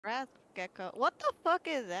Grass gecko. What the fuck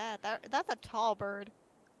is that? That's a tall bird.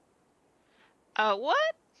 What?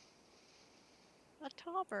 A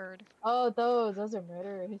tall bird. Oh, those are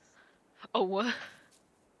murderers. Oh, what?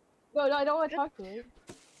 No, I don't want to Good, talk to it.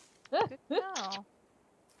 good to know.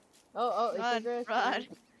 Oh, it's a Run, grass run.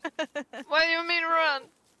 bird. What do you mean run?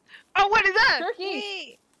 Oh, what is that?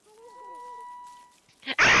 Turkey!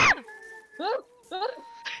 Hey! Ah! What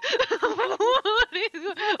is?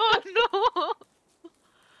 Oh no!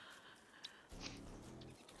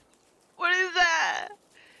 What is that?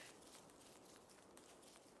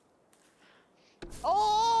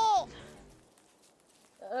 Oh!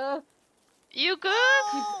 You good?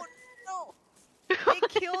 No! No! They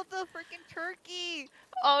killed the freaking turkey!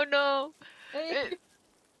 Oh no! Hey.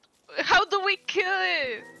 How do we kill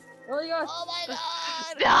it? Oh my gosh! Oh my god!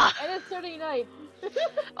 Ah! And it's turning night.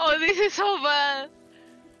 Oh, this is so bad.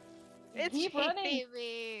 It's Keep running. chasing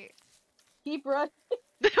me! Keep running.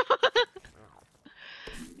 It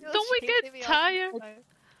was Don't we chasing get me all tired? the time.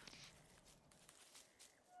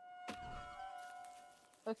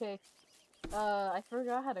 Okay. I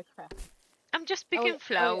forgot how to craft. I'm just Oh, picking wait,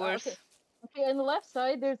 flowers. okay. Okay, on the left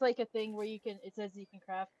side, there's like a thing where you can. It says you can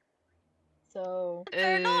craft. So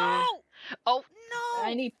No! Oh, No!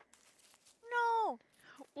 I need. No!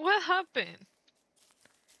 what happened?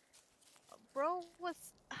 Bro was...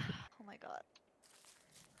 Oh my god.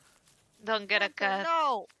 Don't get a Hunter, cat.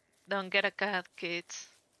 No! Don't get a cat, kids.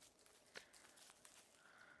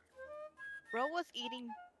 Bro was eating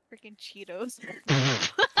freaking Cheetos.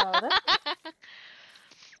 Oh, that's...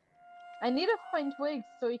 I need to find twigs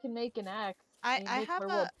so we can make an axe. I make have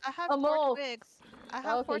more wood. I have A 4 mole. twigs. I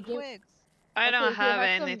have Okay, 4 give- twigs. I Okay, don't here, have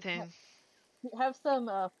have some- anything. Have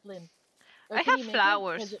some flint. Or I can have you make it?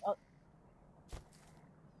 flowers. 'Cause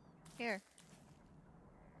Here.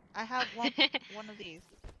 I have one of these.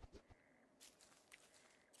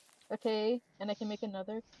 okay, and I can make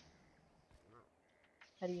another.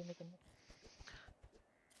 How do you make another?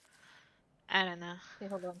 I don't know. Okay,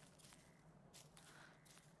 hold on.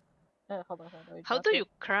 Hold on. We How dropped do it. you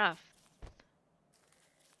craft?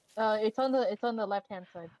 It's on the left hand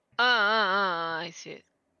side. I see it.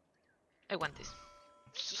 I want this.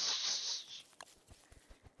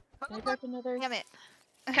 Can I craft another? Damn it.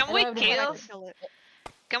 Can I we don't have kill? enough. Kill it.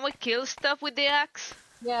 Can we kill stuff with the axe?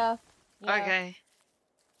 Yeah. Okay.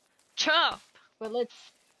 Chop, But let's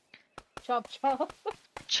chop.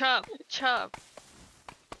 chop, chop.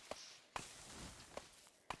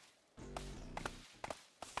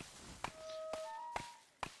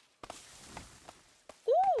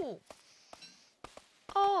 Ooh.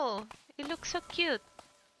 Oh, it looks so cute.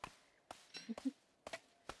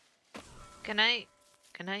 Can I?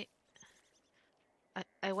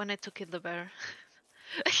 I wanted to kill the bear.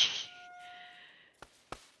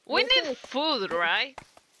 We Yes, need yes. food, right?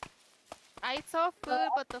 I saw food,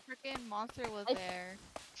 but the freaking monster was I- there.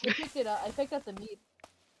 I picked it up. I picked up the meat.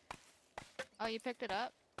 Oh, you picked it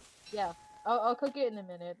up? Yeah. I'll cook it in a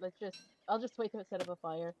minute. I'll just wait to set up a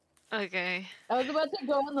fire. Okay. I was about to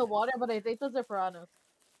go in the water, but I think those are piranhas.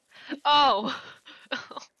 Oh.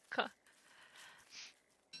 Oh God.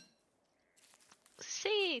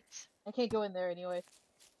 Seeds. I can't go in there anyway.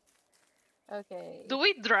 Okay. Do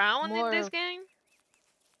we drown in this More- game?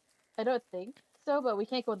 I don't think so, but we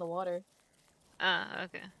can't go in the water. Ah,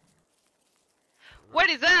 okay. What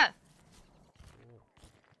is that?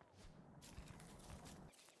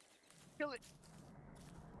 Kill it.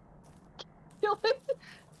 Kill it.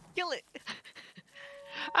 Kill it.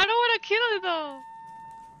 I don't want to kill it though.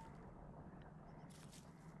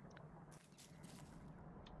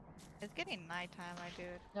 It's getting nighttime, my dude.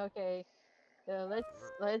 Okay.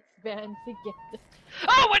 Let's band together.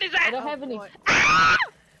 Oh, what is I that? don't have any. boy. Ah!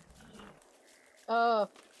 Oh.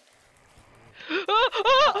 Oh,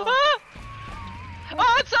 oh, oh.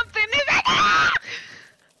 Oh, something is like, ah!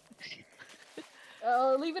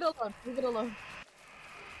 Oh, leave it alone. Leave it alone.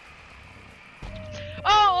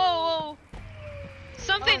 Oh.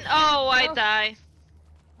 Something. Oh, I Oh. die.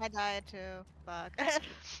 I died too. Fuck.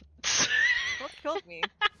 What killed me?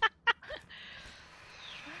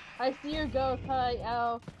 I see your ghost. Hi,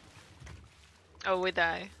 ow. Oh, we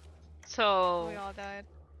die. So. We all died.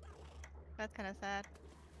 That's kind of sad.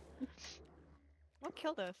 What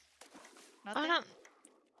killed us? Nothing? I don't.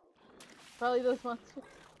 Probably those monsters.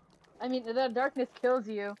 I mean, the darkness kills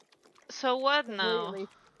you. So what now? Completely.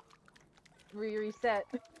 Reset.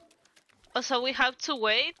 Oh, so we have to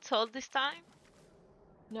wait all this time?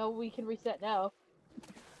 No, we can reset now.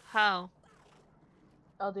 How?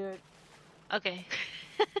 I'll do it. Okay.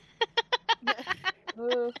 Uh,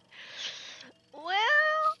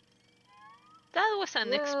 Well, that was an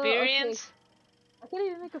well, experience. I can't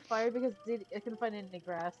even make a fire because I couldn't find any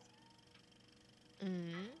grass.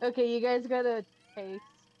 Mm. Okay, you guys gotta taste.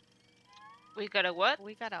 We got a what?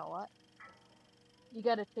 We got a what? You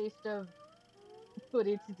got a taste of what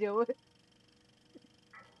it's to deal with.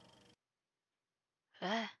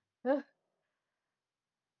 Ah.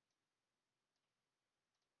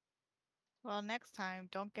 Well, next time,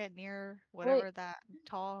 don't get near Wait, whatever that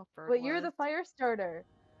tall bird but you're was. the fire starter.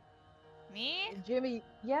 Me? Jimmy,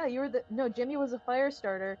 yeah, you were the no. Jimmy was a fire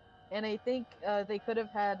starter, and I think they could have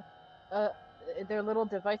had uh their little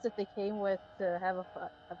device that they came with to have a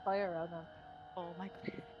fire on them. Oh my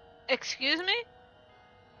god. Excuse me?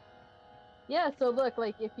 Yeah, so look,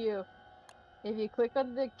 like if you click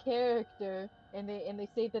on the character and they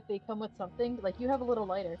say that they come with something, like you have a little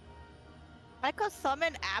lighter. I could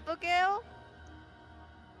summon Abigail?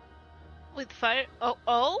 With fire?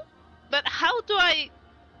 Oh? But how do I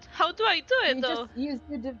do it You though? just use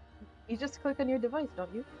you just click on your device,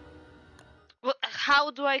 don't you? Well,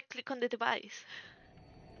 how do I click on the device?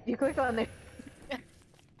 You click on there.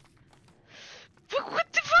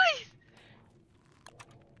 What device?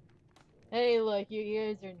 Hey, look, you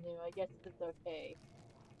guys are new. I guess it's okay.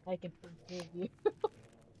 I can forgive you.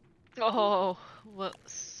 Oh, well,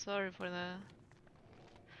 sorry for that.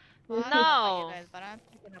 Well, I don't know about you No, guys, but I'm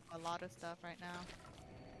picking up a lot of stuff right now.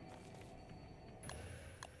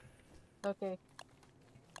 Okay.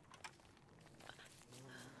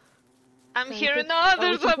 I'm So we hearing pick. Oh, we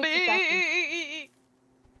there's can a pick the cactus. bee.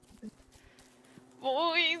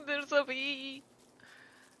 Boy, there's a bee.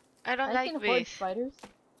 I don't I like can hoard bees. spiders.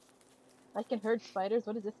 I can herd spiders.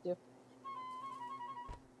 What does this do?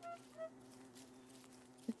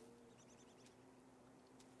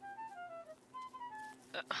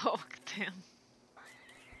 Oh, damn.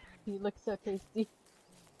 You look so tasty.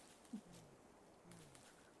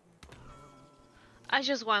 I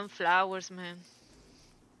just want flowers, man.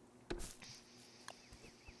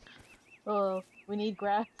 Oh, we need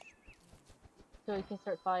grass so we can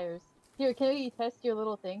start fires. Here, can we test your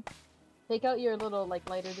little thing? Take out your little like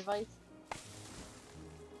lighter device.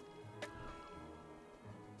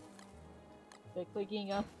 By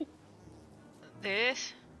clicking on.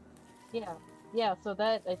 This? Yeah, yeah. So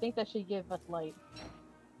that I think that should give us light,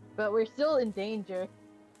 but we're still in danger.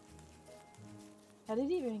 How did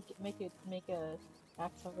you even make a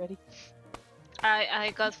axe already?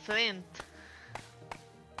 I got flint.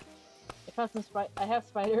 I found some I have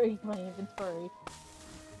spider in my inventory.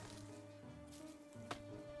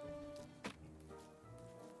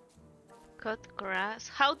 Cut grass?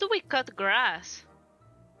 How do we cut grass?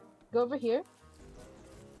 Go over here.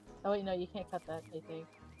 Oh wait, no, you can't cut that. I think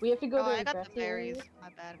we have to go Oh, to I the got the grassy berries. area. My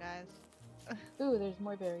bad, guys. Ooh, there's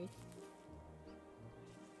more berries.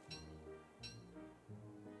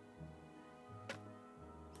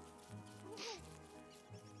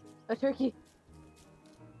 A turkey.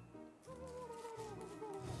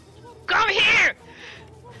 Come here!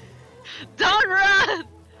 Don't run!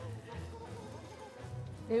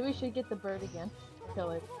 Maybe we should get the bird again.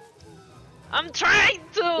 Kill it. I'm trying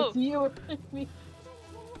to! It's you or me.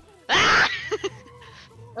 Ah!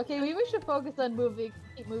 Okay, maybe we should focus on moving.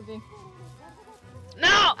 Keep moving. No!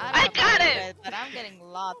 I I don't know got about you it! guys, but I'm getting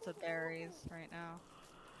lots of berries right now.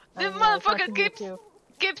 The I know, it's motherfucker watching me keeps too.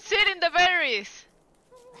 eating the berries!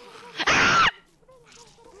 Ah!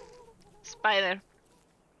 Spider.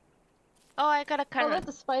 Oh, I got a Oh, carrot. that's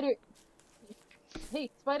a spider. Hey,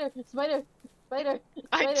 spider, spider, spider.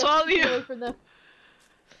 I Spider, told get you. away from them.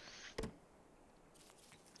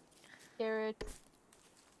 Carrots.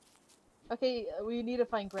 Okay, we need to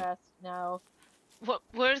find grass now.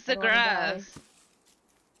 Where's I the don't wanna die. grass?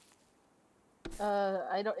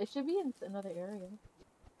 I don't. It should be in another area.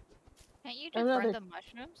 Can't you just Another. burn the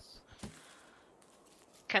mushrooms?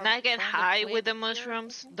 Can Or I get burn the high with the twigs or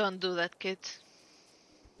mushrooms? something? Don't do that, kids.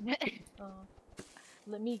 Oh,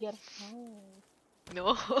 let me get high.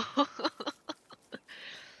 No.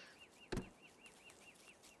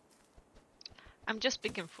 I'm just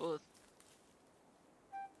picking food.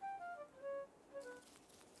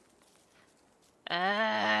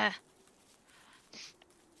 Ah.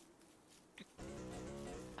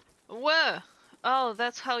 Whoa. Oh,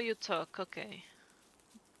 that's how you talk. Okay.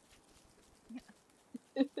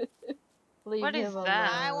 Leave What is him alone.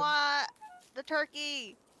 that? I want the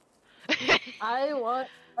turkey! I want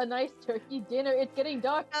a nice turkey dinner. It's getting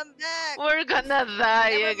dark. Come back! We're gonna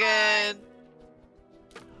die Never again. mind.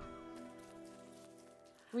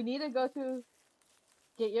 We need to go to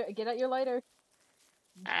get out your lighter.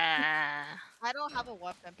 Ah. I don't have a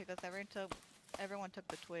weapon because everyone took Everyone took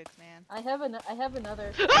the twigs, man. I have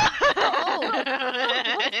another.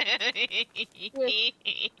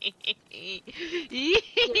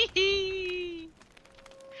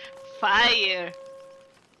 Fire.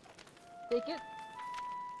 Take it.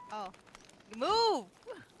 Oh, move!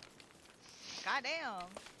 Goddamn.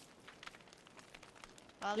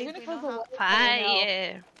 Well, at You're least gonna we cause know a how. wildfire now.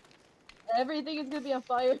 Fire. Everything is gonna be on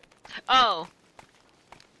fire. Oh.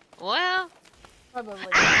 Well, Probably.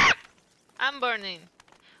 I'm burning.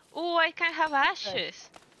 Ooh, I can have ashes.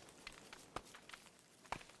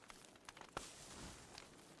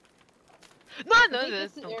 No, I no, think no,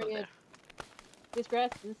 this don't go area, there.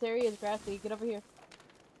 this area is grassy. Get over here.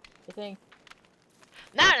 I think.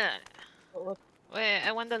 No, no, no. Oh, look. Wait,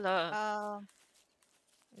 I want the love.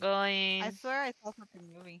 Going. I swear I saw something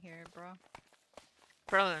moving here, bro.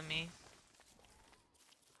 Probably me.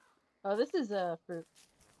 Oh, this is fruit.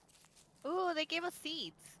 Ooh, they gave us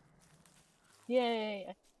seeds. Yay!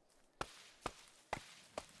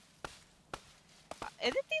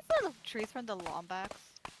 Isn't these little trees from the Lombax?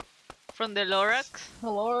 From the Lorax? The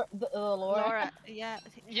Laura. Yeah.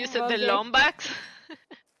 You yeah. said the Okay. Lombax?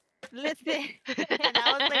 Listen,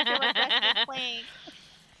 that was like so aggressive playing.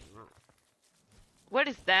 What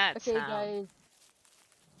is that Okay, sound? guys.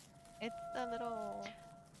 It's a little.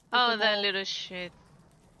 Oh, a that ball. little shit.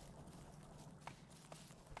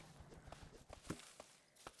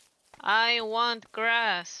 I want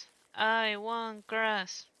grass. I want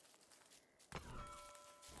grass.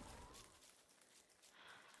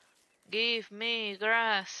 Give me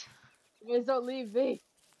grass. You guys don't leave me.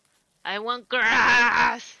 I want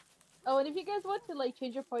grass. Oh, and if you guys want to like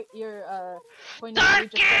change your point of view, just press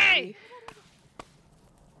Turkey! E.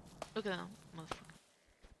 Look at that motherfucker.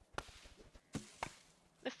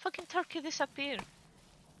 The fucking turkey disappeared.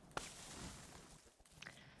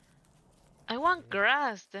 I want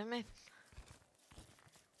grass, damn it.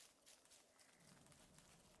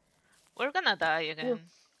 We're gonna die again.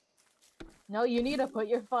 No, you need to put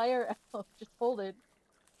your fire out. Just hold it.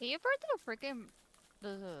 Can you burn the freaking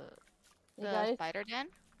Hey the guys. spider den?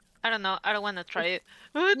 I don't know, I don't wanna try it.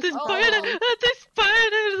 Oh, the Oh. spider! Oh, the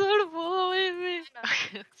spiders are following me!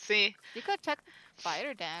 See? You could check the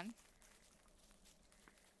spider den.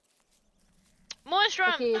 Mushroom!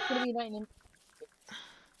 Okay, it's gonna be night in.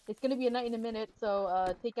 It's gonna be a night in a minute.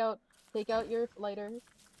 So take out your lighter.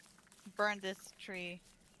 Burn this tree.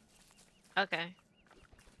 Okay.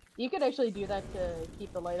 You could actually do that to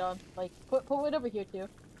keep the light on. Like put one over here too.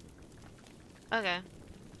 Okay.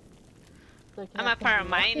 So it I'm can a have some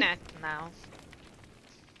light. paramaniac now.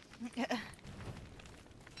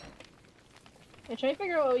 I'm trying to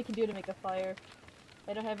figure out what we can do to make a fire.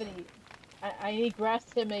 I don't have any. I need grass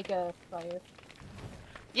to make a fire.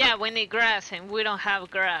 Yeah, we need grass and we don't have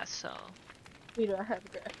grass, so... We don't have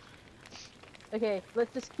grass. Okay,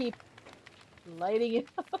 let's just keep lighting it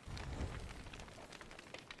up.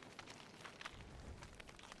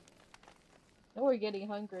 Now we're getting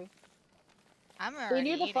hungry. I'm Stay already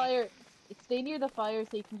near the eating. fire. Stay near the fire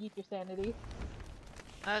so you can keep your sanity.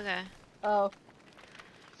 Okay. Oh,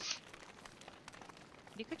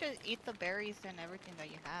 You could just eat the berries and everything that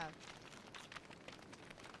you have.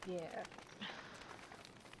 yeah.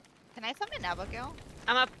 Can I summon Abigail?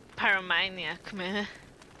 I'm a paramaniac, man.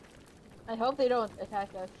 I hope they don't attack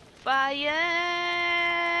us. Fire!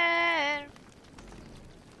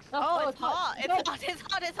 Oh, it's hot. hot! It's No. hot! It's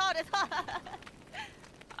hot! It's hot! It's hot!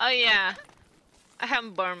 Oh yeah. I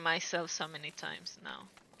have burned myself so many times now.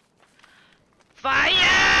 Fire!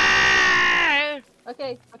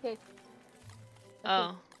 Okay, okay.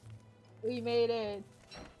 Oh, We made it.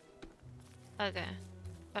 okay.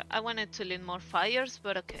 But I wanted to lead more fires,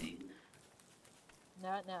 but okay.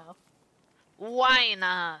 Not now. Why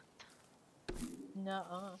not?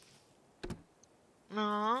 Nuh-uh.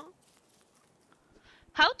 No.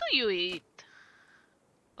 How do you eat?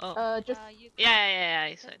 Oh, Just You yeah,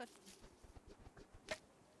 I just said. put-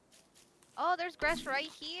 Oh, there's grass right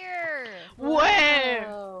here! Where?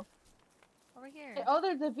 oh. Over here. Oh,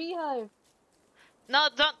 there's a beehive. No,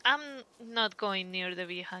 don't. I'm not going near the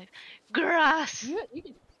beehive. Grass! You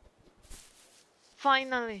can.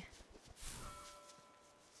 Finally.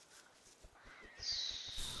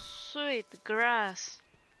 Sweet grass.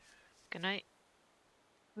 Can I?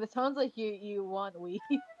 It sounds like you want weed.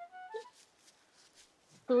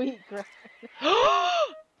 Sweet grass.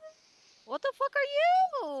 What the fuck are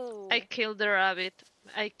you? I killed the rabbit.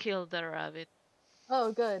 I killed the rabbit.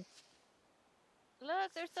 Oh, good.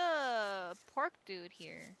 Look, there's a pork dude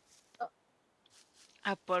here.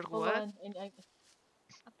 A pork Hold what? on.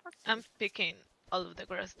 A pork I'm dude. picking all of the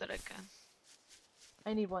grass that I can.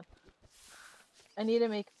 I need one. I need to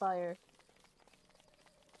make fire.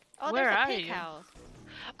 Oh, Where there's a are pig you? house.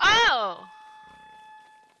 Oh!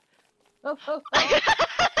 Oh, oh, Where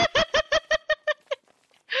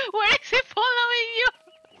oh. is he following you?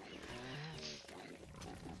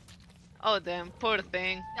 Oh damn, poor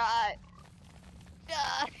thing. Die.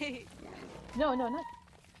 Die. No, no, not.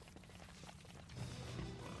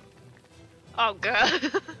 Oh god.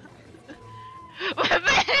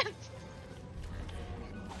 Weapons!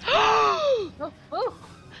 Oh, oh.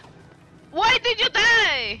 Why did you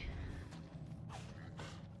die?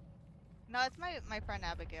 No, it's my friend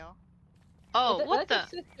Abigail. Oh, what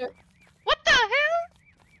That's the? her sister. What the hell?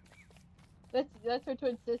 That's her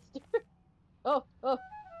twin sister. Oh, oh,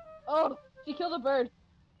 oh. She killed a bird.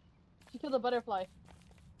 She killed a butterfly.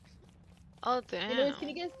 Oh Anyways, damn. can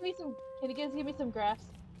you guys give me some grass?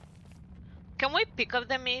 Can we pick up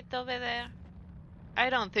the meat over there? I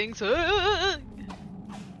don't think so.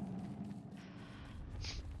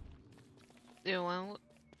 Do you want?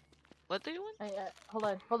 What do you want?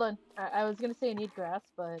 Hold on. I was gonna say I need grass,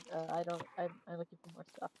 but I don't. I'm looking for more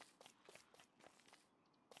stuff.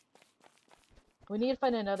 We need to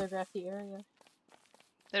find another grassy area.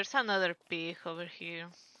 There's another pig over here.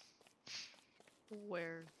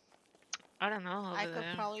 Where? I don't know over I could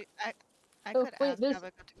there. probably I Oh, could wait, ask there's-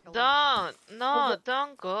 Abigail to kill him. Don't! No, There's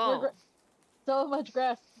don't go. So much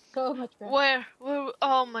grass. So much grass. Where? Where?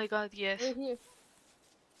 Oh my god, yes. Right here.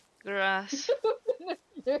 Grass.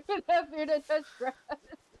 They're not here to touch grass.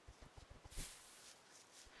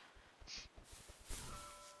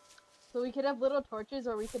 So we could have little torches,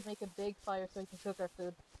 or we could make a big fire so we can cook our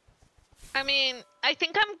food. I mean, I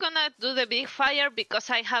think I'm gonna do the big fire because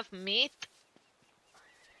I have meat.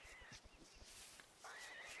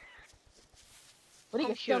 What do you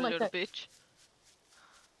Come get here, so much little that? bitch.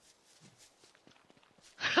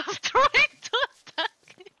 I'm trying to attack.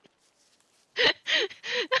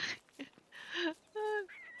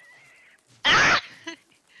 Ah!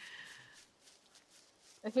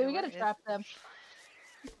 Okay, we Where gotta is- trap them.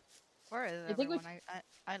 Where is I think we everyone?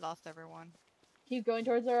 I lost everyone. Keep going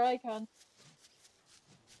towards our icon.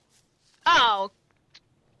 Oh.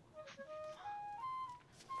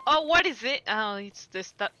 Oh, what is it? Oh, it's the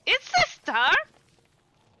star. It's the star?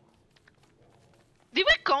 Did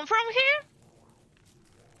we come from here?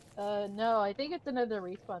 No, I think it's another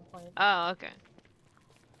respawn point. Oh, okay.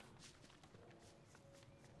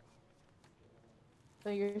 So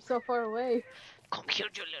you're so far away. Come here,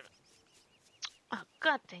 you little. Oh,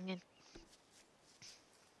 god dang it.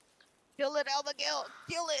 Kill it, Abigail!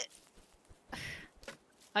 Kill it!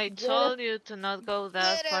 I Get told you to not go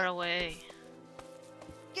that Get far him. away.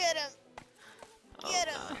 Get him! Oh, Get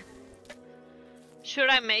him! God. Should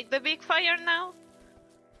I make the big fire now?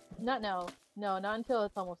 Not now. No, not until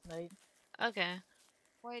it's almost night. Okay.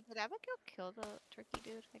 Wait, did Abigail kill the turkey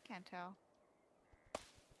dude? I can't tell.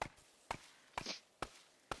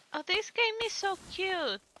 Oh, this game is so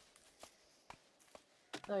cute.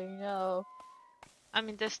 So you know. I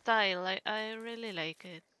mean, the style, I really like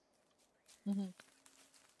it. Mhm.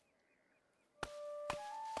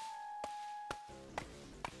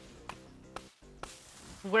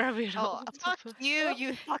 Where are we? Oh, fuck you,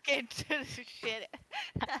 you fucking shit.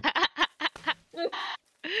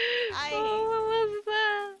 Oh, what was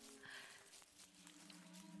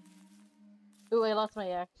that? Ooh, I lost my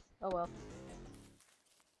axe. Oh well.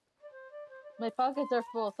 My pockets are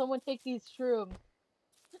full. Someone take these shrooms.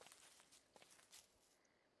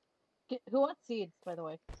 Who wants seeds, by the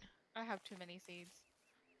way? I have too many seeds.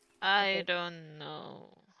 I Okay. don't know.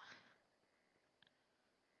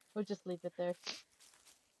 We'll just leave it there.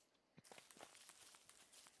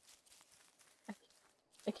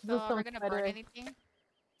 I can So, use are some we gonna burn spider. anything?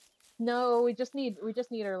 No, we just need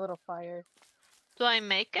our little fire. Do I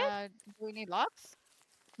make it? Do we need logs?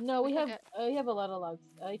 No, We we could have I have a lot of logs.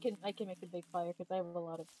 I can make a big fire because I have a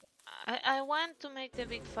lot of stuff. I want to make the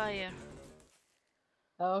big fire.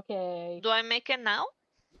 Okay. Do I make it now?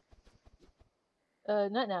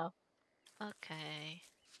 Not now. Okay.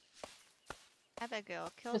 Abigail,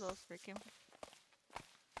 kill Just- those freaking.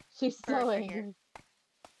 She's Bird so right here. angry.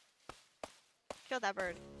 Kill that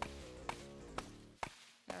bird.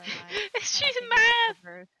 Never mind. I don't She's think you mad. should kill the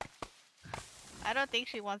bird. I don't think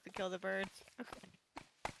she wants to kill the birds.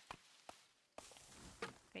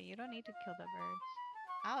 Okay, you don't need to kill the birds.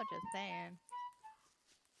 I was just saying.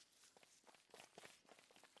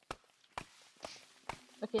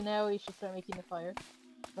 Okay, now we should start making the fire.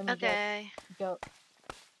 Let me Okay. go.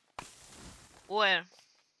 Where?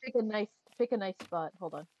 Pick a nice spot.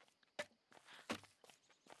 Hold on.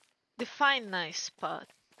 Define nice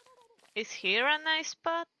spot. Is here a nice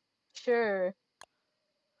spot? Sure.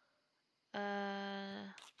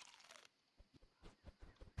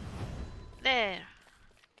 There.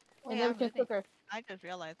 Oh, And yeah, then we I'm can living. cook her. I just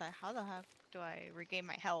realized that. How the heck do I regain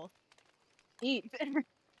my health? Eat.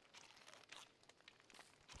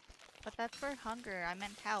 But that's for hunger. I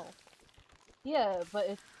meant health. Yeah, but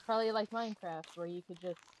it's probably like Minecraft where you could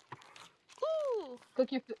just Ooh!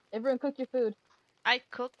 cook your everyone cook your food. I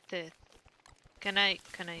cooked it. Can I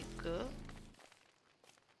go?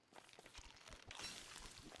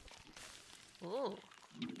 Ooh.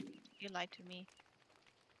 You lied to me.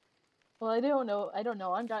 Well, I don't know. I don't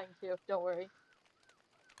know. I'm dying too. Don't worry.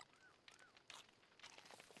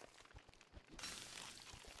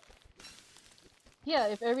 Yeah,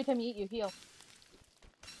 if every time you eat, you heal.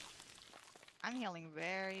 I'm healing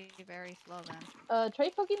very, very slow then. Try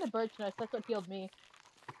cooking the birch nuts. That's what healed me.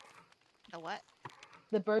 The what?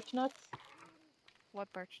 The birch nuts.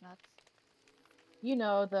 What birch nuts? You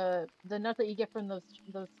know, the nuts that you get from those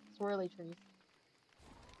swirly trees.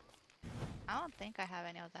 I don't think I have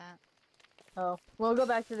any of that. Oh, we'll go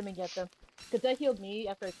back to them and get them. Cause that healed me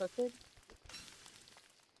after I cooked it.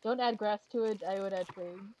 Don't add grass to it. I would add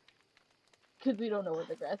twigs. Cause we don't know where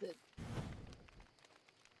the grass is.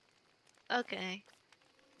 Okay.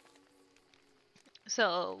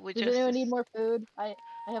 So we Does just. anyone need more food? I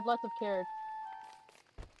have lots of carrots.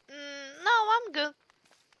 No, I'm good.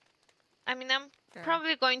 I mean, I'm Sure.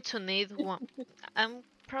 probably going to need one. I'm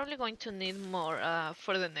probably going to need more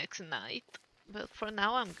for the next night, but for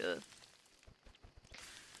now I'm good.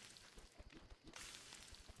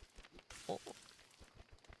 Oh.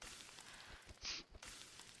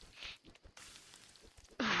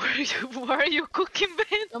 Where are you cooking,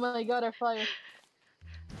 Ben? Oh my god, our fire.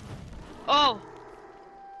 Oh.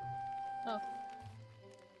 Oh.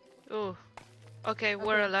 Oh. Okay,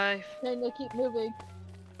 we're Okay. alive. Trying to keep moving.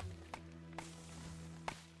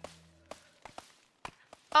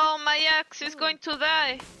 Oh, my axe is Ooh. going to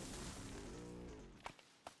die.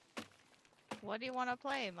 What do you want to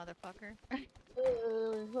play, motherfucker?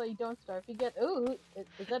 So you don't starve. You get. Ooh,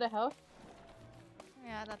 is that a house?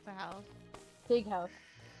 Yeah, that's a house. Big house,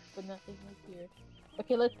 but nothing is here.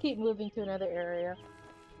 Okay, let's keep moving to another area.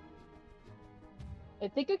 I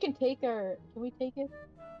think we can take our. Can we take it?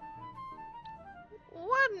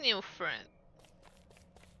 What new friend?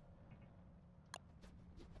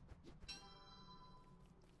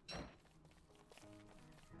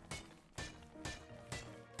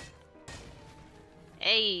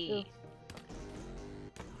 Hey.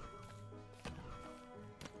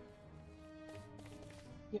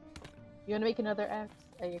 Ooh. You wanna make another axe?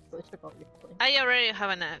 I actually took all your coins. I already have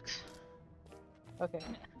an axe. Okay.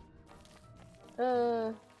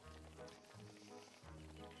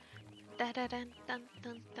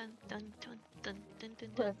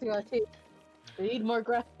 Let's go. We need more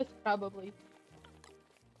grass, probably.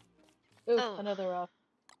 Ooh, Oh. another rock.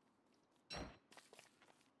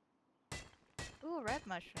 Ooh, red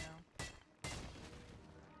mushroom.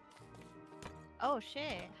 Oh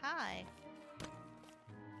shit, hi.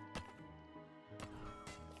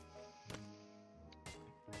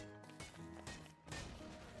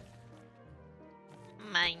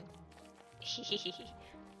 Mine.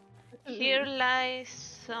 Here lies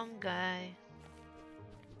some guy.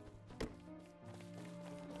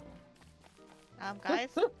 Guys,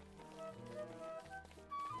 And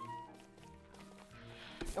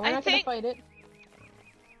we're I not think- gonna fight it.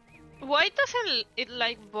 Why doesn't it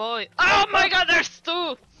like boy? Oh my god, there's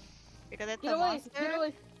two! because it's Get a away! monster. Get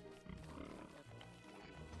away!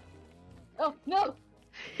 Oh no!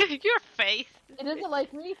 Your face. It doesn't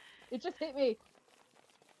like me. It just hit me.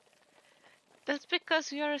 That's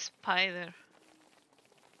because you're a spider.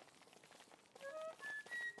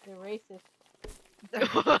 They're racist. See,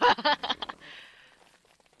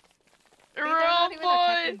 they're Run, not even boy!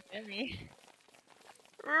 attacking Jimmy.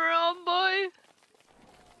 Run, boy!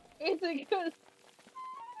 It's a good.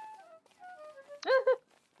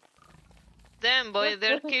 Damn, boy,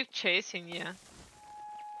 they'll keep chasing you.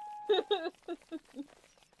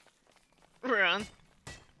 Run.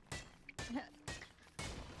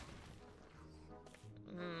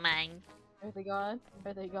 Mine. Are they gone?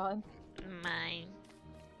 Are they gone? Mine.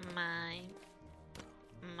 Mine.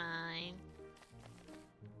 Mine.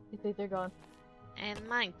 You think they're gone? And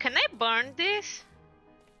mine. Can I burn this?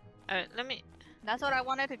 Let me... That's what I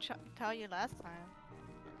wanted to tell you last time.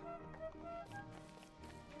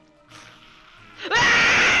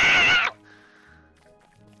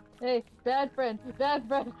 Hey, bad friend, bad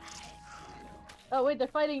friend. Oh wait, they're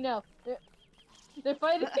fighting now. They're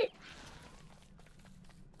fighting.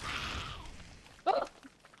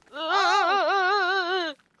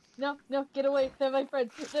 Oh! No, no, get away. They're my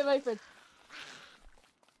friends. They're my friends.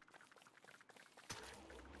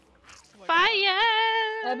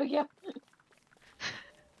 Fire! Abigail.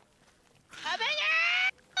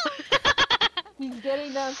 He's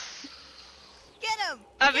getting them. Get him!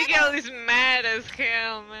 Abigail is mad as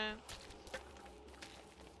hell, man.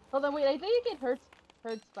 Hold on, wait. I think I can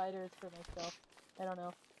herd spiders for myself. I don't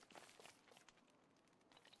know.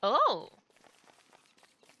 Oh.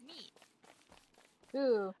 Meat.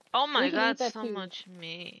 Ooh. Oh my We can god, eat that so too. much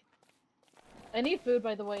meat. I need food,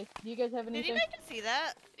 by the way. Do you guys have Did anything? you guys see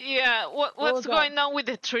that? Yeah, what's God. going on with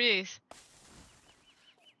the trees?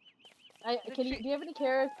 Do you have any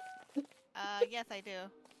carrots? Yes, I do.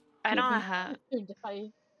 I don't have.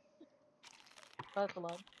 Die. That's a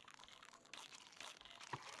lot.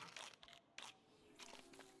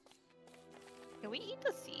 Can we eat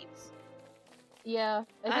the seeds? Yeah,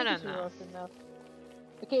 I I think we don't should know. roast them now.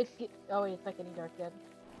 Okay, oh wait, it's not getting dark yet.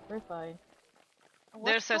 We're fine.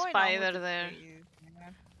 What's There's a going on spider with the there. trees,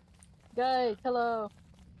 man? Guys, hello.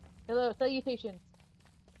 Hello, salutations.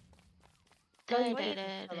 Da, What da, is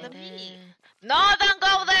da, the da, meat? da. No, don't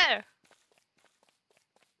go there!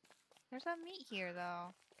 There's some meat here,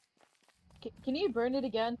 though. Can you burn it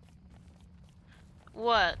again?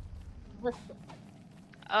 What? Burn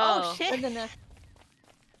Oh. Shit! the nest.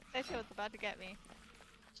 That shit was about to get me.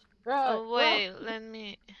 Oh wait, let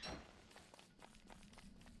me.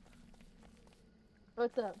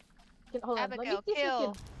 What's up? Hold on, let me Abigail, see if I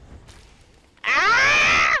kill. can...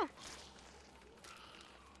 Ah!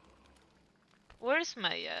 Where's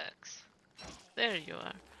my axe? There you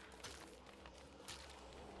are.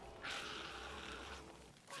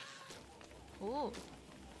 Ooh.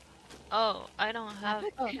 Oh, I don't have.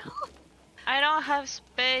 Abigail. I don't have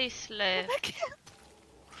space left. Abigail.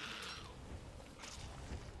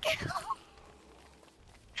 Kill.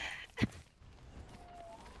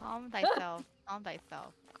 Calm thyself. Calm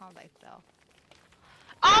thyself. Calm thyself.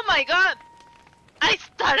 Oh my god! I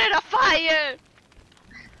started a fire!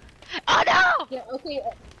 Oh no! Yeah, okay.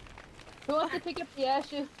 Who wants to pick up the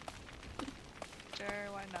ashes? Sure,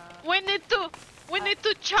 why not? We need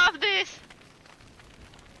to chop this!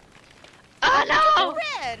 Oh no!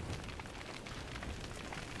 Red!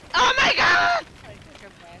 Oh my god!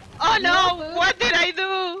 Oh You want no! food? What did I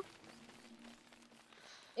do?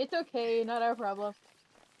 It's okay, not our problem.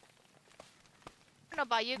 I don't know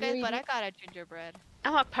about you guys, Maybe but you- I got a gingerbread.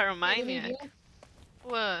 I'm a Jimmy, pyromaniac.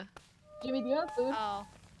 What? do you want food? Oh.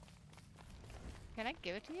 Can I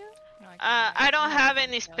give it to you? No, I I can't. don't have it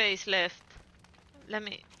any myself. space left. Let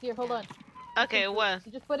me. Here, hold on. Okay, what?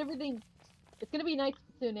 You just put everything... It's gonna be night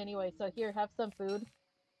soon anyway, so here, have some food.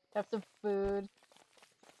 Have some food.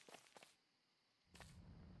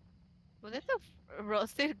 Was this the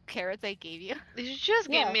roasted carrots I gave you? Did you just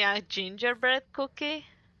give Yeah. me a gingerbread cookie?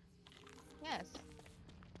 Yes.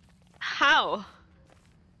 How?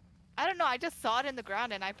 I don't know, I just saw it in the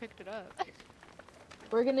ground and I picked it up.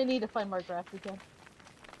 We're gonna need to find more grass again.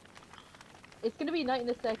 It's gonna be night in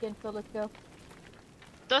a second, so let's go.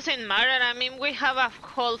 Doesn't matter, I mean, we have a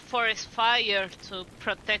whole forest fire to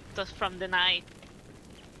protect us from the night.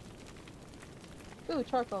 Ooh,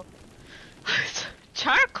 charcoal.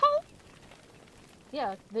 Charcoal?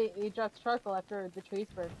 Yeah, they dropped charcoal after the trees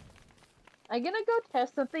burned. I'm gonna go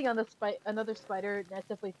test something on the another spider nest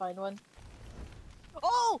if we find one.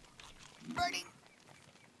 Oh! Burning!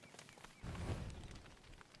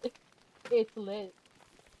 It's lit.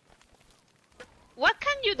 What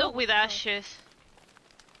can you do Oh, with oh. ashes?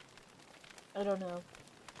 I don't know.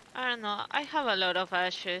 I don't know, I have a lot of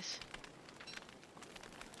ashes.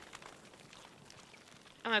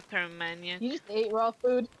 I'm a pyromaniac. You just ate raw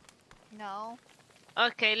food. No.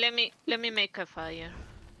 Okay, let me make a fire.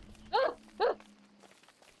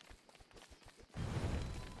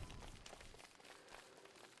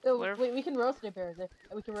 Oh, Where- wait, we can roast the berries.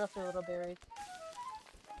 We can roast our little berries.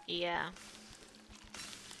 Yeah.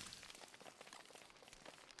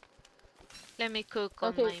 Let me cook on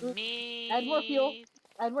Okay, my meat. add more fuel.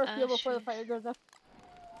 Add more fuel before the Ashes. fire goes up.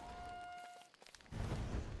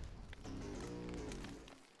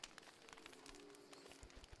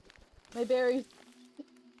 My berries.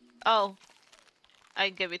 Oh. I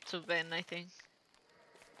gave it to Ben, I think.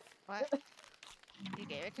 What? You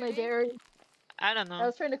gave it to My me? berries. I don't I know.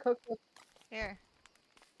 was trying to cook them. Here.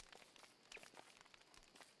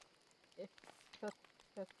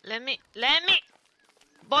 Let me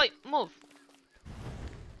Boy, move.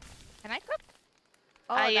 Can I cook?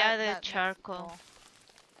 Oh, I that added makes charcoal. fuel.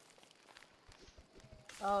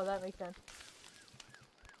 Oh, that makes sense.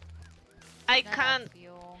 I That has can't.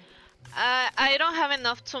 fuel. I don't have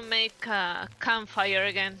enough to make a campfire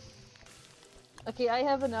again. Okay, I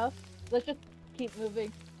have enough. Let's just keep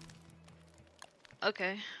moving.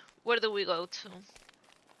 Okay. Where do we go to?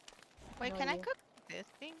 Wait, No can I idea. cook this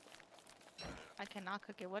thing? I cannot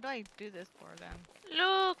cook it. What do I do this for then?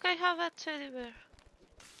 Look, I have a teddy bear.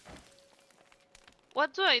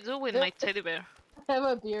 What do I do with my teddy bear? I have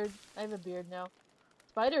a beard. I have a beard now.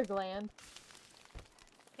 Spider gland.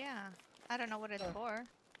 Yeah, I don't know what it's for.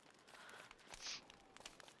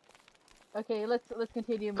 Okay, let's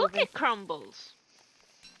continue moving. Cookie crumbles.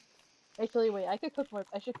 Actually, wait. I could cook more.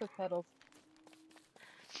 I should cook petals.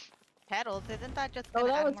 Petals? Isn't that just Oh,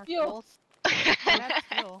 gonna that add was more fuel. fuels? That's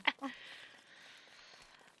fuel.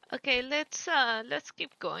 Okay, let's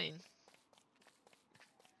keep going.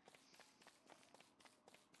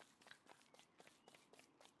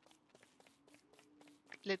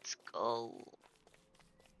 Let's go.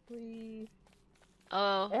 We.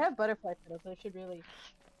 Oh, I have butterfly petals. So I should really.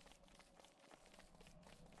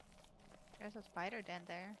 There's a spider den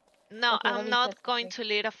there. no, Okay, let I'm me not test going something.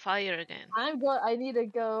 to light a fire again. I'm go. I need to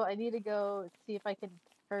go. I need to go see if I can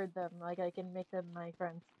herd them. Like I can make them my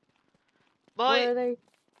friends. Where Boy, are they?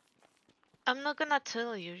 I'm not gonna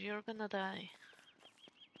tell you. You're gonna die.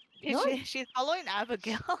 No. She's following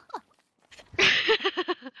Abigail.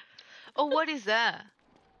 Oh, what is that?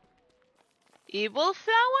 Evil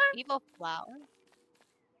flower? Evil flower.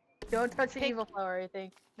 Don't touch the Pick- evil flower. I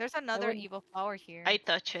think. There's another wouldn't- evil flower here. I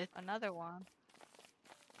touch it. Another one.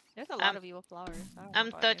 There's a lot of evil flowers. I don't know I'm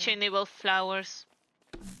about you. touching evil flowers.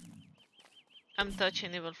 I'm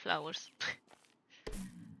touching evil flowers.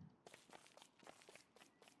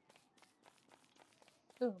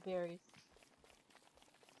 Ooh, berries.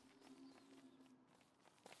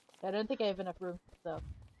 I don't think I have enough room, so.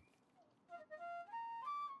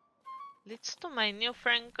 Leads to my new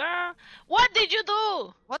friend girl. What did you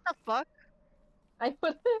do? What the fuck? I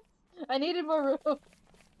put this. I needed more room.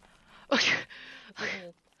 Give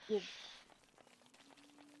me- give-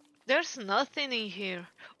 There's nothing in here.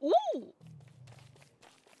 Ooh!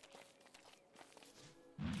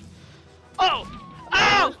 Oh!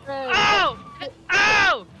 Ow! Ow!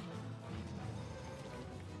 Ow!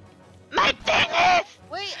 My thing is!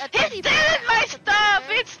 Wait, a It's teddy bear. stealing my That's a teddy stuff!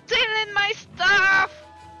 bear. It's stealing my stuff!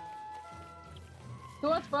 Who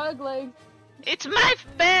wants frog legs? It's my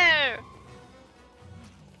bear!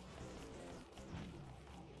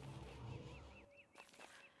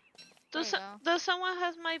 There you go. Does someone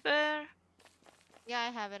has my bear? Yeah, I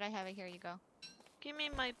have it. I have it. Here you go. Give me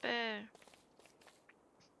my bear.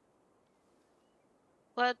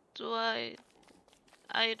 What do I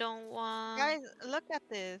don't want. Guys, look at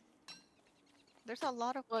this. There's a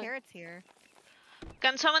lot of What? carrots here.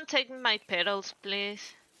 Can someone take my petals, please?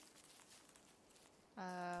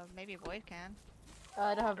 Maybe Void can.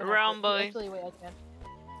 I don't have enough Run, boy. Actually, wait, I can.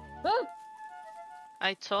 Ah!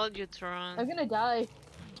 I told you to run. I'm gonna die.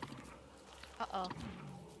 Uh-oh.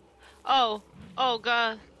 Oh, oh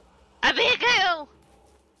god. Abigail!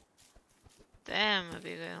 Damn,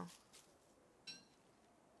 Abigail.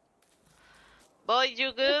 Boy,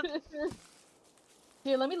 you good?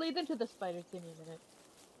 Here, let me lead them to the spiders. Give me a minute.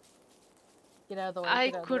 Get out of the way. Ay,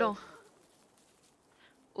 get out of the way. Kuro.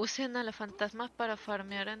 Usen a los fantasmas para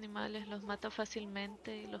farmear animales, los mata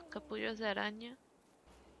fácilmente y los capullos de araña.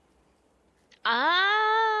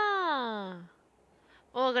 ¡Ah!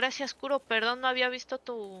 Oh, gracias, Kuro. Perdón, no había visto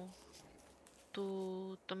tu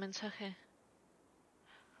mensaje.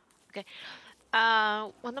 Okay.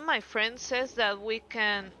 One of my friends says that we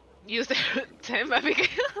can use them, Abigail.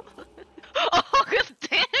 Oh, god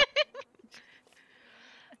damn!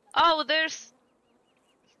 Oh, there's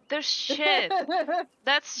shit.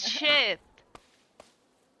 That's shit.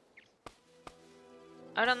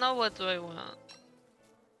 I don't know what do I want.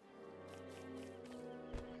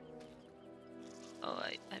 Oh,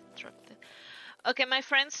 I dropped it. Okay, my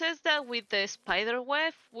friend says that with the spider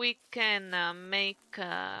web we can make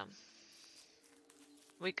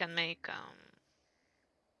we can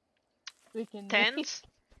tents.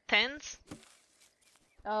 Tents.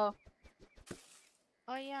 Oh,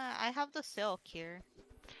 Oh yeah, I have the silk here.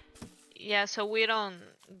 Yeah, so we don't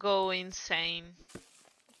go insane.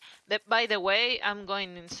 By the way, I'm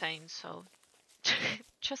going insane, so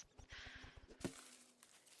just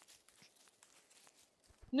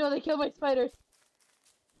no, they killed my spiders.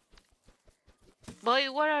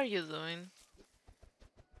 boy, what are you doing?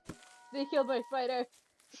 They killed my spider.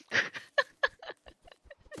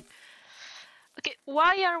 Okay,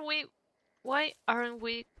 why aren't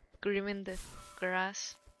we grieving the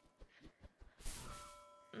grass?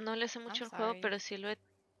 No le sé mucho I'm el juego, sorry. pero sí lo he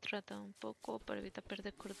tratado un poco para evitar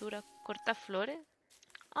perder cordura. ¿Corta flores?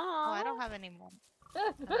 Oh, I Oh, don't have any more.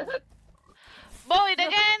 Boyd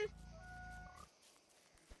again!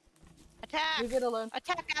 Attack! Leave it alone.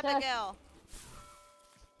 Attack Abigail!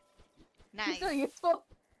 She's Nice. so useful.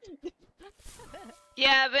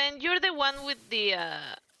 Yeah, Ben, you're the one with the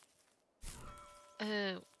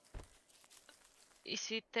y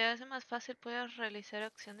si te hace más fácil, puedes realizar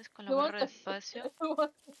acciones con la Who barra wants de a espacio. who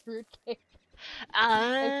wants a fruitcake?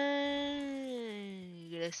 Ah, Who's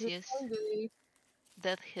gracias. hungry?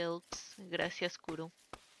 That helps. Gracias, Kuro.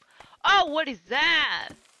 Oh, what is that?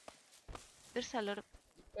 There's a lot of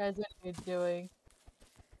Guys, what are you doing?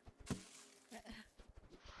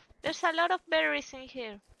 berries in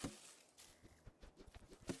here.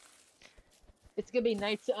 It's gonna be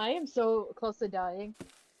night. I am so close to dying.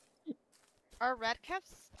 Are red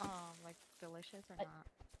caps like delicious or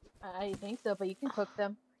not? I think so, but you can cook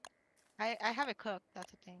them. I have it cooked. That's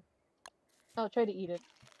the thing. I'll try to eat it.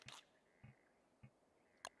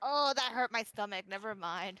 Oh, that hurt my stomach. Never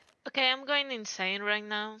mind. Okay, I'm going insane right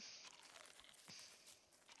now.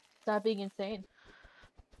 Stop being insane.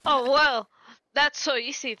 Oh, well, that's so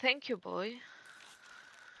easy. Thank you, boy.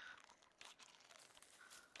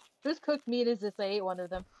 Whose cooked meat is this? I ate one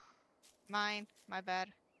of them. Mine. My bad.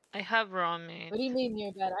 I have raw meat. What do you mean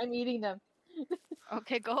you're bad? I'm eating them.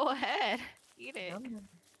 Okay, go ahead. Eat it. Yum, yum.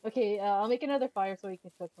 Okay, I'll make another fire so we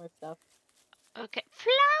can cook more stuff. Okay,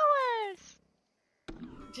 flowers!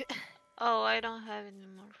 Oh, I don't have any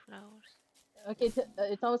more flowers. Okay,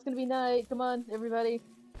 it's almost gonna be night. Come on, everybody.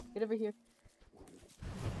 Get over here.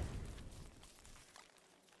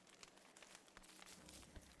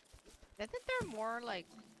 Isn't there more like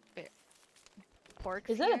porks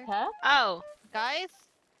Is that here? a path? Oh, Guys?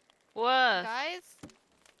 what? Guys?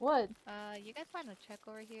 What? You guys want to check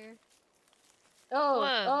over here? Oh,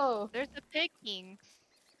 What? oh. There's a pig king.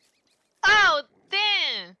 Oh,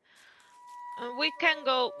 damn! We can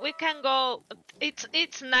go. We can go.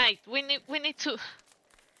 It's night. We need to.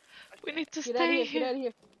 We need to Get out of stay here, get out of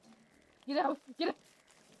here. Get out, get out.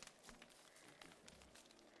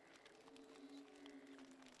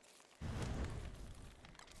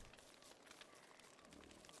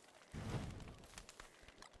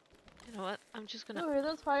 You know what? I'm just gonna. Ooh, are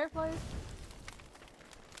those fireflies?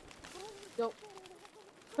 Go.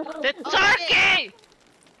 The turkey!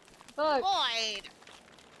 Fuck. Void!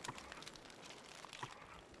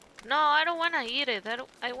 No, I don't wanna eat it.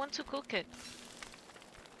 I want to cook it.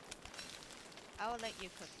 I will let you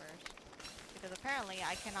cook first. Because apparently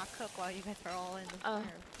I cannot cook while you guys are all in the Oh.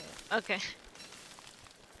 fire pit. Okay.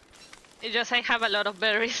 It's just I have a lot of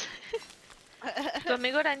berries. Tu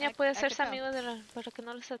amigo araña puede I hacerse could tell. amigo de la para que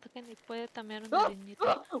no los ataquen y puede tamear una Oh,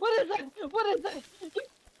 arañita. oh, what is that? What is that?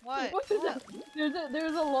 What? What is that?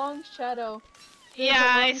 There's a long shadow. There's a Yeah,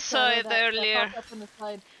 I long saw shadow it that earlier. popped up on the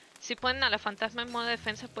side. Si ponen a la fantasma en modo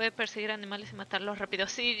defensa puede perseguir animales y matarlos rápido.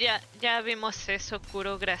 Sí, ya vimos eso,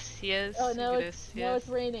 Kuro. Gracias. Oh, now gracias. it's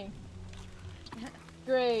raining.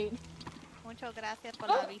 Great. Muchas gracias por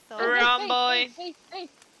el aviso. Run, boy. Hey.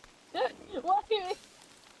 Why?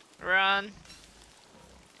 Run.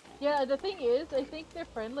 Yeah, the thing is, I think they're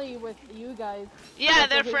friendly with you guys. Yeah, But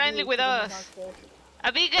they're hate friendly you with because us. I'm not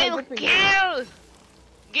Abigail, good for you. kill!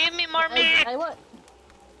 Give me more meat! I want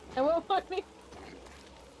more meat.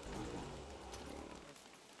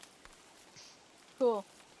 Cool.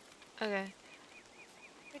 Okay.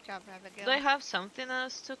 Good job, Abigail. Do I have something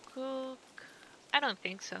else to cook? I don't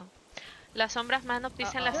think so. Las sombras más no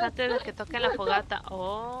pisen las antes de que toquen la fogata.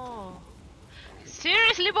 Oh.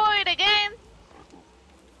 Seriously, boy, again?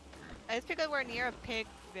 It's because we're near a pig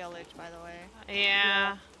village, by the way.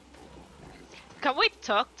 Yeah. Can we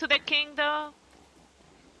talk to the king, though?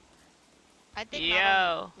 I think Yo.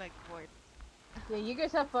 not only, like void. Yeah, you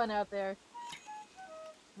guys have fun out there.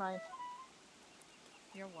 Mine.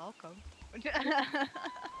 You're welcome.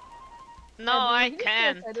 No, Yeah, I you can stay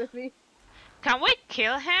can't. outside with me. Can we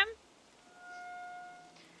kill him?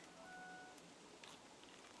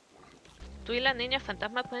 Tú y la niña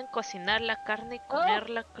fantasma pueden cocinar la carne y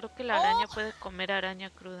comerla. Creo que la araña puede comer araña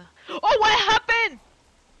cruda. Oh, what happened?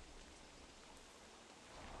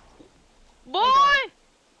 Boy!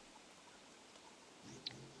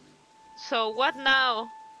 So what now?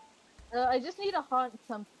 I just need to hunt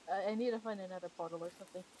some. I need to find another portal or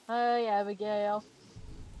something. Hi, Abigail.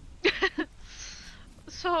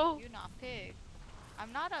 So You're not pig.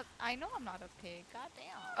 I'm not a. I know I'm not a pig. God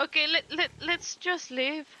damn. okay, let's just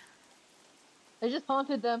leave. I just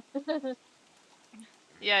haunted them.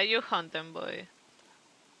 Yeah, you hunt them, boy.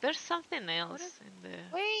 There's something else is- in there.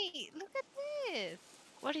 Wait, look at this.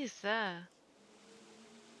 What is that?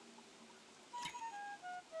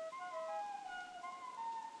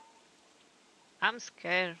 I'm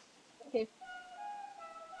scared. Okay.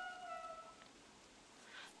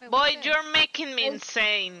 Wait, Boy, what's this? you're making me Oh.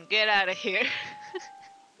 insane. Get out of here.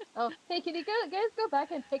 Oh, hey, can you guys go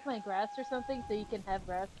back and pick my grass or something so you can have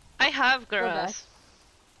grass? I have Go back. grass.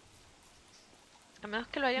 A menos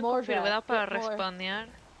que lo hayan More configurado grass, para get more. respawnear.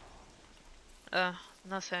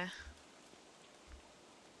 No sé.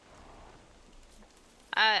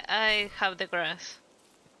 I have the grass.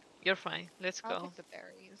 You're fine. Let's I'll go. take the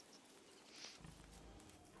berries.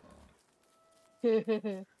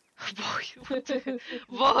 Boy, what the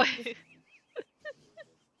boy.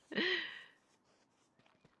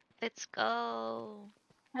 Let's go.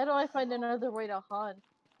 How do I find another way to hunt?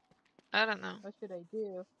 I don't know. What should I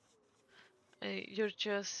do? You're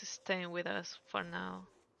just staying with us for now.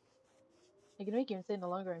 I can make you insane the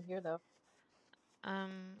longer I'm here, though.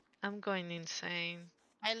 I'm going insane.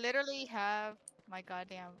 I literally have my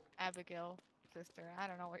goddamn Abigail sister. I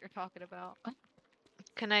don't know what you're talking about.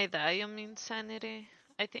 Can I die on insanity?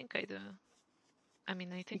 I think I do. I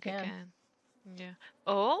mean, I think I can. can. Yeah.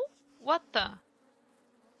 Oh? What the?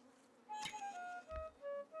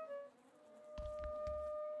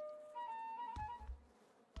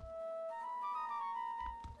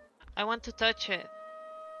 I want to touch it.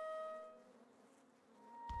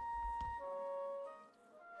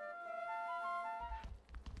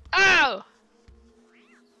 Oh!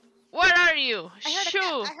 What are you? Shoo!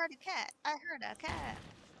 I heard a cat. I heard a cat.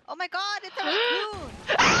 Oh my god, it's a raccoon!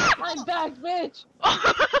 I'm back, bitch!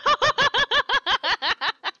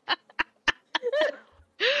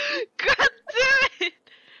 God damn it!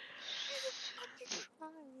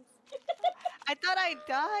 I thought I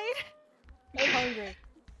died. I'm hungry.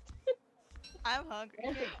 I'm hungry.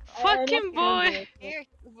 Here, Fucking boy! here,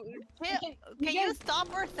 You can you guys- stop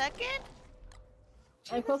for a second?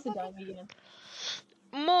 I'm close to dying again.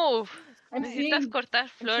 Move! I'm Necesitas seeing, cortar I'm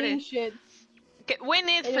seeing flores. shit. Okay, we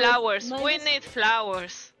need Anyways, flowers. mine We is- need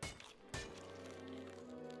flowers.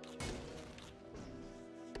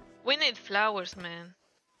 We need flowers, man.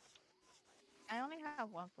 I only have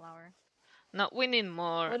one flower. No, we need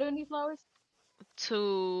more What do I need flowers?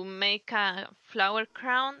 to make a flower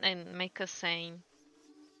crown and make a sign.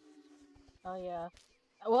 Oh yeah.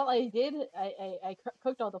 Well, I did. I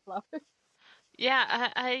cooked all the flowers. Yeah,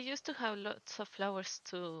 I used to have lots of flowers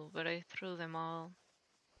too, but I threw them all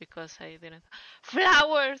because I didn't.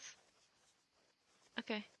 Flowers!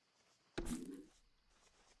 Okay.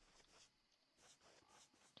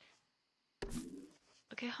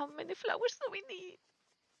 Okay, how many flowers do we need?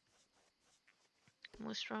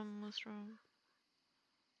 Mushroom, mushroom.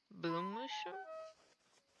 Blue mushroom?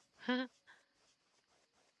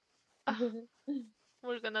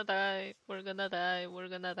 We're gonna die. We're gonna die. We're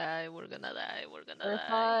gonna die. We're gonna die. We're gonna We're die.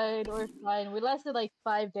 fine. We're fine. We lasted like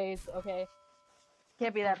 5 days. Okay.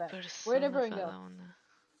 Can't be that bad. Where'd everyone go?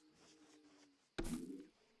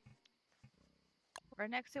 Right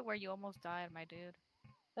next to where you almost died, my dude.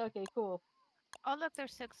 Okay, cool. Oh look,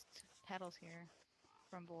 there's 6 petals here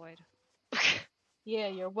from Void. Yeah,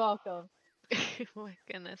 you're welcome. What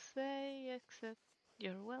can I say except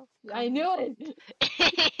you're welcome? I knew it.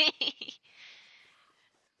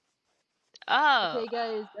 Oh. Okay,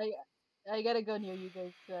 guys, I gotta go near you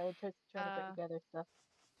guys. I'm trying to put together stuff.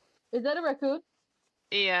 Is that a raccoon?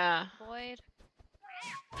 Yeah. Void.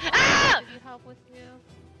 Ah! Did you help with you?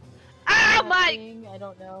 Oh my! Nothing, I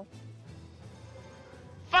don't know.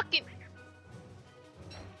 Fucking.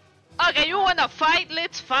 Okay, you wanna fight?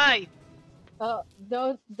 Let's fight.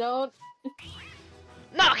 Don't.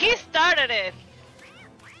 No, he started it.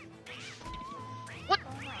 What?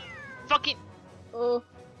 Fucking. Oh,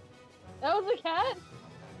 that was a cat.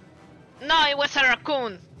 No, it was a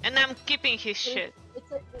raccoon, and I'm keeping his shit.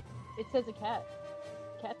 It says a cat.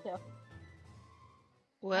 Cattail.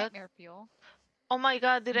 What? Nightmare fuel. Oh my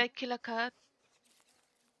god, did I kill a cat?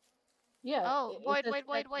 Yeah. Oh, it Void, says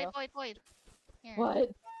Void, cattail. Void. Here. What?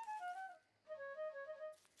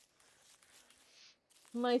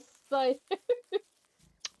 My spider.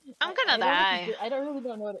 I'm gonna I don't know what to die. do. I don't really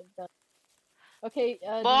know what it's done. Okay,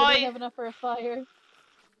 do Boy. we have enough for a fire?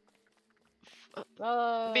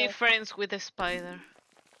 Be friends with the spider.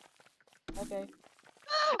 Okay.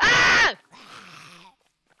 Ah!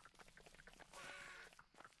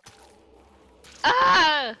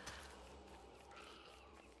 Ah!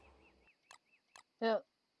 Silk.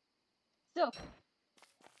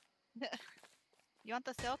 You want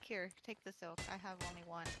the silk? Here, take the silk. I have only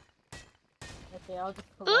one. Okay, I'll just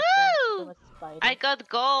collect that from Ooh! a spider. I got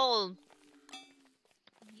gold.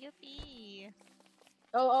 Yippee!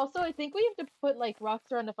 Oh, also, I think we have to put like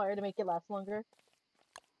rocks around the fire to make it last longer.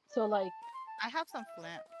 So like, I have some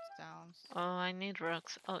flint stones. Oh, I need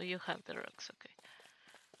rocks. Oh, you have the rocks. Okay.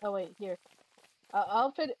 oh wait, here.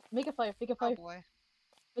 I'll try to make a fire. Make a Oh fire. boy.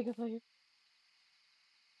 Make a fire.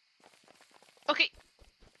 Okay.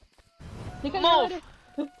 Take out your Move.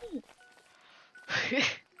 lighter.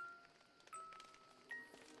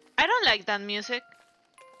 I don't like that music.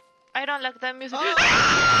 I don't like that music.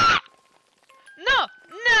 Oh. No!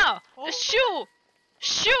 No! Oh. Shoe!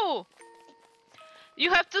 Shoe! You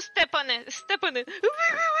have to step on it. Step on it.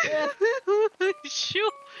 Shoe!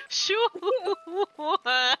 Shoe!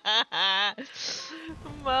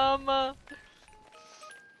 Mama.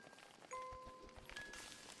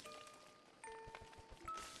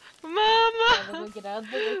 Mama. Yeah, we'll go get out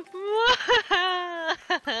of the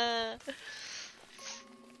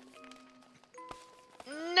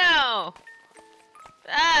No.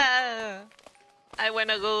 Ah. I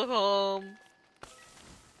wanna go home.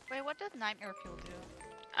 Wait, what does nightmare fuel do?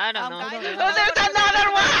 I don't know. Guys, I don't Oh, know. there's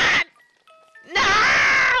another one! No!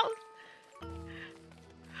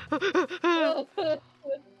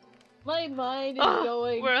 My mind is Oh,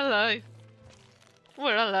 going. we're alive.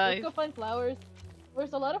 We're Let's alive. go find flowers.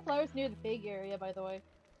 There's a lot of flowers near the pig area, by the way.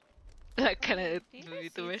 Can I Do you guys see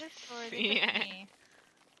Pngtuber? this, or is it just Yeah. me?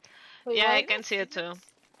 Wait, Yeah, I what? can see it too. this?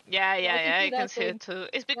 Yeah, Yeah, I I can can see see that it too.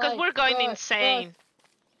 It's because Right, we're going right, insane.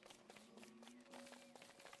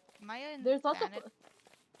 My There's lots of.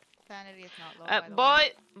 sanity is not low, by the Boy,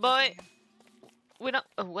 way. boy, we don't.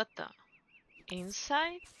 Oh, what the?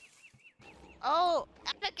 Inside? Oh,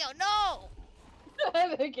 Abigail, no!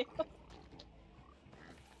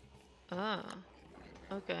 Oh,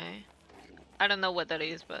 okay. I don't know what that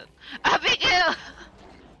is, but Abigail.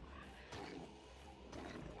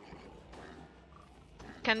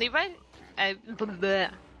 Can Levi?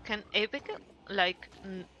 Can Abigail like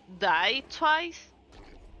die twice?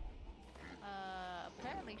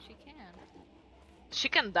 Apparently she can. She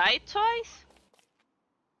can die twice?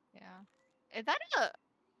 Yeah. Is that a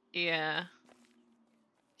Yeah.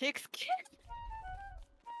 thick skin?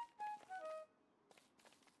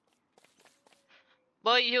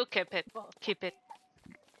 Boy, you keep it. Well, Keep it.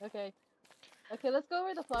 okay. Okay, let's go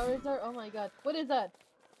where the flowers are. Oh my god. What is that?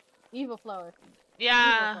 Evil flower.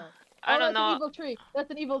 Yeah. Flower. I don't That's an know. evil tree. That's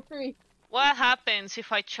an evil tree. What happens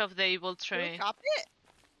if I chop the evil Can we tree? chop it?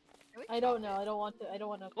 Can we I chop don't know. it? I don't want to. I don't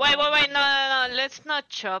want to. Wait, no. Let's not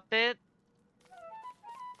chop it.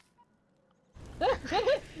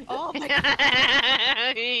 Oh my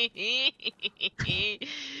god.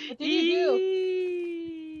 What did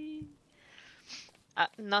you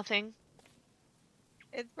Nothing.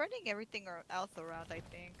 It's burning everything else around, I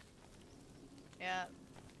think. Yeah.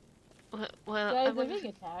 Well, Guys, I I'm wanna- being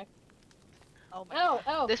attacked. Oh my Ow, god.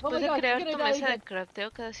 ow. Después oh my de god, crear I'm tu gonna die mesa de again.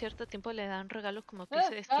 crafteo, cada cierto tiempo le dan regalos como pieza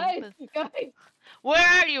de Steam. Guys, guys. Where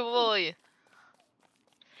are you, boy?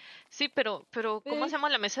 Sí, pero, ¿cómo Sí. hacemos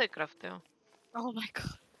la mesa de crafteo? Oh my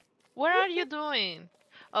god. What are you doing?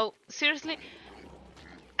 Oh, seriously?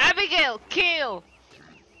 Abigail, kill!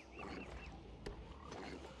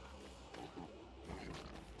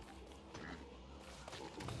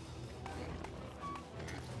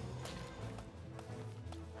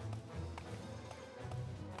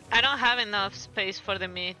 I don't have enough space for the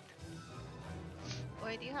meat.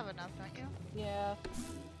 Wait, you have enough, don't you? Yeah.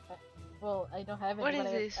 Well, I don't have any, What but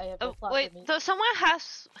is I this? have, I have Oh, no slot wait, for meat. does someone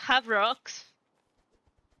have rocks?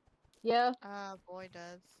 Yeah. Boy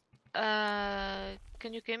does.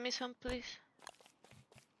 Can you give me some, please?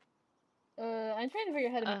 I'm trying to figure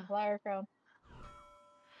out how to make a flower crown.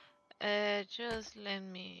 Just let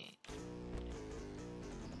me...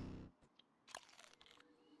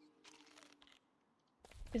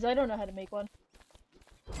 Because I don't know how to make one.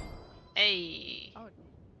 Hey, Oh,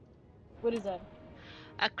 What is that?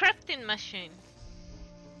 a crafting machine.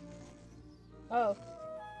 Oh.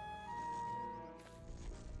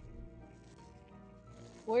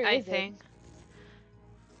 Where I is think.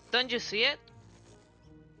 Don't you see it?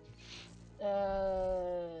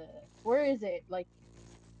 it? Where is it? Like,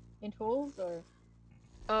 in tools or?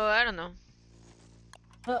 Oh, I don't know.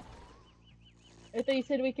 I thought you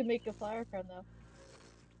said we could make a flower crown though.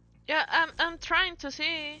 Yeah, I'm trying to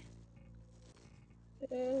see.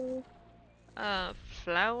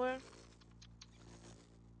 Flower.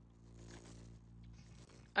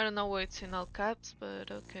 I don't know why it's in all caps, but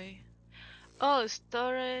okay. Oh,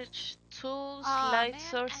 storage, tools, light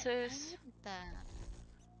sources, I need that.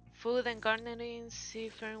 food and gardening,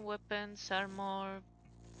 seafaring weapons, armor,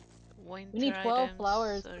 winter We need 12 items,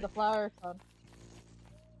 flowers sorry. for the flower crown.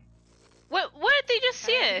 Where did you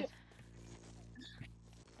see Okay. it?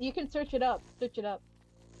 You can search it up. Search it up.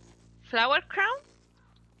 Flower crown?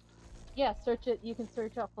 Yeah, search it. You can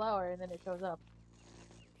search up flower and then it shows up.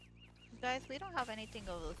 Guys, we don't have anything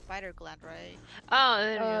of the spider gland, right? Oh,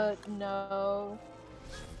 there No. you go.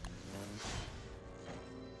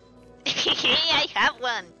 I have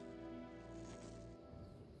one.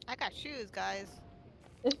 I got shoes, guys.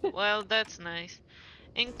 Well, that's nice.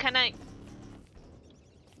 And can I...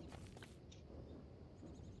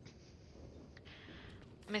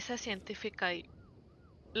 Mesa científica y...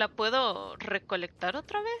 ¿La puedo recolectar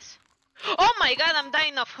otra vez? Oh my god, I'm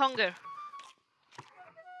dying of hunger.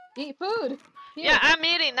 Eat food! Here. Yeah, I'm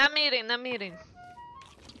eating. ¡No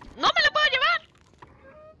me la puedo llevar!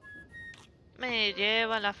 Me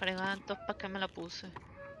lleva la fregada, entonces ¿para qué me la puse?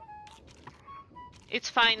 It's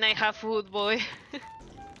fine, I have food, boy.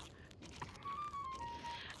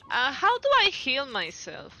 How do I heal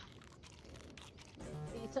myself?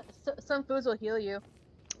 Some foods will heal you.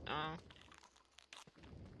 Oh.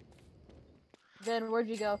 Then where'd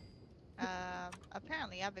you go?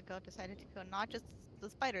 Apparently Abigail decided to kill not just the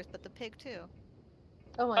spiders, but the pig too.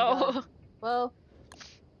 Oh my god. Well,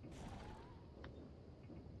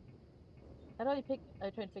 how do I pick? I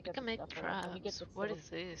try and pick I up can the make stuff. Hold on, let me get traps. the What stove. is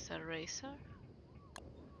this? A razor?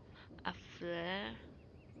 A flare?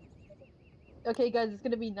 Okay, guys, it's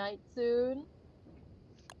gonna be night soon.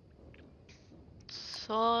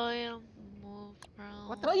 Soil, move around.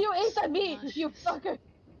 What the- Oh, you ate that meat, you smashes. fucker!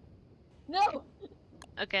 No!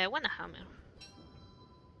 Okay, I want a hammer.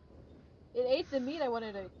 It ate the meat I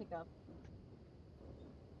wanted to pick up.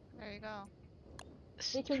 There you go.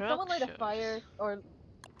 Hey, can someone light a fire? Or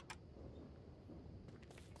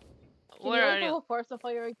can Where you are light the you? whole forest on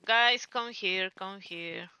fire? Guys, come here, come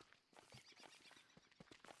here.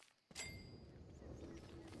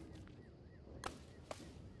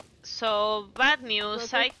 So, bad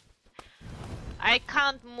news, Okay. I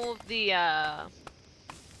can't move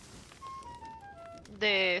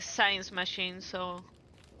the science machine, so...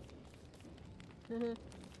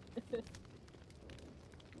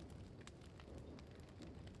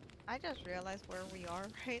 I just realized where we are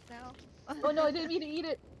right now. Oh no, I didn't mean to eat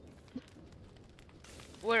it!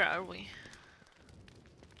 Where are we?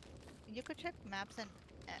 You could check maps and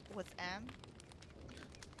with M.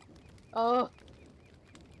 Oh.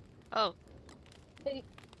 Oh, Hey,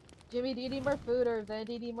 Jimmy, do you need more food, or Van,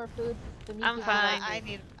 do you need more food? The meat I'm is fine.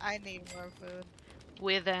 behind I need more food.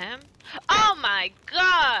 with them? Oh my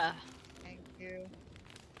god! Thank you.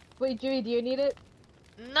 Wait, Jimmy, do you need it?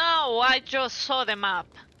 No, I just saw the map.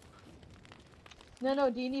 No,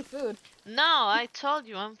 do you need food? No, I told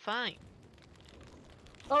you I'm fine.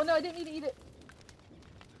 Oh no, I didn't mean to eat it!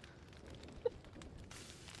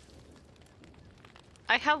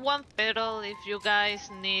 I have one petal if you guys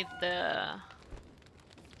need the...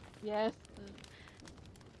 Yes.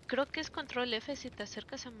 Creo que es control F. Si te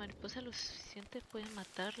acercas a mariposa lo suficiente puedes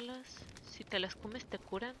matarlas. Si te las comes te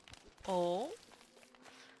curan. Oh,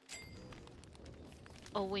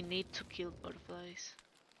 we need to kill butterflies.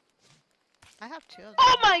 I have two of them.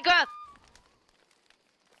 Oh my god!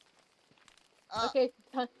 Okay.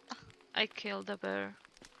 I killed a bear.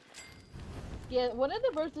 Yeah, one of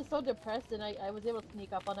the birds is so depressed, and I was able to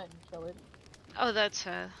sneak up on it and kill it. Oh, that's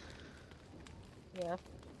sad. Yeah.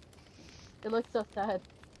 It looks so sad.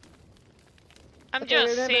 I'm Okay,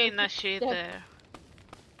 just remember, seeing a shit yeah. there.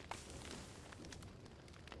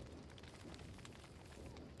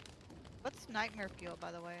 What's nightmare fuel,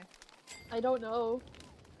 by the way? I don't know.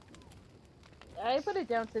 I put it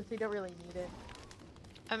down since we don't really need it.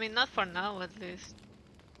 I mean, not for now at least.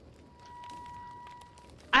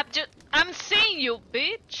 I'm seeing you,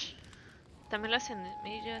 bitch. También las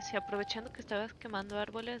semillas y aprovechando que estabas quemando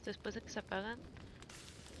árboles después de que se apagan.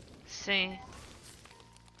 Sí.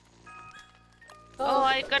 Oh,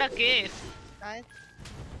 I got a gift. Guys,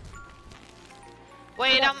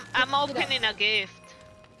 Wait, Yeah, I'm pick it up. opening a gift.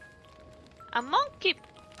 A monkey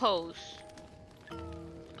pose.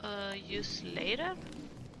 Use later?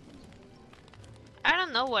 I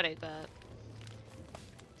don't know what I got.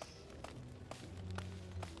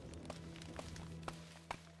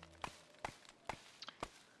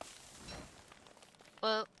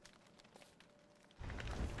 Well,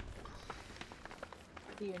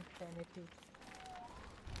 The insanity.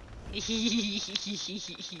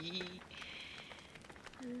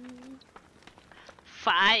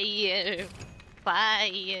 Fire!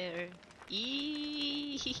 Fire!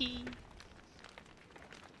 Eee.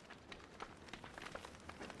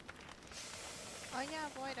 oh yeah,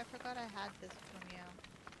 Void, I forgot I had this from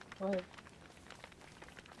you. What?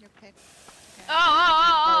 Your pick. Okay.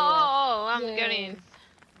 Oh, I'm Yay. getting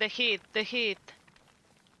the heat.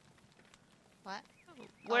 What?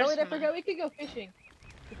 Where's Oh wait, I my... forgot we could go fishing.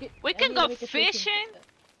 We I can need go to make a fishing?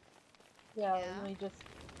 Yeah, Yeah. let me just...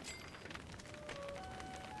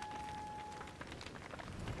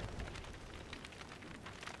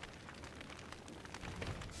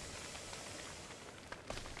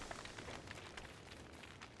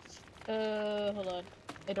 hold on.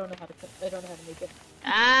 I don't know how to make it.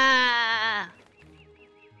 Ah!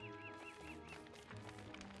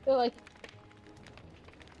 So like...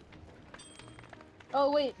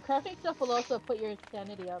 Oh wait, crafting stuff will also put your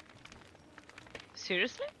sanity up.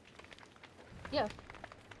 Seriously? Yeah.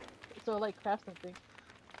 So like craft something.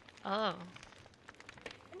 Oh.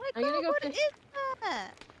 Oh my I'm gonna god, go what fish. is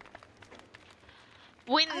that?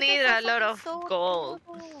 We I need just saw a lot something of so gold.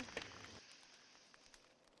 adorable.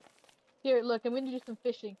 Here, look, I'm gonna do some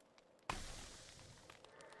fishing.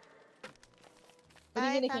 What do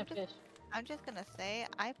you Guys, mean I can't fish? I'm just gonna say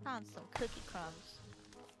I found some cookie crumbs.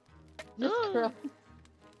 Just Ooh. crumbs.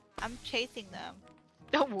 I'm chasing them.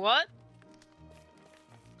 What?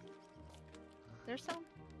 There's some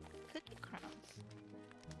cookie crumbs.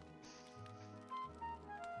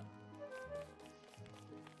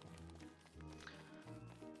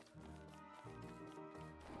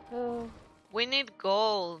 Oh, We need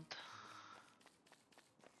gold.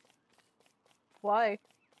 why?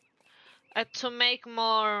 To make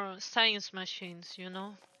more science machines, you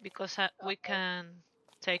know, because we can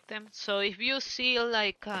take them. So if you see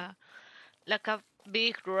like a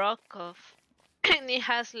big rock of, and it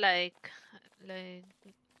has like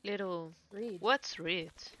little, Read. what's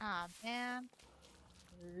reed? Ah man.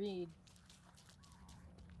 Read.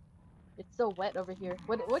 It's so wet over here.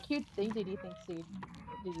 What cute thing did you see?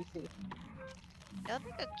 Did you see? It looks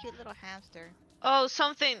like a cute little hamster. Oh,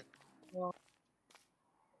 something. Well,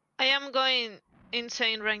 I am going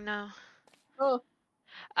insane right now. oh, keep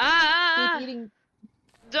Ah! eating.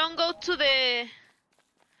 Don't go to the.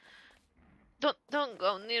 Don't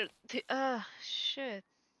go near the. Ah, shit.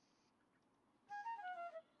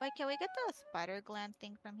 Wait, can we get the spider gland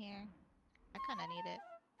thing from here? I kinda need it.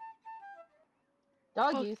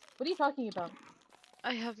 Oh, Doggies? What are you talking about?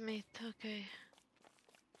 I have meat. Okay.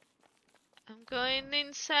 I'm going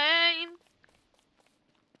insane.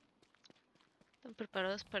 ¿Están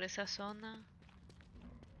preparados para esa zona?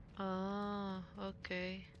 Oh,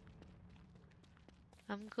 okay.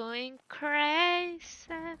 I'm going crazy.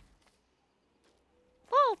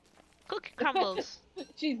 Woo! Cookie crumbles.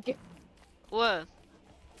 She's What?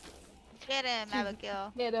 Get him, she's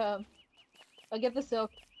Abigail. get I'll get the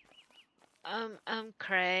silk. I'm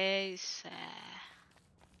crazy.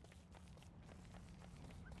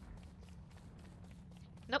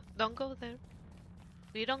 Nope, don't go there.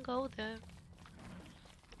 We don't go there.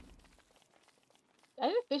 I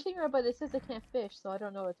have a fishing rod, but it says I can't fish, so I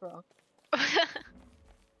don't know what's wrong.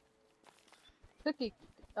 Cookie.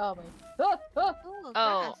 Oh my. Ah, ah! Ooh,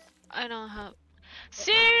 Oh, grass. I don't have. I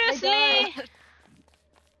Seriously? died.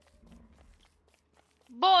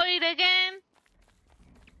 Void again?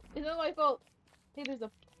 It's not my fault. Hey, there's a.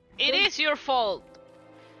 It is your fault.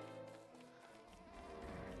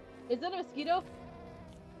 Is that a mosquito?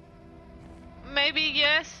 Maybe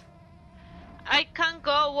yes. I can't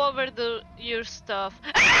go over your stuff.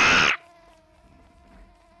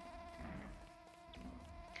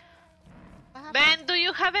 What happened? Ben, do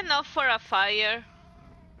you have enough for a fire?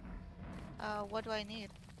 What do I need?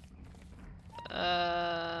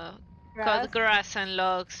 Cut grass and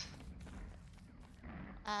logs.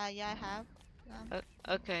 Yeah, I have.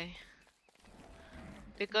 Okay.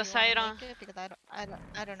 Do Because you I wanna don't. make it? Because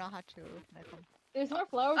I don't know how to make them. There's more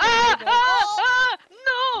flowers. Ah! Over there, Ah! Ah!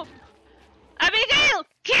 No! Abigail!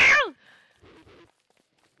 Kill!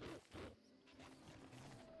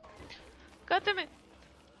 God damn it.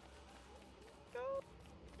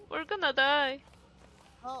 We're gonna die.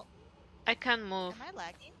 Oh, I can't move. am I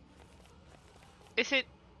lagging? Is it?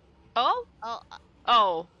 Oh? Oh,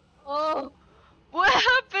 Oh. Oh, What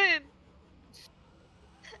happened?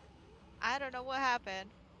 I don't know what happened.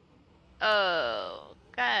 Oh.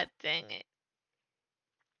 God dang it.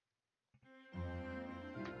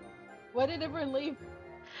 why did everyone leave?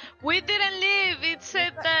 We didn't leave. It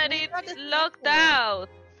said got- that we it got locked disconnected. out.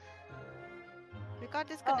 We got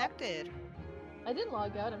disconnected. I didn't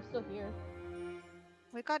log out. I'm still here.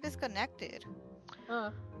 We got disconnected.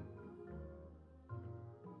 Huh.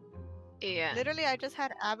 Yeah. Literally, I just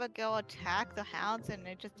had Abigail attack the hounds and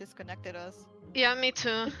it just disconnected us. Yeah, me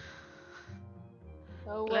too.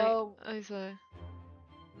 Oh Like, well. I saw.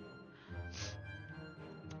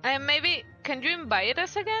 Maybe can you invite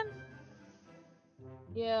us again?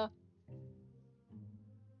 Yeah.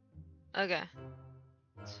 Okay.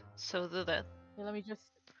 So do that. Okay, let me just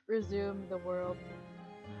resume the world.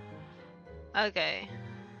 Okay.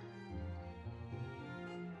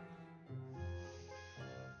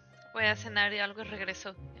 Voy a cenar y algo y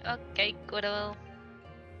regreso. Okay, cool.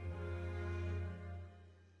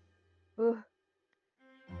 Ugh.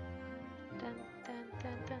 Dun, dun,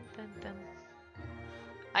 dun, dun, dun, dun.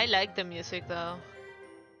 I like the music though.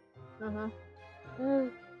 Uh huh.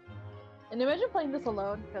 And imagine playing this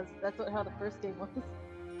alone, because that's how the first game was.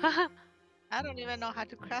 I don't even know how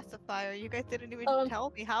to craft a fire. You guys didn't even Um,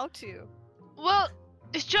 tell me how to. Well,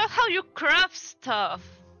 it's just how you craft stuff.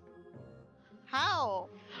 How?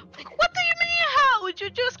 What do you mean how? You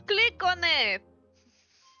just click on it.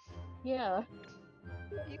 yeah.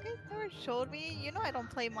 You guys never showed me. You know I don't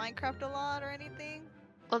play Minecraft a lot or anything.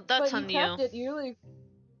 Well, that's But you on craft you. it, you really.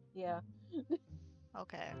 Yeah.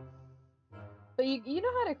 Okay. But you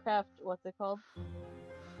know how to craft, what's it called?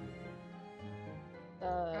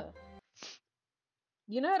 Uh,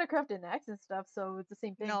 you know how to craft an axe and stuff, so it's the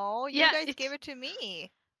same thing. No, you Yeah, guys gave it's it to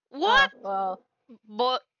me. what? Well,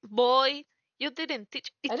 Boy, you didn't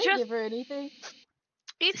teach. I It's didn't just give her anything.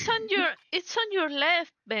 it's on your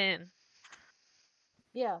left, Ben.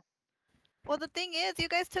 Yeah. Well, the thing is, you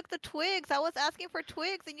guys took the twigs. I was asking for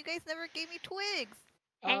twigs, and you guys never gave me twigs.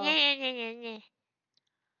 Oh,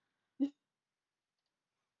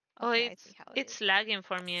 Oh, Okay, I see how it is. it's lagging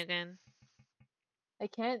for me again. I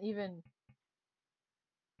can't even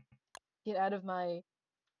get out of my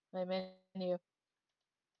menu.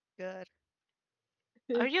 Good.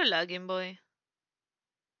 Are you lagging, boy?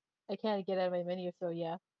 I can't get out of my menu, so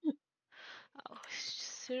yeah. Oh,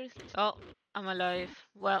 seriously? Oh, I'm alive.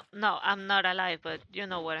 Well, no, I'm not alive, but you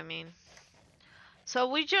know what I mean. So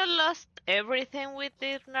we just lost everything we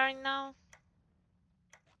did right now?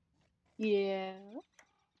 Yeah.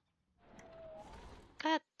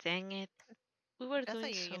 God dang it. We were Just so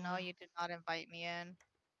doing you so know, well. you did not invite me in.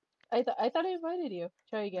 I thought I invited you.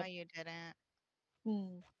 Try No, again. you didn't.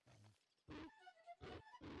 Hmm.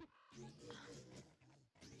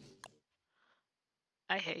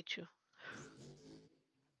 I hate you.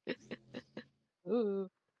 Ooh.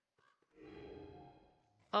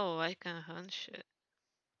 Oh, I can hunt shit.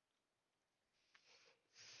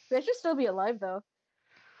 I should still be alive though.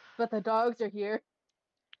 But the dogs are here.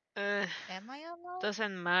 Am I alone?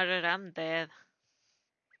 Doesn't matter, I'm dead.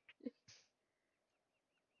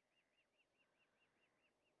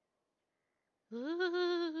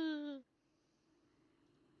 Ooh.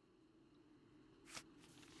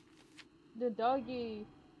 The doggy.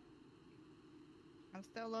 I'm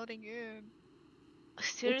still loading in. It's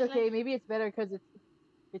Seriously? okay. Maybe it's better because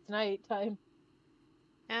it's night time.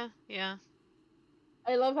 Yeah, yeah.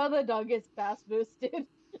 I love how the dog gets fast boosted.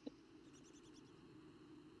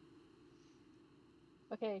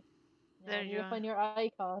 Okay. Now There I need you to are. find your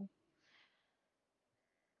icon.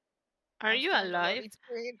 Are I'm you still in the alive? loading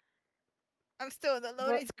screen. I'm still in the But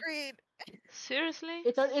loading screen. Seriously?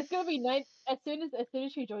 it's gonna be night as soon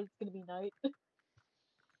as she joins. It's gonna be night.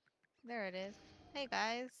 There it is. Hey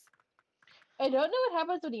guys. I don't know what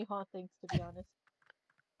happens when you haunt things, to be honest.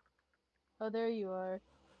 Oh, there you are.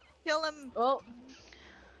 Kill him. Oh,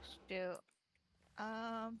 Shoot.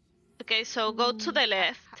 Um. Okay, so go to hmm. the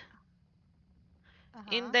left.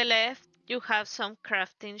 In Uh-huh. the left, you have some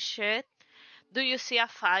crafting shit. Do you see a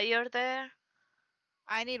fire there?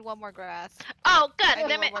 I need one more grass. Oh god I need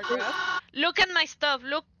damn one it! more grass. Look at my stuff.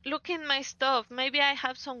 Look in my stuff. Maybe I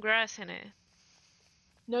have some grass in it.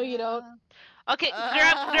 No, you don't. Uh, Okay,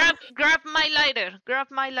 uh, grab my lighter. Grab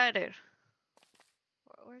my lighter.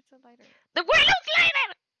 where's the lighter? The Willow's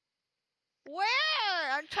lighter.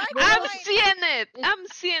 Where? I'm trying to I'm Willow, find. seeing it. it's I'm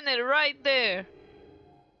seeing it right there.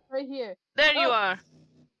 right here. There you Oh, are.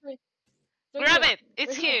 right, it's right Grab here. it.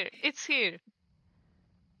 It's Right here. here. It's here.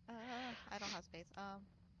 I don't have space.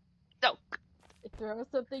 No. Throw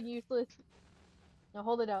something useless. Now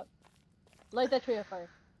hold it out. Light that tree on fire.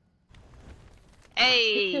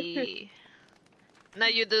 Hey. Now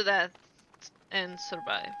you do that and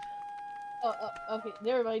survive. Okay,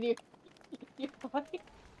 never mind. You're fine.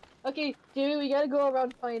 Okay, dude, we gotta go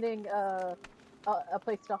around finding a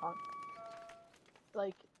place to haunt.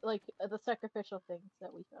 Like the sacrificial things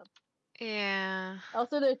that we found. Yeah.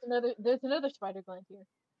 Also, there's another spider gland here.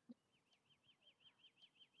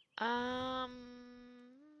 Um.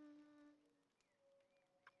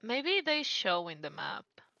 Maybe they show in the map.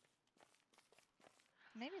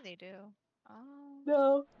 maybe they do.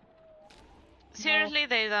 No, no, Seriously,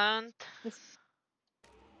 they don't. just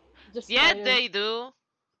just Yeah, spiders. they do.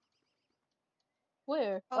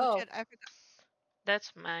 Where? Oh Oh, shit! I forgot.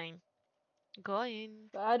 That's mine. Going.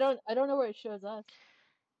 but I don't know where it shows us.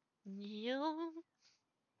 You.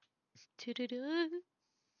 Doo-doo-doo.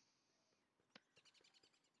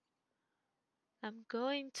 I'm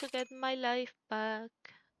going to get my life back.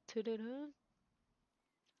 Doo-doo-doo.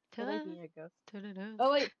 I like Da, being a ghost. doo-doo-doo.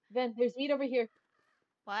 Oh wait, Ben, there's meat over here.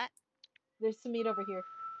 What? There's some meat over here.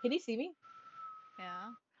 Can you see me?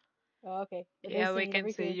 Yeah. Oh, okay. But there's Yeah, some we meat can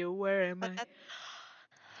over see here. you. Where am But I? that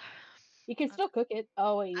You can uh, still cook it.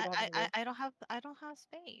 Oh wait, you don't have any wood. I don't have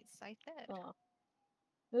space. I said. Oh.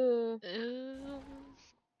 Um,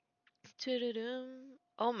 Tududum.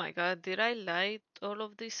 Oh my god, did I light all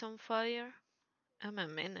of this on fire? I'm a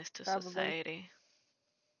menace to Probably. society.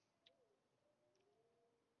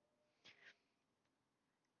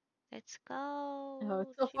 Let's Oh,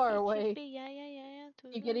 it's go. so far Chippy away. chippy, yeah, yeah, yeah.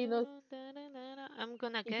 Keep getting those. I'm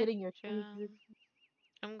gonna Keep get getting your you. twigs.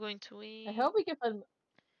 I'm going to I win. hope we can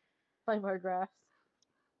find more grass.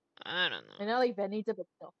 I don't I know. know like Ben needs it, but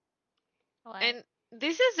still. What? And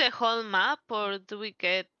this is the whole map, or do we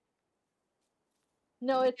get?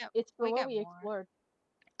 No, it's for we what get we more. explored.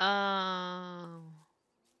 Oh,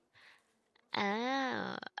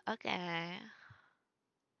 oh, okay.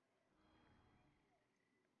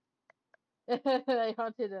 I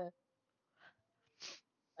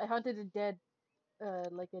haunted a dead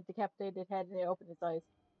like a decapitated head, and it opened its eyes.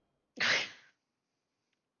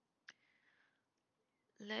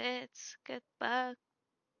 Let's get back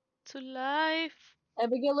to life.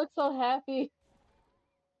 Abigail looks so happy.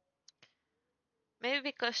 Maybe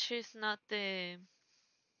because she's not the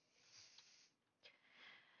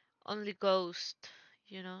only ghost,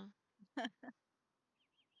 you know.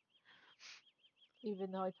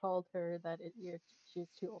 Even though I told her that she's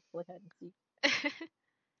too old to play hide and seek.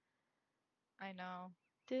 I know.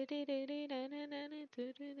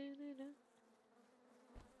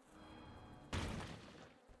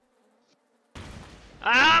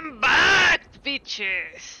 I'm back,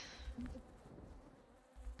 bitches.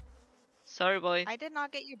 Sorry, boy. I did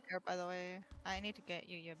not get you bear, by the way. I need to get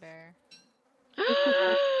you your bear.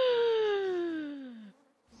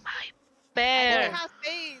 My I bear. didn't have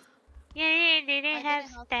space. Yeah, yeah, didn't I have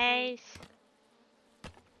didn't have space. space.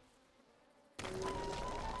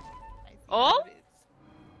 I see how Oh, it is.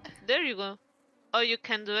 there you go. Oh, you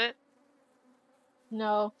can do it?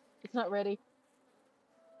 No, it's not ready.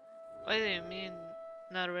 What do you mean,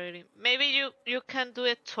 not ready? Maybe you can do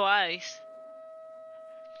it twice.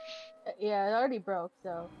 Yeah, it already broke,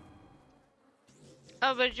 so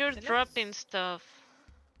Oh, but you're It looks. dropping stuff.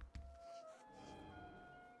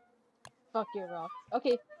 fuck your rocks.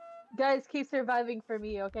 Okay, guys, keep surviving for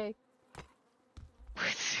me, okay?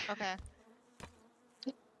 Okay.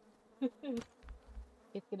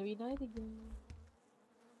 It's gonna be night again.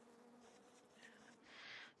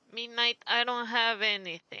 Midnight, I don't have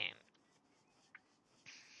anything.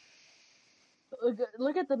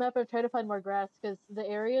 Look at the map and try to find more grass, because the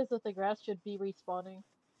areas with the grass should be respawning.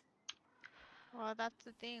 Well, that's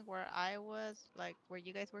the thing. Where I was, like, where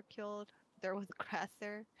you guys were killed, there was grass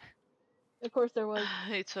there. Of course there was.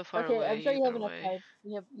 It's so far Okay, away I'm sure you have either enough way. time.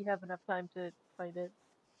 You have enough time to find it.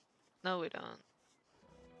 No, we don't.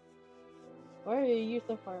 Why are you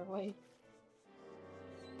so far away?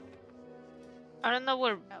 I don't know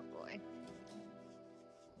where. Oh boy.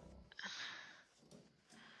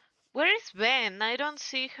 Where is Ben? I don't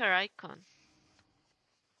see her icon.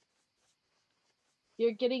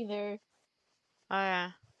 You're getting there. Oh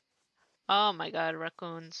yeah. Oh my god,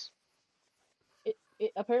 raccoons.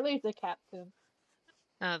 Apparently it's a cat tomb.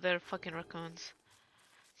 No, they're fucking raccoons.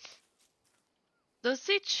 Does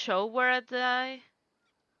it show where I die?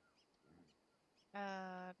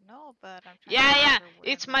 No, but I'm trying to Yeah, yeah, remember where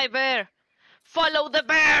it's my. my bear. Follow the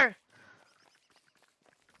bear!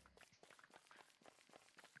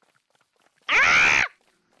 Ah!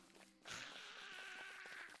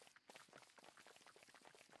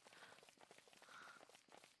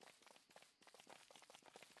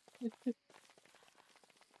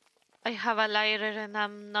 I have a lighter and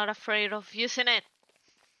I'm not afraid of using it.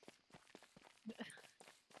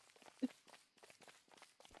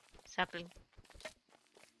 Sapling.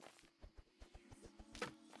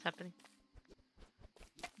 Sapling.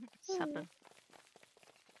 Sapling.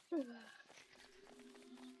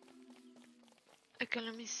 Okay,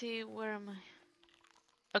 let me see. Where am I?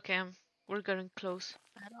 Okay, we're getting close.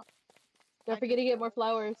 I don't. Don't I forget to just get more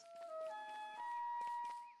flowers.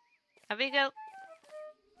 Abigail.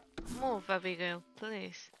 Move, Abigail,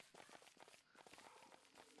 please.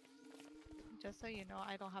 Just so you know,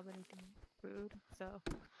 I don't have anything food, so.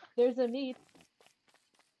 There's a meat.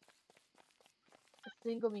 A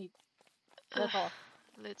single meat. That's all.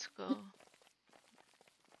 Let's go.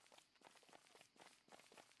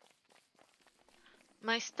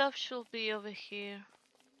 My stuff should be over here.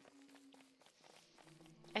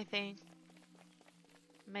 I think.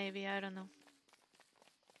 Maybe, I don't know.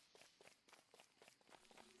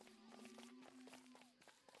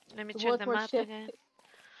 Let me check One the more map shift. again.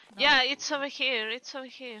 No. Yeah, it's over here. It's over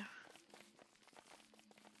here.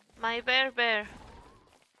 My bear.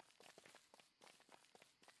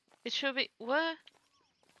 It should be. What?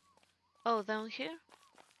 Oh, down here?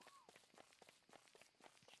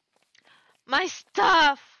 My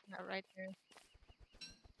stuff! Not right there.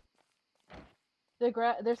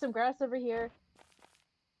 There's some grass over here.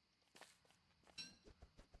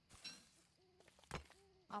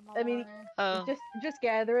 I'm a I mean, water. Oh, just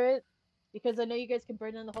gather it, because I know you guys can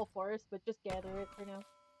burn down the whole forest, but just gather it for now.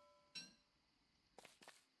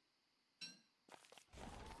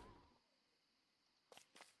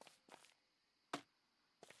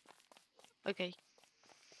 okay.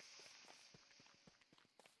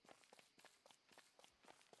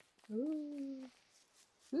 Ooh,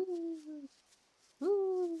 ooh,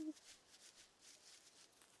 ooh.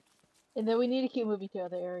 And then we need to keep moving to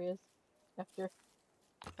other areas after.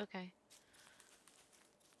 Okay.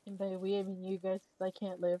 And by we, I mean you guys, because I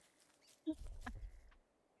can't live.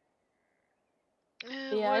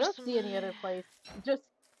 Yeah, I Where's don't see any my... other place. Just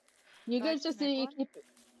you Do I guys just just make need to one? keep.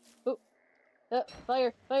 Oh,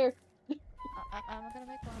 fire, fire! I'm gonna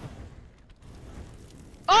make one.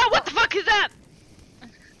 Oh, Oh, what the fuck is that?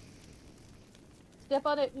 step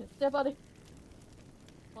on it! Step on it!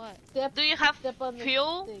 What? Step, Do you have step on the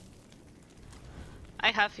fuel? thing.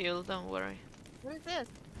 I have fuel, don't worry. What is this?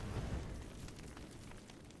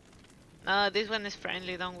 No, this one is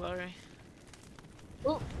friendly, don't worry.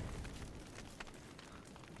 Oh,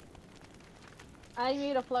 I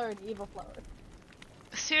made a flower, an evil flower.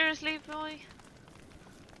 Seriously, boy?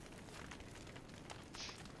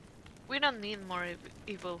 We don't need more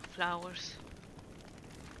evil flowers.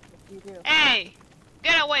 Yes, you do. Hey!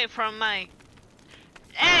 Get away from my...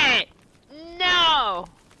 Hey! No!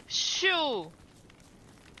 Shoo!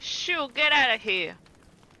 Shoo, get out of here!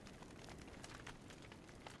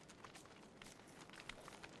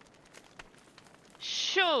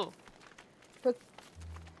 Shoo!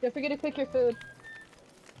 Don't forget to cook your food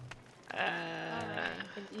Alright.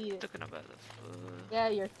 and eat it. Talking about the food. Yeah,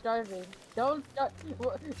 you're starving. Don't starve.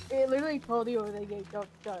 It literally told you over the game, don't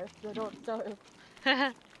starve. So don't starve.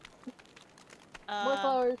 More Um,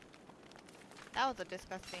 flowers. that was a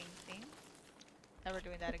disgusting thing. Never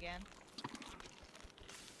doing that again.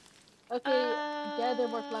 Okay, gather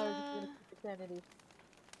more flowers if you're gonna keep your sanity.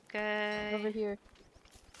 Over Okay. here.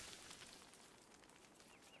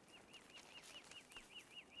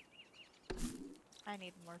 I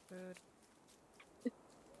need more food.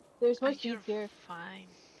 There's more You're seeds here. fine.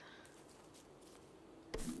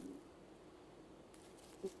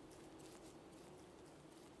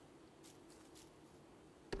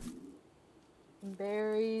 Some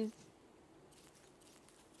berries.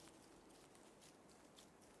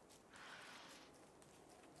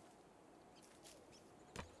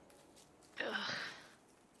 Ugh,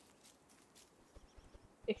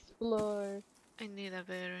 Explore. I need a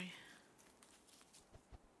berry.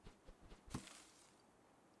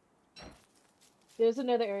 There's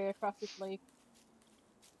another area across this lake.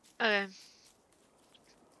 Okay.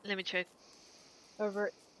 Let me check.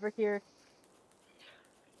 Over here.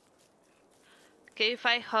 Okay, if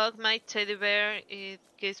I hug my teddy bear, it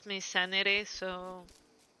gives me sanity, so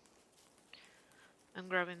I'm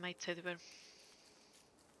grabbing my teddy bear.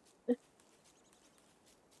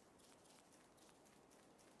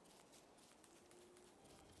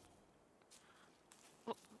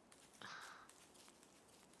 Oh,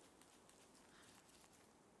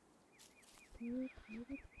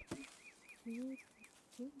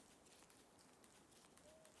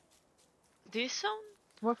 this sound?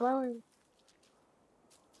 More flowers.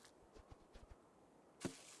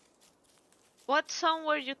 What sound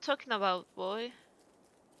were you talking about, boy?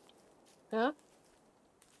 Huh?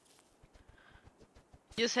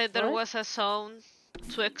 You said there What? was a zone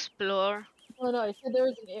to explore. Oh no, I said there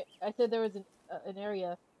was I said there was an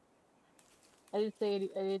area. I didn't say I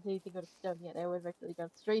didn't say anything about a stone yet. I would have actually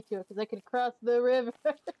gone straight to it because I could cross the river.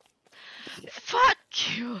 Fuck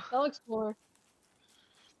you! I'll explore.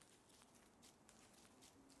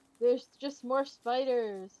 There's just more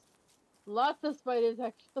spiders. Lots of spiders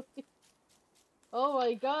actually. Oh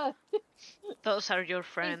my god. Those are your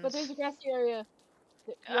Hey, but there's friends. a grassy area.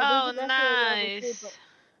 Yeah, there's Oh, a grassy area over here, but nice!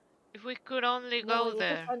 If we could only no, go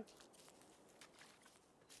there.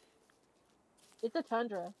 It's a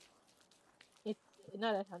tundra. It's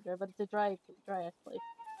not a tundra, but it's a dry ass place.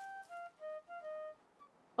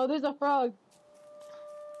 Oh, there's a frog.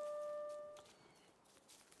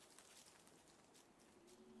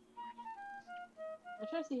 I'm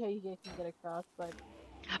trying to see how you guys can get across, but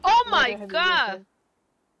Oh my neither have you guys god! done.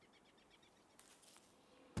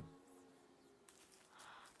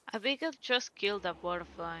 I think I just killed a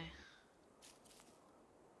butterfly.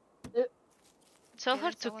 Tell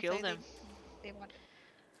her Didn't to someone kill say them. they want?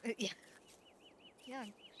 Yeah. Yeah.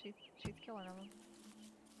 She's killing them.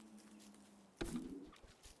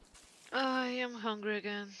 I am hungry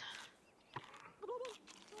again.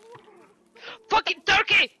 Fucking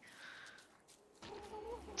turkey!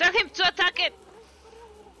 Tell him to attack it!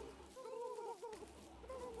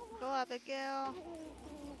 Go, Abigail.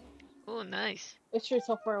 Oh, nice. It's sure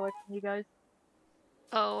so far away from you guys.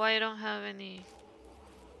 Oh, I don't have any.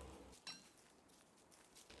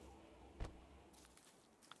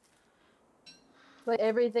 Like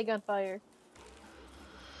everything on fire.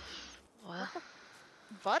 Well,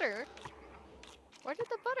 Butter? Where did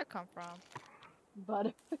the butter come from?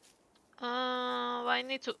 But I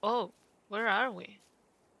need to. Oh, where are we?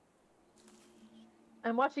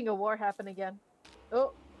 I'm watching a war happen again.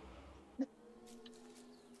 Oh,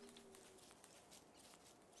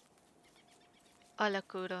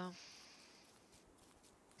 Alakura.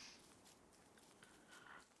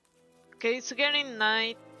 Okay, it's getting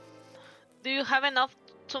night. Do you have enough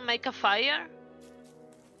to make a fire?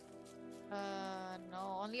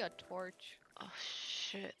 No, only a torch. Oh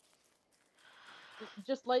shit.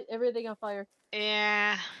 just light everything on fire.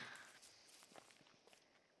 Yeah.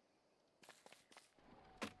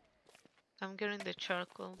 I'm getting the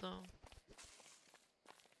charcoal though.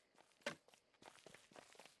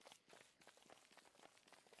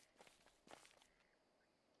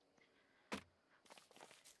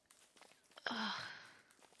 Ugh.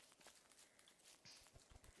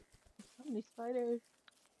 So many spiders.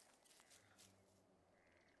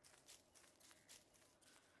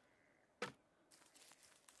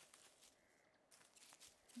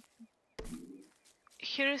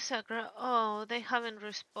 Here is a oh, they haven't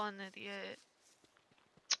responded yet.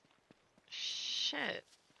 Shit.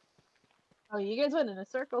 Oh, you guys went in a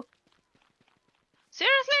circle.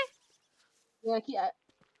 Seriously? Yeah,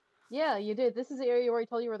 yeah, you did. This is the area where I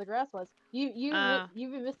told you where the grass was. Uh, You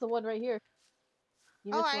even missed the one right here.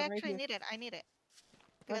 You Oh, missed I one right actually here. need it. I need it.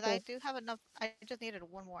 Because I Okay. do have enough. I just needed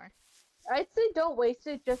one more. I'd say don't waste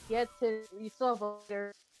it just yet. To you still have a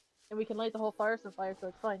lighter, and we can light the whole forest on fire, so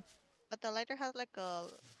it's fine. But the lighter has like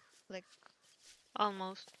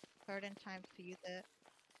almost. certain times to use it.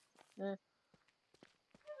 Eh.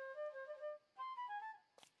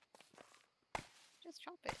 Just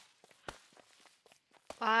chop it.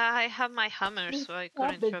 I have my hammer, so I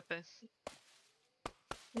couldn't Stop it. chop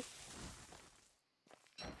it.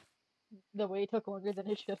 The way it took longer than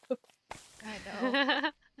it should have. I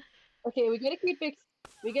know. Okay, we gotta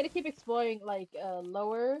keep exploring like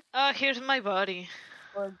lower Oh, here's my body.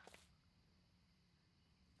 or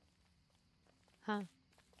Huh.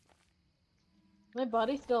 my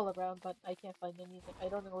body's still around, but I can't find anything. I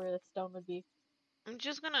don't know where the stone would be. I'm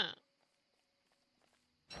just gonna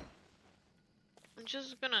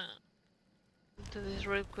do this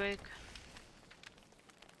real quick.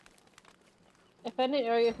 I found an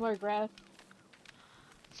area with more grass.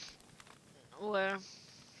 Where?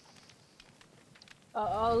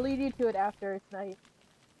 I'll lead you to it after it's night.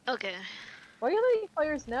 Okay. Why are you lighting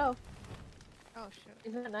fires now? Oh shoot.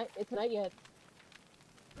 Isn't it night? It's night yet.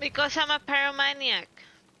 Because I'm a pyromaniac.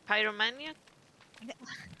 Pyromaniac?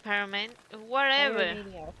 Whatever.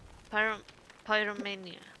 Pyromaniac.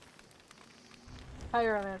 Pyromania.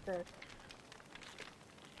 Pyromancer.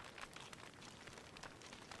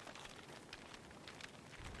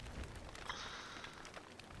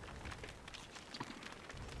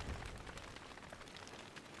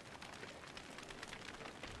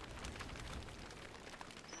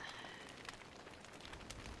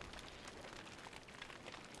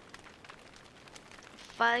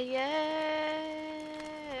 Fire.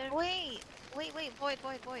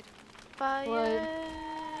 Wait, void. Fire.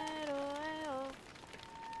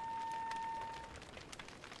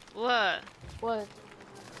 What? What?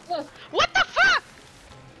 What? What the fuck?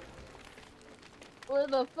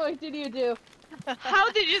 What the fuck did you do?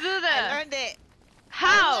 How did you do I that? learned it.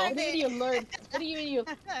 How? What do you mean you learned? What do you mean you?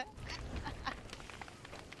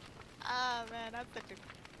 Ah man, I'm such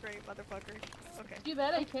a great motherfucker. Okay. Too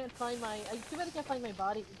bad I can't find my. Too bad I can't find my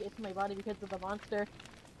body. Get to my body because of the monster.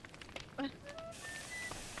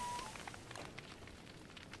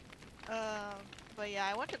 But yeah,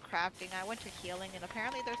 I went to crafting, I went to healing, and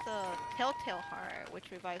apparently there's a telltale heart,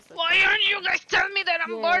 which revives the. Why aren't you guys telling me that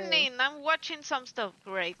I'm Yay. burning? I'm watching some stuff.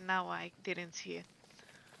 Great, now I didn't see it.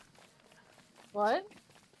 What?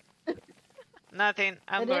 Nothing.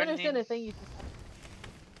 I'm I didn't burning. understand a thing you just.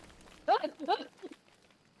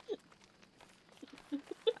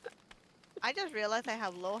 I just realized I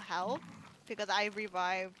have low health because I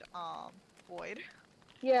revived Void.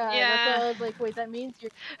 Yeah, Yeah. that's why I was like, wait, that means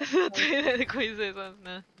you're.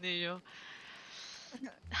 No, ni yo.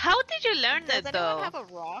 How did you learn Does it anyone though? have a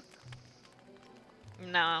rock?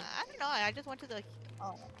 No. I don't know. I just went to the.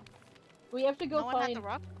 Oh, We have to go no one had find. the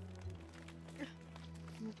rock.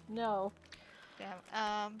 No.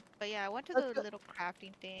 Damn. But yeah, I went to Let's the go. little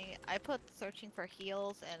crafting thing. I put searching for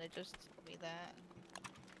heals, and it just told me that.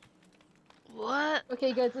 What?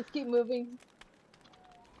 Okay, guys, let's keep moving.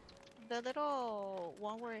 The little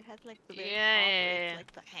one where it has like the Yeah, very top, where it's yeah,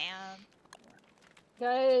 like the hand.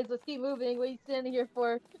 Guys, let's keep moving. What are you standing here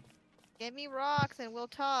for? Give me rocks, and we'll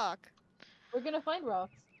talk. We're gonna find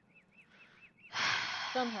rocks. yeah.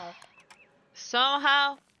 Somehow.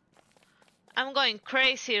 Somehow, I'm going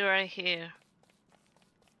crazy right here.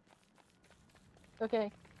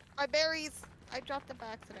 Okay. My berries! I dropped them by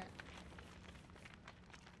accident.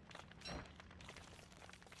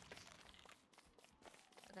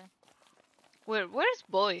 Okay. Where's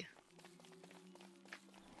boy?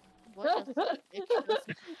 What just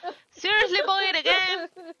itches. Seriously, boy, again?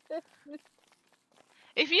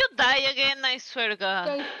 If you die again, I swear to God.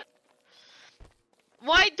 Guys,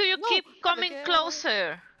 Why do you No, keep coming get away.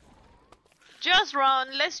 closer? Just run,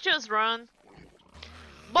 let's just run.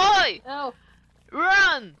 Boy, ow.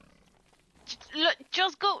 run!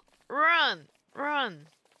 Just go, run, run.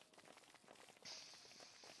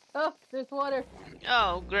 Oh, there's water.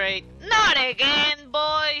 Oh, great. Not again,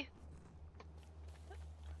 boy!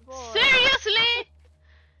 Boy. Seriously?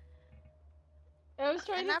 I was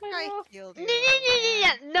trying And to after find I rocks. healed you,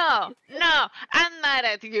 man. No, no, I'm mad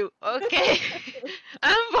at you, okay?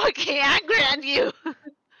 I'm fucking angry at you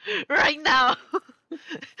right now.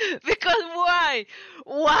 Because why?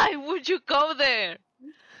 Why would you go there?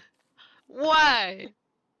 Why?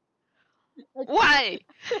 Why?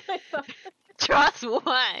 Just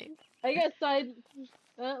why? I got side.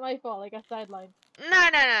 Not my fault. I got sidelined. No,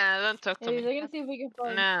 don't talk to Anyways, me. we're gonna see if we can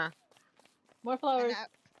find Nah. more flowers.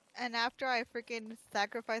 And after I freaking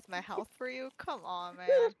sacrificed my house for you, come on, man.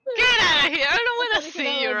 Get out of here! I don't want to That's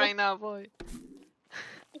see you funny, right now, boy.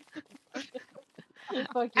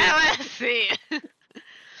 Fuck you. I want to see you.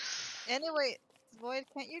 Anyway, Void,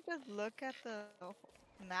 can't you just look at the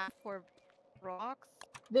map for rocks?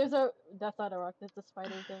 There's a. That's not a rock. That's a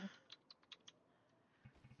spider thing.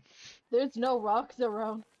 There's no rocks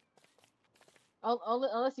around.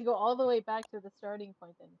 Unless you go all the way back to the starting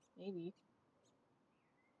point, then maybe.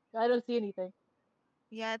 I don't see anything.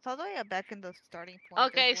 Yeah, it's all the way back in the starting point.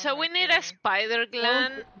 Okay, There's so one we right need there. a spider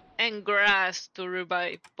gland and grass to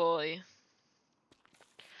revive boy.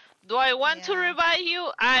 Do I want to Yeah. revive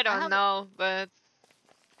you? I don't have- know, but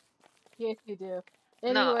Yes, you do. No,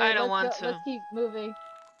 Anyway, I don't want let's go. to. Let's keep moving.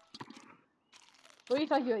 What are you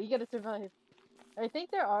talking about? You gotta survive. I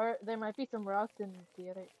think there might be some rocks in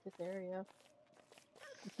this area.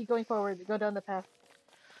 Let's keep going forward. Go down the path.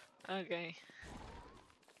 Okay.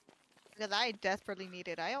 Because I desperately need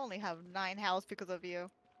it. I only have 9 health because of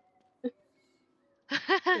you.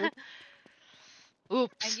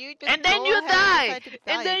 Oops. And you just And then go you ahead die. and decide to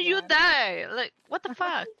And die then you again. die. Like, what the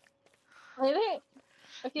fuck? I think.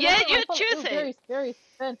 Okay, Yeah, that's not my you fault. choose Ooh, it. berries, berries,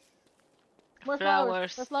 Ben. More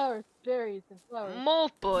flowers. Flowers. More flowers, berries, and flowers.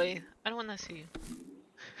 Move, boy. I don't wanna see you.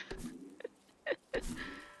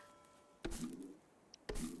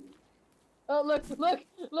 Oh, look, look,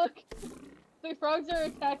 look! The frogs are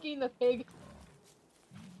attacking the pig.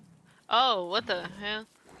 Oh, what the hell?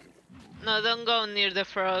 No, don't go near the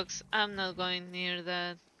frogs. I'm not going near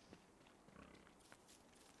that.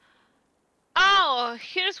 Oh,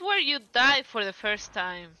 here's where you die for the first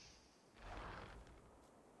time.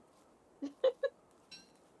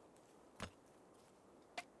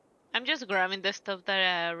 I'm just grabbing the stuff that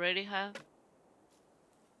I already have.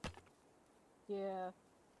 Yeah.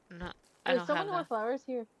 No, I There's don't so have many more that. flowers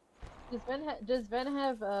here. Does Ben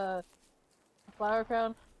have a flower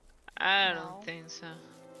crown? I No. don't think so.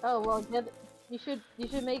 Oh well, you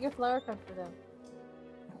should make a flower crown for them.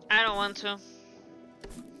 I don't want to.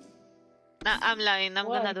 Nah, I'm lying. I'm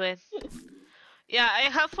Why? gonna do it. Yeah, I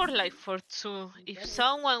have for 2. If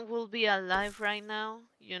someone will be alive right now,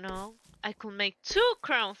 you know, I could make 2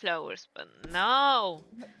 crown flowers, but no.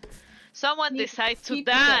 Someone decide to Keep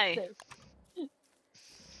that die. safe.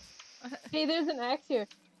 Hey, there's an axe here.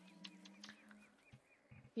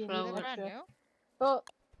 You need Flower. an Brand extra. new? Oh,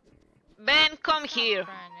 Ben, come Not here.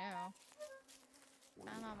 brand new.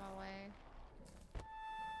 I'm on my way.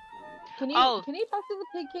 can Oh. you talk to the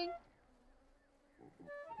pig king?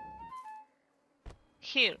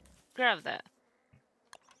 Here, grab that.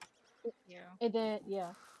 Yeah. And then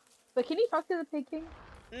yeah, but can you talk to the pig king?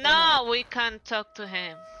 No, we can't talk to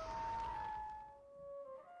him.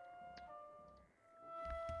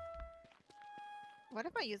 What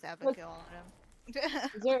if I use Abigail on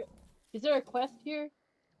him? Is there a quest here?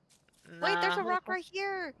 Wait, there's a Nah. rock right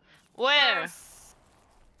here! Where? Yes.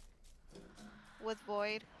 With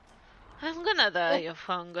Void. I'm gonna die of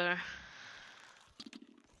hunger.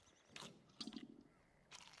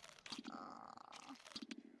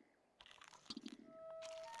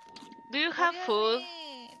 you What have do you food?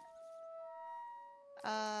 mean?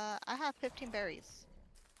 I have 15 berries.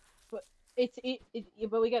 But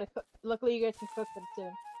but we gotta cook. Luckily, you guys can cook them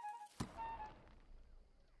soon.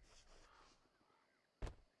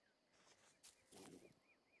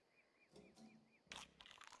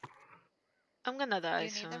 I'm gonna Do die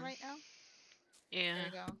you need them soon. right now? There Yeah.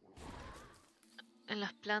 you go. En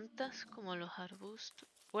las plantas, como los arbustos.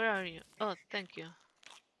 Where are you? Oh, thank you.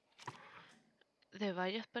 De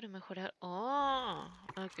bayas para mejorar. Oh,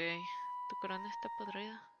 ok. Tu corona está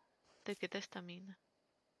podrida. Te quita estamina.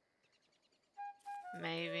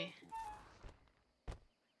 Maybe.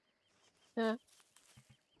 Huh.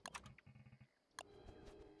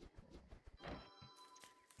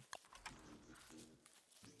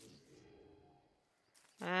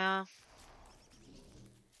 Ah.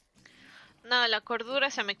 No, la cordura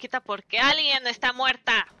se me quita porque alguien está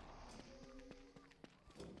muerta.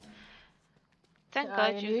 Thank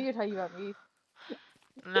God I you. knew you'd tell you about me.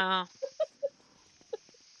 No.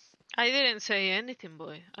 I didn't say anything,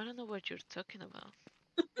 boy. I don't know what you're talking about.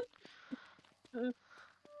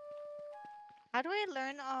 How do I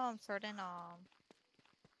learn certain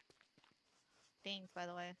things, by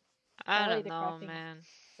the way? I Probably don't the know, crafting man.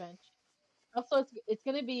 bench. Also, it's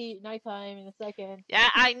gonna be nighttime in a second. Yeah,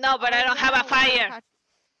 I know, but I Oh don't have a yeah, fire.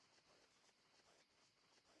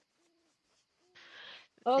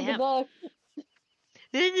 Oh, good Damn. luck.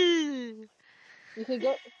 You can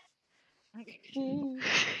go. Ooh.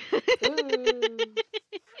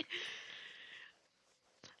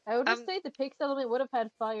 I would just um, say the pig settlement would have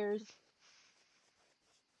had fires.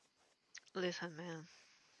 listen, man.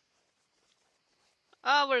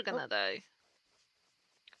 Oh, we're Oh, gonna die.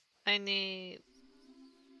 I need.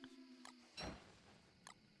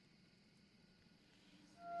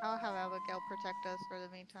 I'll have Abigail protect us for the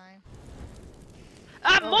meantime.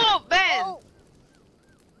 Ah, oh, move, Ben! Oh!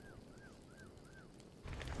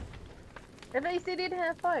 and they said they didn't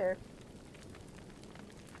have fire.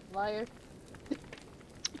 Liar.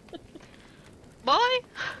 Boy!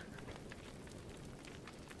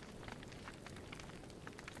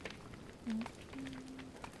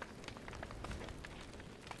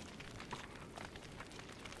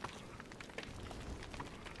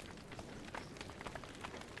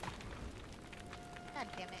 God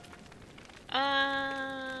damn it.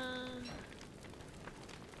 Uh...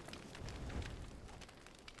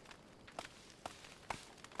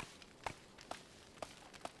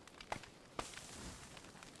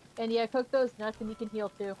 And yeah, cook those nuts and you can heal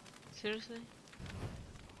too. Seriously?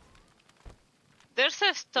 There's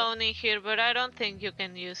a stone in here, but I don't think you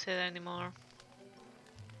can use it anymore.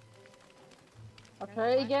 I'll There's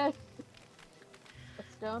try what? again. A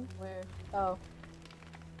stone? Where? Oh.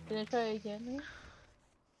 Can I try again?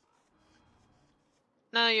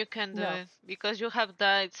 No, you can't do No. it, because you have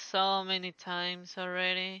died so many times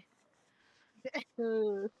already,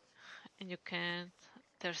 Uh, and you can't.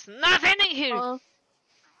 There's nothing in here! uh,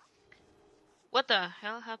 What the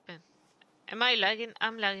hell happened? Am I lagging?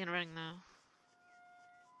 I'm lagging right now.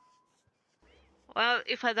 Well,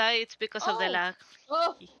 if I die, it's because of the Oh! lag.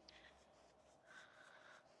 oh!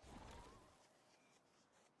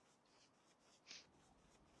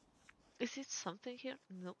 Is it something here?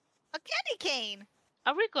 No. A candy cane!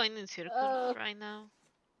 Are we going in circles Uh, right now?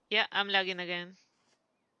 Yeah, I'm lagging again.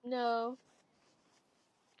 no.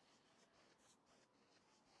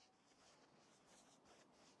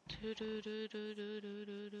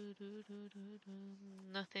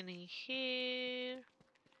 Nothing in here.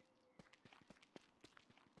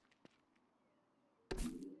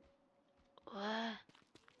 What?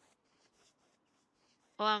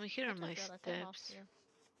 Oh, I'm I hearing my just realized I lost steps. you.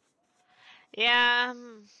 Yeah,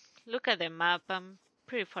 look at the map. I'm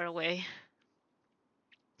pretty far away.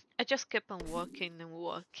 I just kept on walking and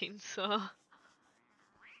walking, so.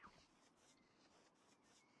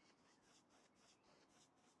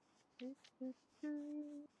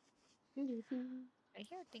 I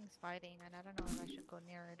hear things fighting, and I don't know if I should go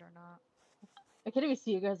near it or not. I can't even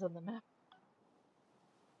see you guys on the map.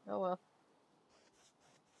 Oh well.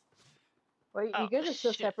 Wait, Oh, you guys are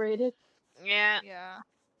so shit. separated. Yeah. Yeah.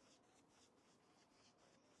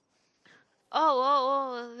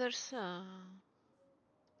 Oh, there's a.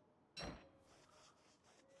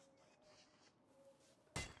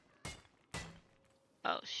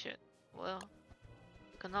 Oh, shit. Well,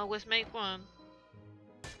 can always make one.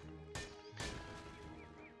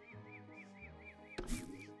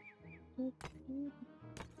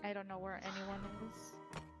 I don't know where anyone is.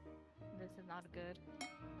 This is not good.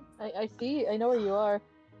 I see. I know where you are.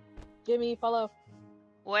 Jimmy, follow.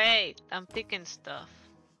 Wait, I'm picking stuff.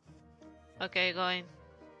 Okay, going.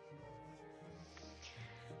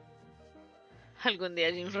 Algún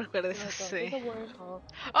día Jim recuerdes There's así. a wormhole.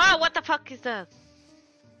 Oh, what the fuck is that?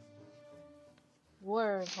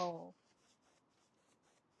 Wormhole.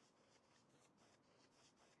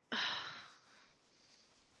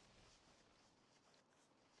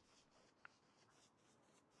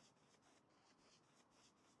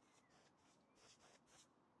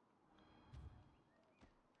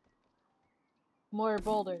 More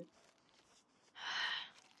boulders.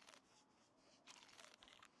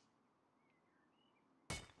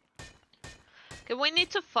 Okay, we need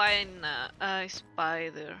to find a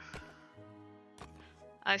spider.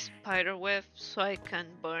 A spider web so I can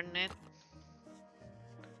burn it.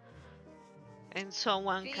 And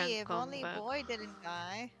someone can Gee, if come only back. Boy didn't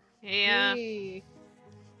die. Yeah. Gee.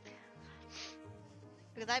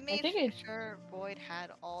 Because I made think sure Boyd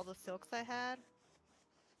had all the silks I had.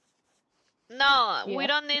 No, we Yeah.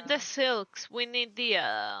 don't need the silks. We need the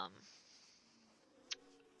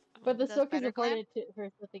But the The silk is spider gland? important for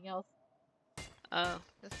something else. Oh.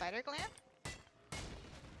 The spider gland?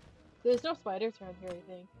 There's no spiders around here, I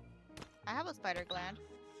think. I have a spider gland.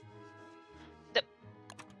 The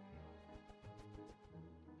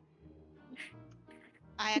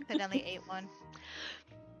I accidentally ate one.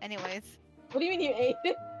 Anyways. What do you mean you ate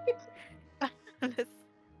it? This-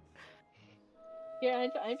 Yeah,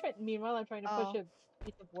 I'm trying. Meanwhile, I'm trying to push Oh. a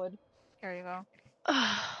piece of wood. Here you go.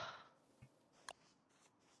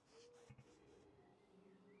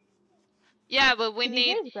 Yeah, but we Can need.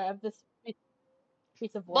 you guys grab this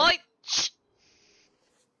piece of wood? Boy! Shh!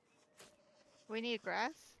 We need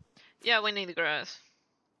grass? Yeah, we need grass.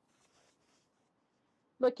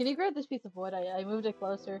 Look, can you grab this piece of wood? I moved it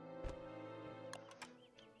closer.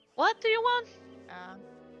 What do you want?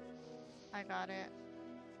 I got it.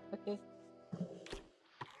 Okay.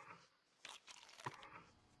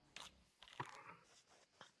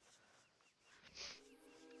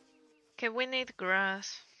 Okay, we need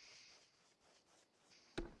grass.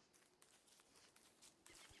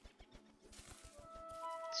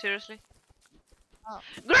 Seriously? Oh.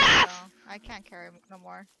 Grass! No, I can't carry no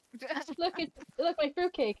more. Look, look, my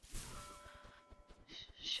fruitcake.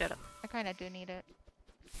 Shut up. I kinda do need it.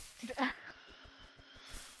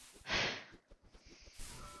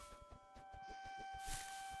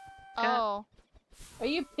 Oh. Are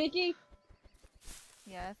you picky?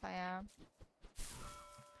 Yes, I am.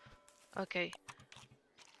 Okay.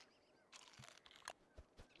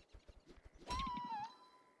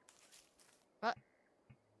 What?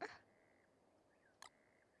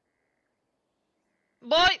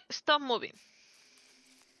 Boy, stop moving.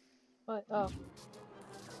 What? Oh.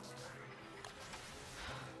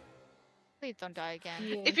 Please don't die again.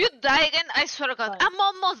 Yeah. If you die again, I swear to God, Fine. I'm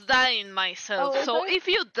almost dying myself. Oh, So if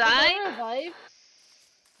you If die, I revive,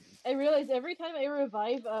 I realize every time I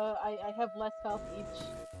revive, I have less health each.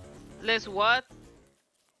 let's what?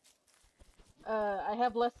 I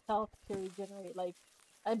have less health to regenerate. Like,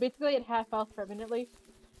 I'm basically at half health permanently.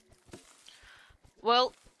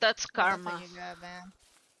 Well, that's Well, that's karma. what you got, man.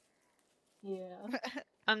 Yeah.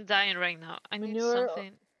 I'm dying right now. I need Manure-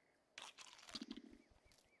 something.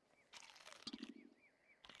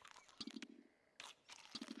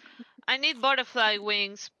 I need butterfly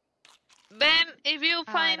wings. Ben, if you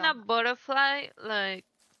find a don't- butterfly, like,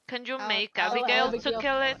 can you make I'll Abigail to Abigail.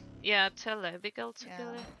 kill it? Yeah, tell Abigail to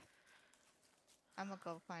kill Yeah. it. I'm gonna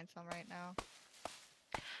go find some right now.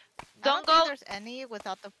 Don't I don't go. think there's any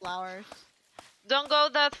without the flowers. Don't go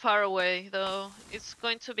that far away, though. It's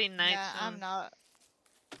going to be night Yeah, soon. I'm not.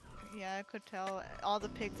 Yeah, I could tell. All the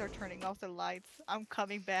pigs are turning off the lights. I'm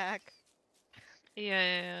coming back.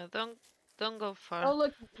 Yeah. Don't go far. Oh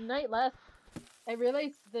look, night lasts. I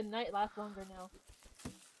realize the night lasts longer now.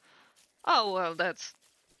 Oh well, that's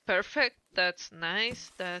perfect. That's nice.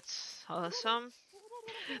 That's awesome.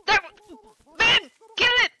 That Ben,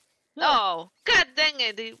 kill it! Oh, god dang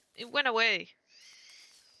it! It went away.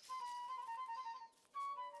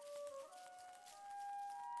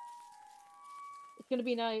 It's gonna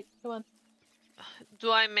be night. Come on.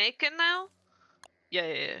 Do I make it now?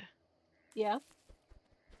 Yeah. Yeah.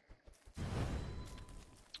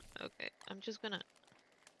 Okay, I'm just gonna.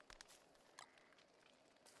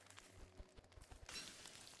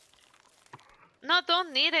 No,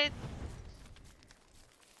 don't need it.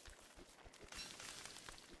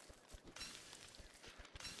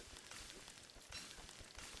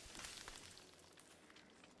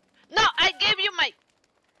 No, I gave you my.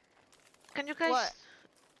 Can you guys? What?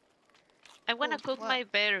 I wanna Ooh, cook what? my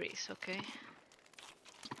berries, okay?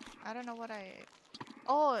 I don't know what I.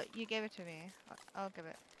 Oh, you gave it to me. I'll give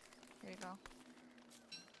it. Here you go.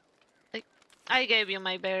 I gave you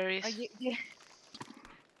my berries. Oh, yeah.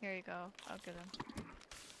 Here you go. I'll give them.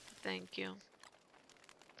 Thank you.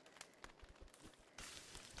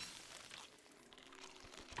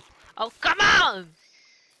 Oh, come on!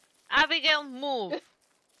 Abigail, move!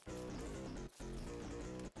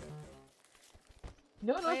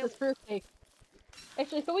 No one wants Wait, this fruitcake.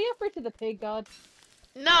 Actually, can we offer it to the pig god?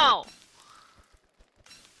 No!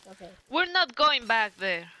 Okay. We're not going back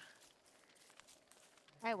there.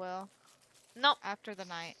 I will. No. After the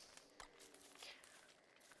night.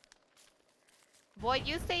 Boy,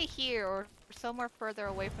 you stay here or somewhere further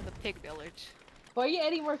away from the pig village. Why are you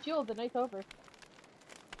adding more fuel? The night's over.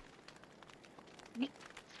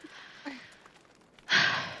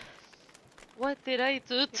 What did I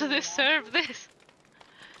do to Get it out. deserve this?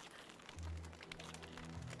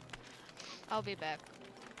 I'll be back.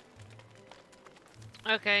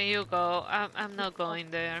 Okay, you go. I'm not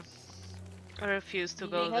going there. I refuse to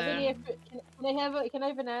Do go you have any there. extra? Can I have an axe? Can I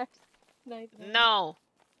have an axe? No.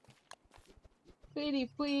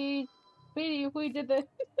 Sweetie, please. Sweetie, if we did this.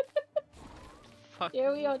 Fuck.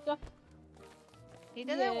 Here we go. He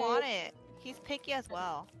doesn't Yay. want it. He's picky as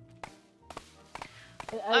well.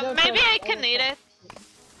 Maybe I can eat it.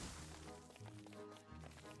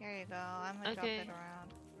 Here you go. I'm gonna drop Okay. it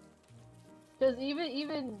around. Because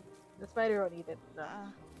even the spider won't eat it. So.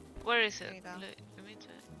 Where is There it? you go. Let me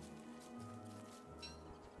try.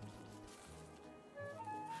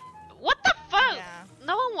 What the fuck? Yeah.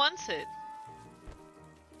 No one wants it.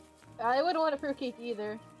 I wouldn't want a fruitcake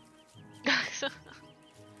either.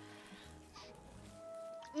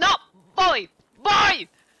 No! Boy! Boy!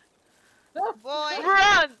 No, Boy!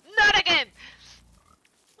 Run! Not again!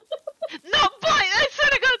 No, boy! I swear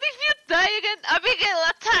to God, if you die again, Abigail,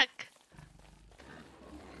 attack!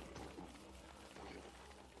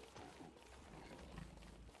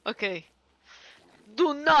 Okay.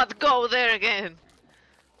 Do not go there again.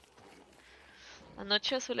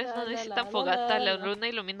 Anoche azules no necesitan fogata, la luna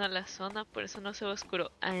ilumina la zona, por eso no se ve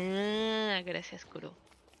oscuro. Ah, gracias, Kuro.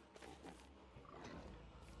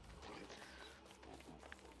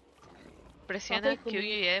 Presiona Q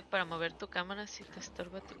y E para mover tu cámara si te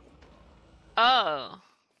estorba tu... Oh.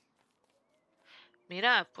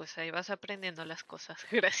 Mira, pues ahí vas aprendiendo las cosas.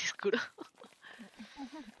 Gracias, Kuro.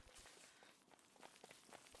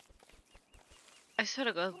 I swear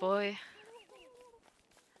to God, boy.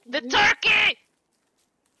 The turkey!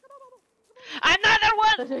 Another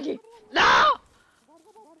one! No!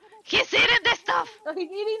 He's eating the stuff! Oh,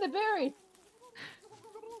 he's eating the berries.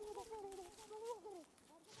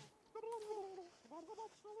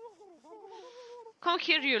 Come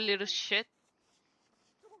here, you little shit.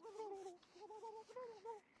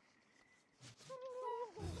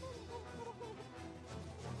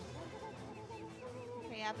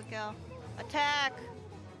 Hey, Abigail. Attack!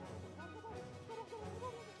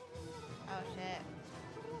 Oh, shit.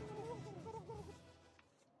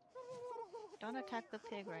 Don't attack the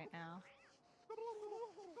pig right now.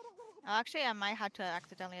 Oh, actually, I might have to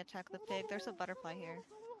accidentally attack the pig. There's a butterfly here.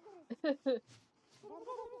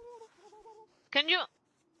 Can you...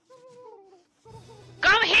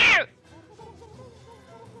 Come here!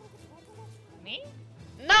 Me?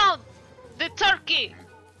 No! The turkey!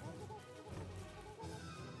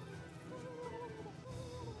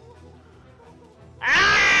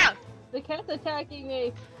 Ah! The cat's attacking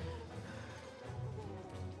me.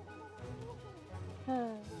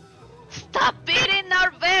 Stop eating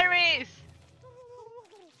our berries!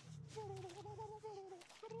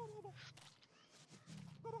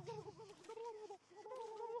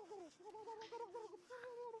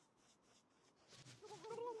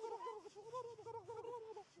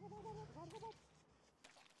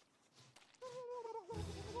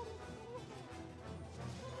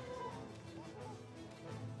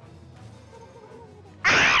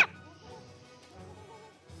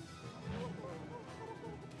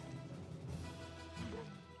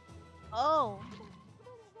 Oh!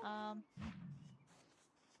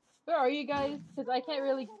 Where are you guys? Because I can't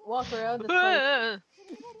really walk around this place.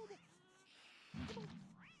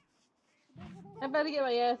 I'm about to get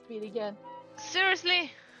my ass beat again.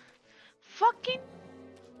 Seriously? Fucking...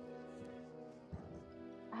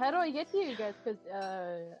 How do I get to you guys? Because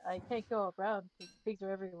I can't go around. Pigs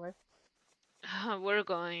are everywhere. We're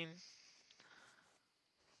going.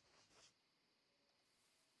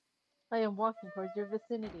 I am walking towards your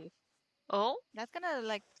vicinity. Oh? That's gonna,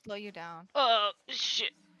 like, slow you down. Oh,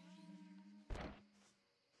 shit.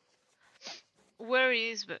 Where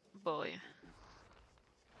is boy?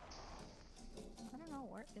 I don't know,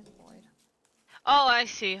 where is Boyd? Oh, I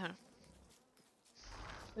see her.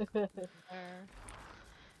 Where?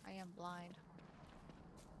 I am blind.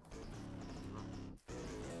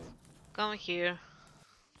 Come here.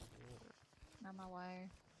 On my way.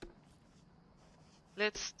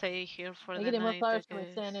 Let's stay here for I'm the getting more night, flowers I for my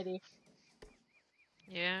guess. sanity.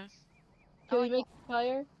 Yeah. Can Oh, we make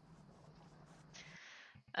fire?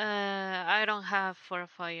 I don't have for a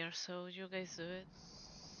fire, so you guys do it.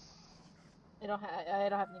 I don't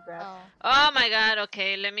have any grass. oh. Oh my god,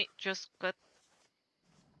 okay, let me just cut.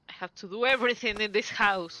 I have to do everything in this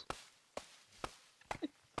house.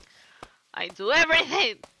 I do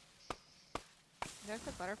everything! There's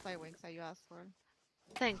the butterfly wings that you asked for.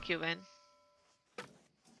 Thank you, Ben.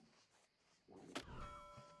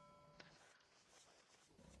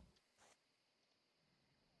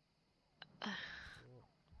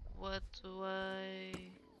 What do I...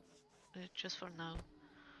 just for now.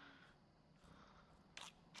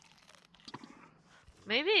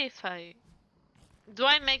 Maybe if I... Do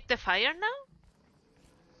I make the fire now?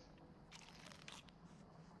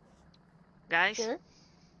 Guys? Sure.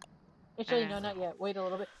 Actually, Okay. no, not yet. Wait a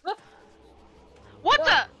little bit. Ah! What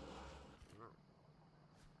Ah!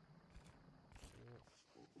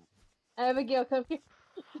 the? Abigail, come here.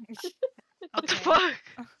 What the Okay. fuck?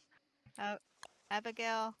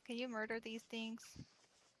 Abigail, can you murder these things?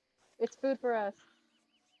 It's food for us.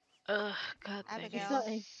 Ugh, god dang It's it. Abigail.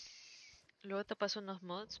 not. Luego te paso unos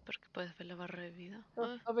mods porque puedes ver la barra de vida.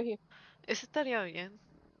 Oh, over here. Eso estaría bien.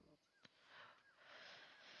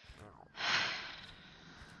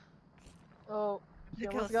 Oh, she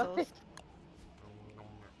almost Abigail's got so it.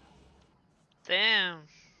 Damn.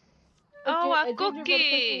 Oh, a A gingerbread cookie.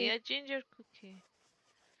 cookie. A ginger cookie.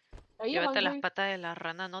 Are you Llévate las hungry? patas de la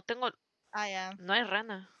rana. No tengo... I am. No hay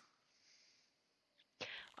rana.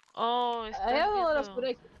 Oh, I estás have a lot of food.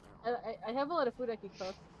 viendo... I have a lot of food I could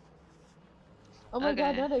cook. Oh my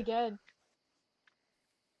god, Okay. not again.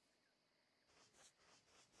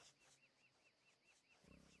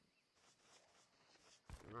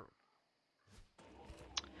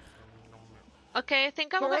 Okay, I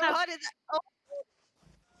think I'm Sure. gonna... What is that? Oh,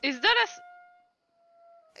 Is that a...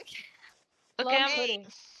 Okay, Plum I'm... pudding.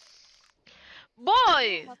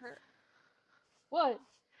 Boy! mother. What?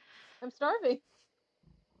 I'm starving.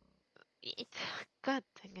 God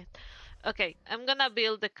dang it. Okay, I'm gonna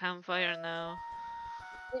build the campfire now.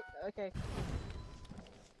 Okay.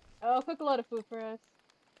 I'll cook a lot of food for us.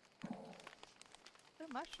 The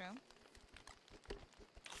mushroom.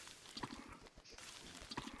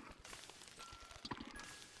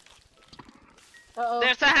 Uh-oh.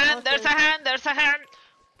 There's a hand! There's a hand! There's a hand!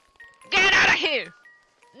 Get out of here!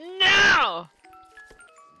 No!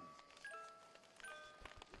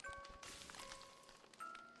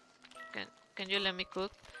 Can you let me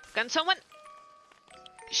cook? Can someone...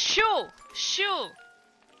 Shoo! Shoo!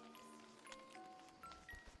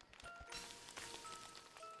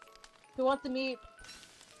 Who wants to meet?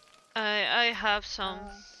 I have some...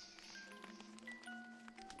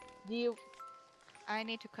 Do you? I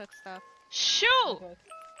need to cook stuff. Shoo! Okay.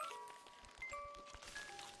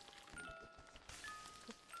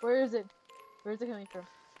 Where is it? Where is it coming from?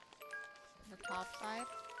 The top side.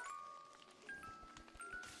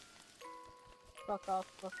 Fuck off.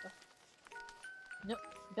 Fuck off. Nope.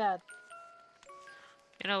 Bad.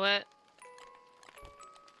 You know what?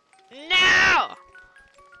 No!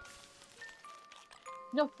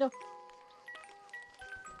 No, no.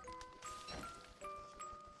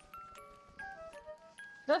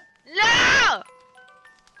 Huh? No!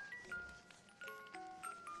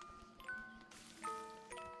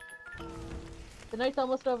 The night's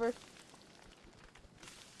almost over.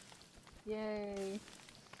 Yay.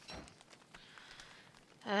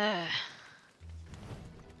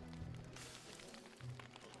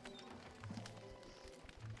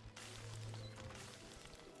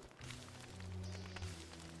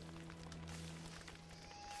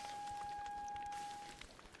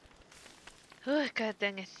 Oh, god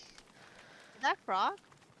dang it. Is that frog?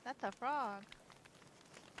 That's a frog.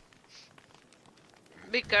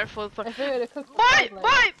 Be careful for... I figured to cook some Boy! frog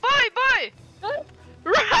Boy! Boy! Boy! legs.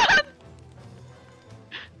 Run!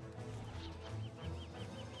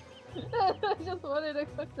 I just wanted to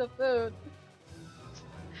cook the food.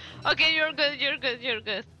 Okay, you're good, you're good, you're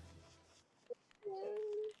good.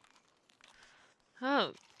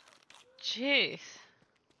 Oh, jeez.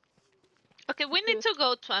 Okay, we need to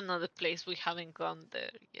go to another place. We haven't gone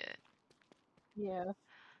there yet. Yeah.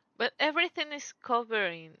 But everything is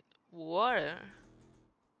covered in water.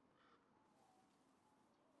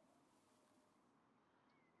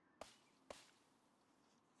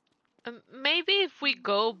 Maybe if we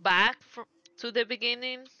go back to the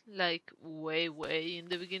beginning, like way, way in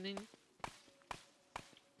the beginning.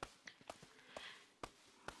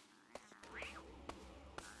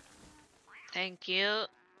 Thank you.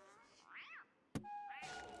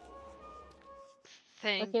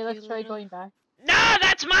 Thank Okay, let's you, try little... going back. No,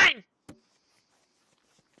 that's mine!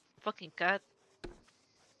 Fucking cat.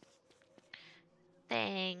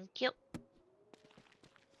 Thank you.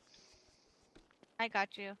 I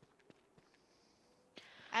got you.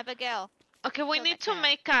 Abigail, Okay, we kill need that to cat.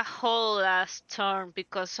 make a whole last turn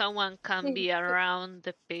because someone can be around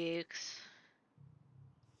the pigs.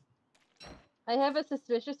 I have a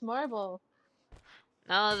suspicious marble.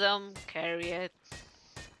 No, don't carry it.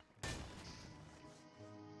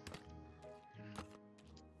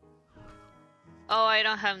 Oh, I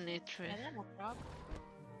don't have nitrate. I didn't have a frog.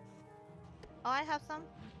 Oh, I have some.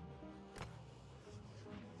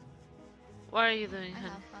 What are you doing, I honey?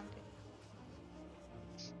 have some too.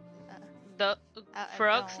 The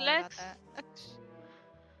frog's Don't worry about legs? that.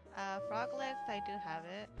 Frog legs, I do have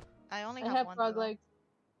it. I only I have have one frog though. legs.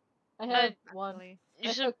 I No, have one. Actually. you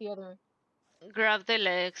I should took the other. grab the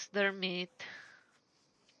legs, they're meat.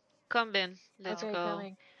 Come in, let's Oh. Okay, go.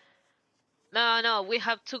 coming. No, we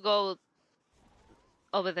have to go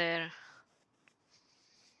over there.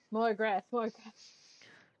 More grass, more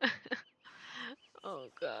grass. Oh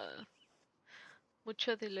god.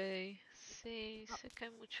 Mucho delay. Sí, Oh, sé que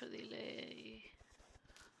hay mucho delay.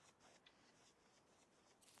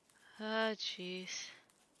 Ah, jeez.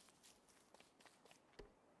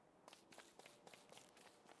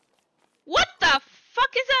 What the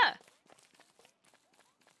fuck is that?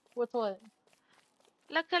 What's what?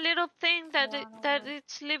 Like a little thing that one that over.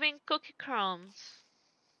 it's leaving cookie crumbs.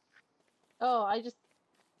 Oh, I just.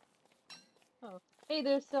 Oh, hey,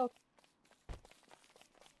 there's silk.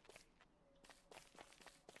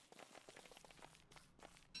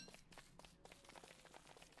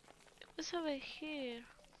 It was over here.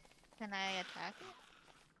 Can I attack it?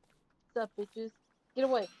 What's up, bitches? Get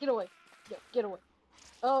away, get away. Yo, get away.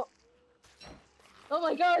 Oh. Oh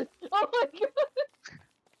my god! Oh my god!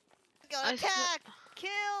 Go I attack!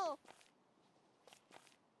 Kill!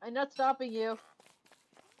 I'm not stopping you.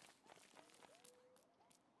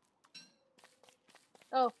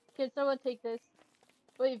 Oh, can someone take this?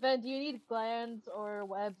 Wait, Ven, do you need glands or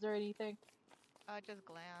webs or anything? Just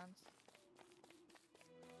glands.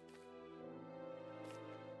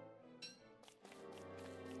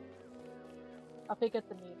 I'll pick up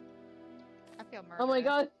the meat. I feel murderous. Oh my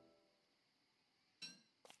god!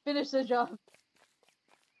 Finish the job.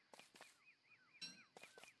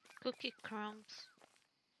 Cookie crumbs.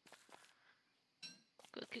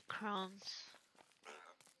 Cookie crumbs.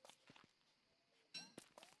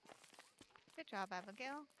 Good job,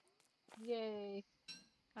 Abigail. Yay.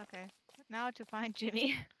 Okay. Now to find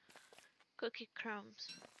Jimmy. Cookie crumbs.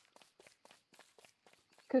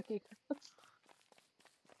 Cookie.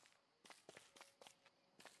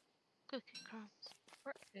 Cookie crumbs.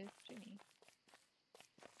 Where is Jimmy?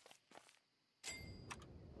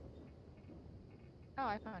 Oh,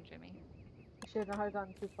 I found Jimmy. I shouldn't have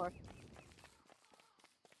gotten too far.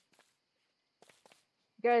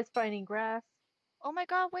 You guys finding grass? Oh my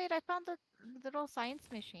god, wait, I found the little science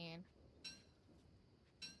machine.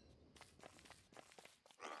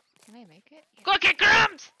 Can I make it? Yeah. Cookie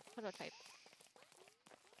crumbs! Prototype.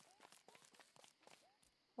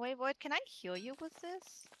 Wait, what? Can I heal you with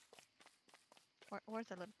this? Where's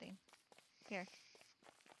the little thing? Here.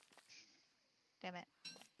 Damn it.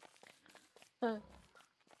 Huh.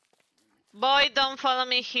 Boy, don't follow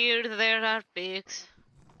me here, there are pigs.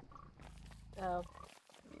 Oh,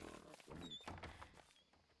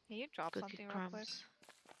 Can you drop Cookie something real quick? crumbs.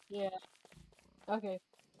 yeah. Okay.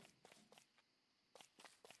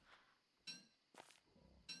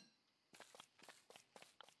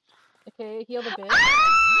 Okay, heal a bit.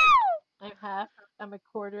 I'm half. I'm a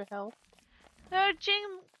quarter health.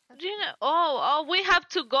 Oh, we have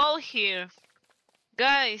to go here.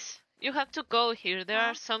 Guys, you have to go here. There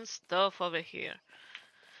Huh? are some stuff over here.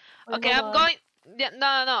 Wait, Okay, hold I'm on. going. Yeah,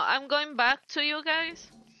 no. I'm going back to you guys.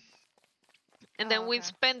 And then Oh, we okay.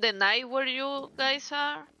 spend the night where you guys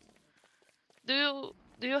are. Do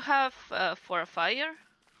you have for a fire?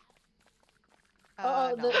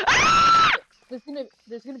 Oh, No.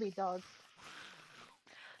 there's gonna be dogs.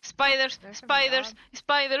 Spiders, There's gonna be spiders, dogs?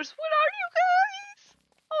 spiders. Where are you guys?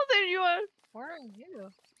 Oh, there you are. Where are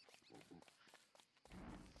you?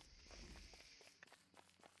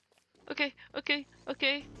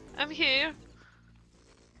 Okay. I'm here.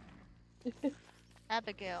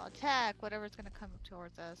 Abigail, attack whatever's gonna come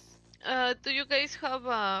towards us. Do you guys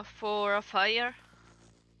have for a fire?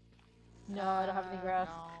 No, I don't have any grass.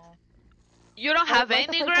 No. You don't Oh, have light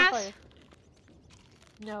the any place on grass? fire.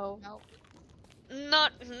 No. Nope.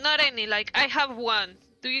 Not any. Like I have one.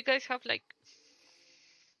 Do you guys have like?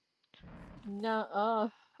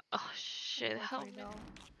 No. Oh shit! Help Unfortunately, me. no.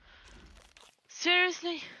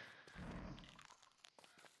 Seriously?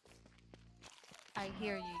 I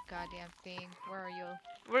hear you, goddamn thing. Where are you?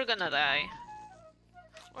 We're gonna die.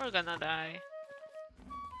 We're gonna die.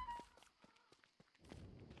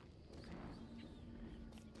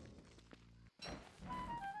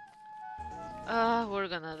 Ah, we're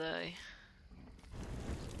gonna die.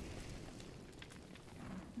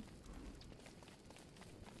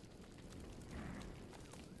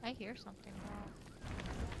 I hear something wrong.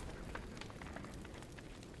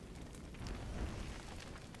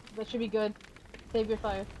 That should be good. Save your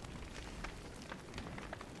fire.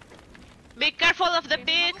 Be careful of the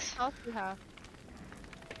Trina, how much pigs! health do you have?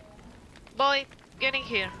 Boy, get in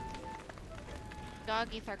here.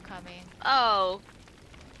 Doggies are coming. Oh,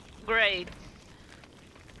 great.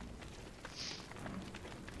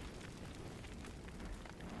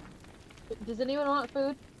 Does anyone want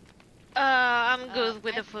food? I'm good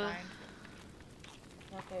with the I'm food.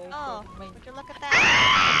 fine. Okay. Oh, good. Wait. would you look at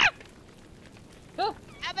that? Oh,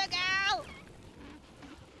 Abigail!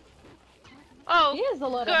 Oh, he has a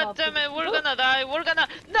lot of god health. damn it, we're Oh, gonna die, we're gonna...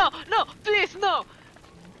 No, no, please, no!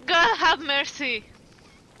 God have mercy!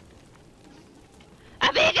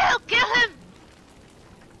 Abigail, kill him!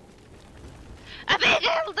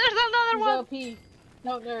 Abigail, there's another he's one! OP.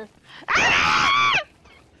 Don't nerf. Ah!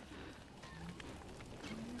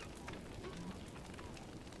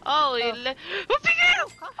 Oh, Oh. Abigail!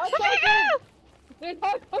 Abigail!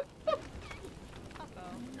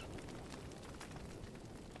 Uh-oh.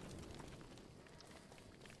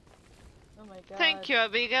 Oh my god. Thank you,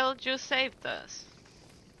 Abigail, you saved us.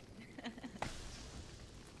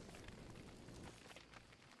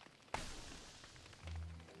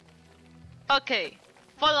 Okay,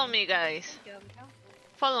 follow me, guys.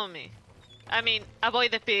 Follow me. I mean,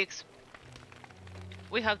 avoid the pigs.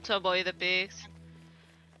 We have to avoid the pigs.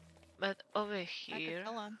 But over I could here...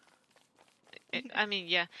 kill him. I mean,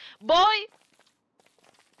 yeah. Boy!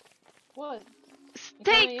 What?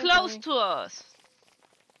 Stay coming, close coming. to us!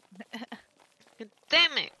 God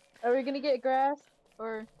damn it! Are we gonna get grass?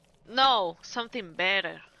 Or No, something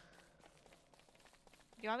better.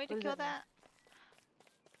 Do you want me to What does kill that mean? that?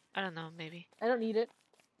 I don't know, maybe. I don't need it.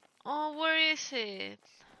 Oh, where is it?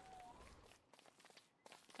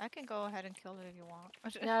 I can go ahead and kill it if you want.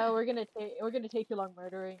 No, we're gonna take too long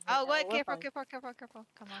murdering. Oh, right wait, now. We're careful, fine. careful, careful, careful.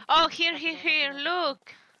 Come on. Oh, come on. here, Let's here, go, let's here, go, let's go.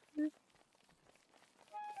 look!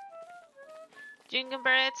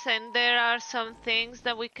 Gingerbreads, and there are some things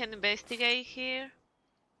that we can investigate here.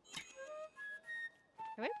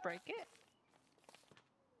 Can we break it?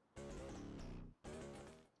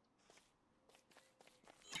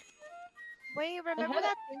 Wait, remember had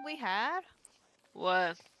that thing we had?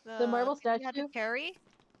 What? The marble thing we had to statue? carry?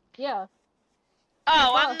 Yeah. Oh,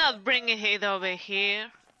 saw I'm not bringing it over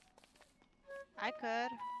here. I could.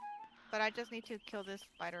 But I just need to kill this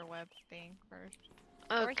spider web thing first.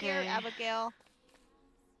 Over here, Okay. Abigail.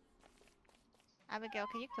 Abigail,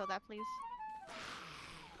 can you kill that, please?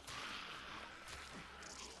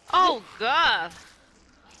 Oh, God!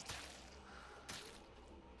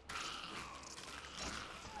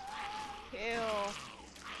 Kill.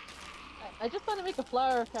 I just want to make a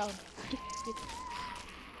flower account.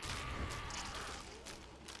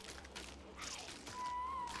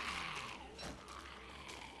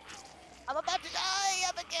 I'm about to die,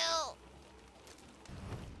 Abigail!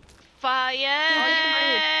 Fire!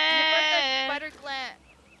 You put the spider gland.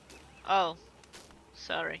 Oh,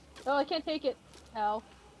 sorry. Oh, I can't take it. Ow.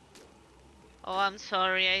 Oh, I'm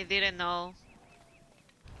sorry, I didn't know.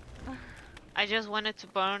 I just wanted to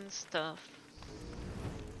burn stuff.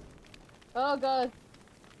 Oh god.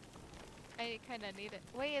 I kinda need it.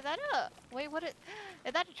 Wait, is that a... Wait, what is...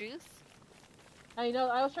 Is that juice? I know.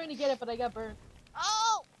 I was trying to get it, but I got burned.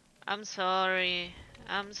 Oh! I'm sorry.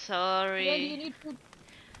 I'm Andy, you sorry. need food.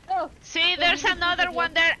 No. See, Andy, there's you need another food,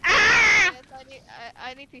 one there. Ah! Yes,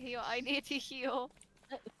 I need to heal. I need to heal.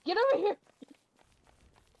 Get over here.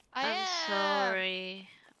 I I'm am. sorry.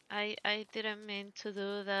 I didn't mean to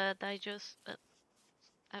do that. I just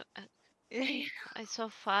I saw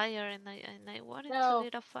fire and I wanted to No.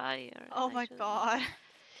 lit a fire. and Oh I my just- god.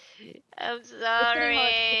 I'm It's getting hot. It's sorry.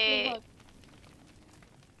 getting hot.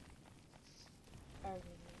 Alright.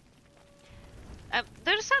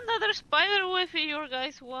 There's another spider web if you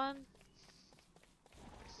guys want.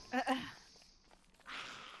 I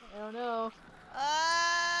don't know.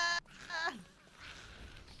 Ah!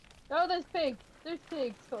 Oh, there's pigs. There's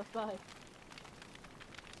pigs close by.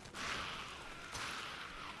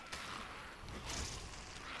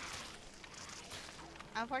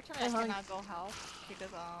 Unfortunately, I I'm hungry. cannot go health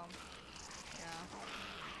because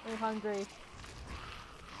yeah. I'm hungry.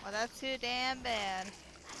 Well, that's too damn bad.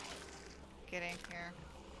 Get in here.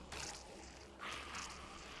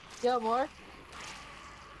 You want more?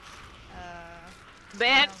 I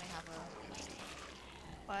Ben, only have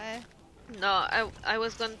a. No, I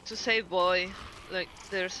was going to say boy. Like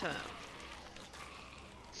there's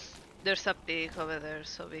a pig over there,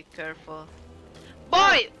 so be careful.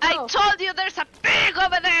 Boy, I no. told you there's a pig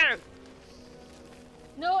over there.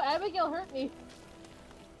 No, Abigail hurt me.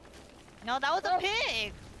 No, that was a Ah.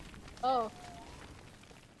 pig. Oh.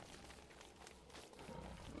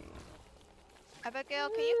 Abigail,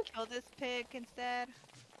 can you kill this pig instead?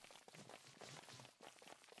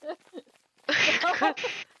 No.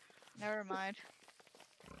 Never mind.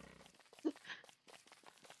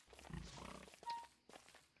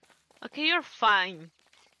 Okay, you're fine.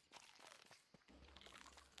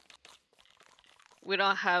 We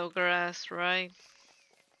don't have grass, right?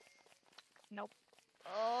 Nope.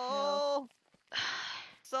 Oh,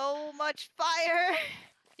 so much fire.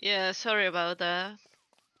 Yeah, sorry about that.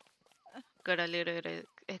 Got a little Running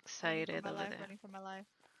for excited my over life, there. running for my life,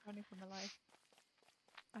 running for my life.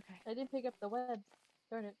 Okay. I didn't pick up the webs.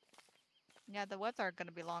 Darn it. Yeah, the webs are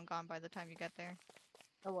gonna be long gone by the time you get there.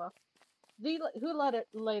 Oh well. Who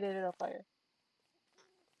lighted it on fire?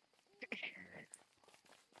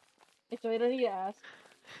 So I don't need to ask.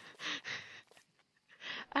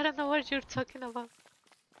 I don't know what you're talking about.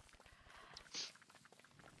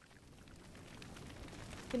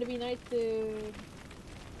 It's gonna be nice to.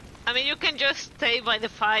 I mean, you can just stay by the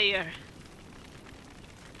fire.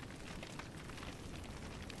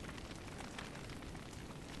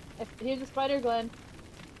 Here's a spider, Glenn.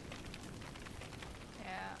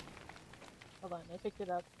 Yeah, Hold on, I picked it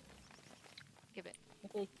up. give it.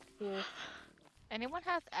 Okay, here. Anyone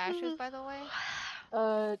has ashes, by the way?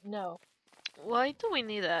 No. Why do we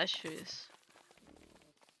need ashes?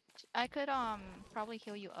 I could probably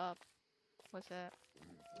heal you up. What's that?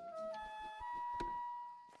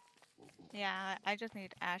 Yeah, I just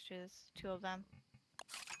need ashes, 2 of them.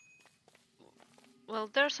 Well,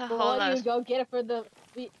 there's a Well, whole why don't you ass. go get it for the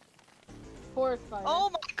forest fire? Oh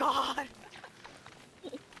my god!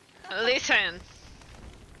 Listen.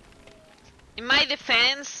 In my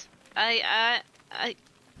defense, I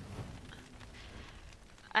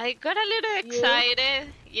got a little You?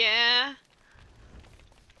 excited. Yeah.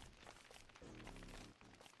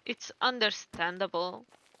 It's understandable.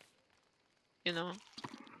 You know.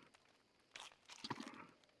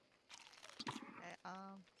 Okay,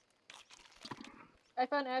 I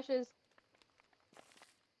found ashes.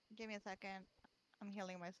 give me a second. I'm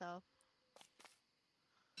healing myself.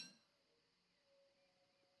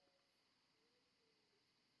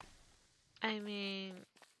 I mean,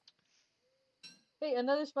 Hey,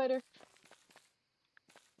 another spider.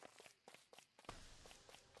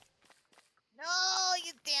 No,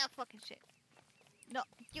 you damn fucking shit. No,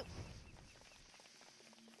 you.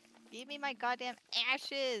 Give me my goddamn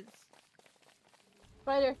ashes.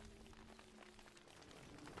 Spider.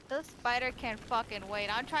 This spider can fucking wait.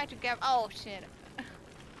 I'm trying to grab. Oh shit.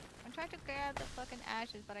 I'm trying to grab the fucking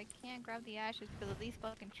ashes, but I can't grab the ashes because of these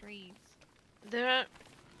fucking trees. there are.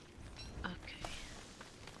 Okay.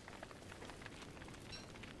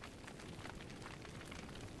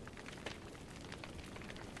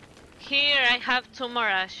 Here, I have 2 more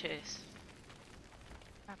ashes.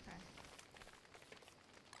 Okay.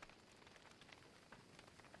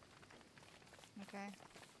 Okay.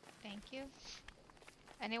 Thank you.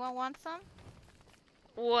 Anyone want some?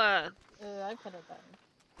 What? I'm kind of done.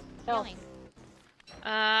 Help. Healing.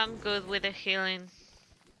 I'm good with the healing.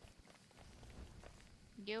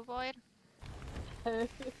 You, Void?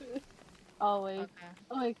 Always. Okay.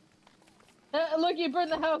 Always. Look, you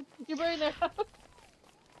burned the house. You burned their house.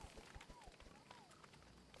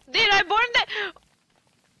 Did I burn the?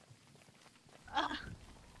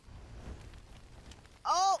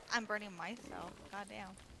 Oh, I'm burning myself.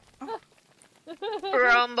 Goddamn.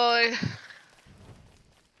 Run, boy.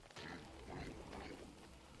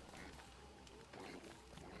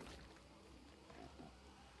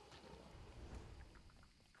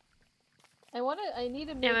 I need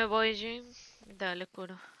to Ya make me voy, Jim. Dale,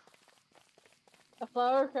 curo. a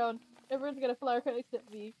flower crown. Everyone's got a flower crown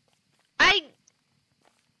except me.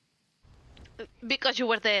 Because you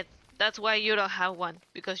were dead. That's why you don't have one.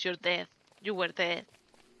 Because you're dead. You were dead.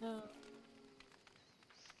 No.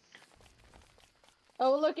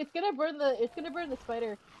 Oh look, it's gonna burn the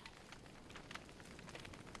spider.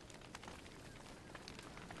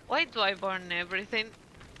 Why do I burn everything?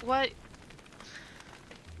 Why?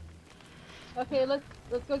 Okay, let's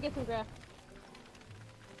go get some grass.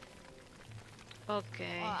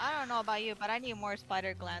 Okay. Well, I don't know about you, but I need more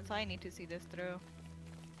spider glands, so I need to see this through.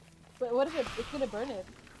 But what if it's gonna burn it?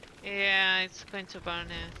 Yeah, it's going to burn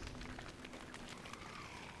it.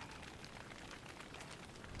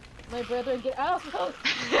 My brother, get out!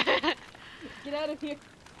 Get out of here!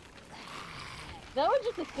 That one's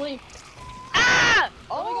just asleep. Ah!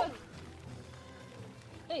 Oh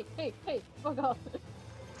my god. Hey, bug off.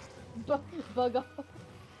 Bug off.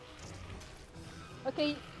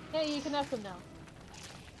 Okay, hey, you can have some now.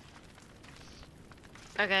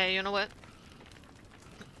 Okay, you know what?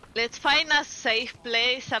 Let's find a safe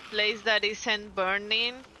place, a place that isn't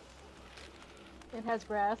burning. It has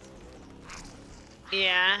grass.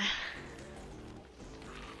 Yeah.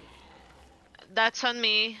 That's on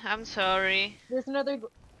me. I'm sorry. There's another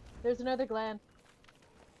gland.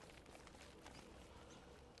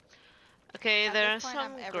 Okay, At there this are point,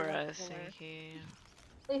 I'm some everyone's grass in killer. here.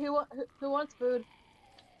 Hey, who wants food?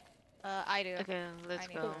 I do. Okay, let's I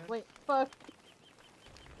need go. Okay, food. wait, fuck.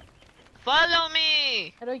 Follow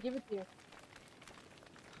me! How do I give it to you?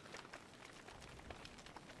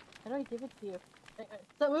 How do I give it to you?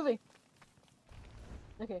 Stop moving.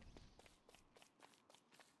 Okay.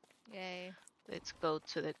 Yay. Let's go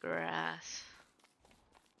to the grass.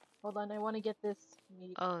 Hold on, I want to get this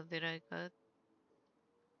meat. Oh, did I got?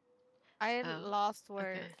 I Oh, lost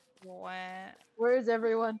where okay. it went. Where is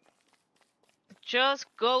everyone? Just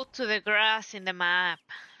go to the grass in the map.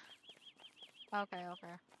 Okay,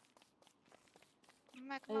 okay. I'm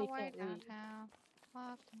making Oh, my you way can't read.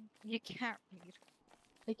 downtown. You can't read.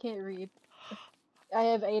 I can't read. I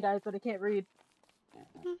have 8 eyes, but I can't read.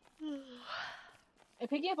 I'm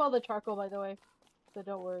picking up all the charcoal, by the way, so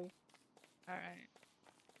don't worry. Alright.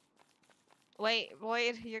 Wait,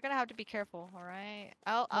 you're gonna have to be careful, alright?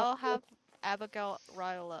 I'll have Abigail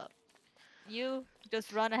rile up. You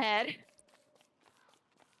just run ahead.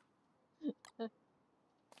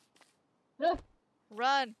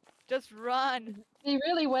 Run! Just run! He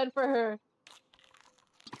really went for her.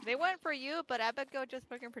 They went for you, but Abigail just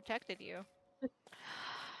fucking protected you.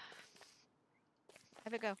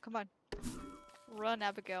 Abigail, come on. Run,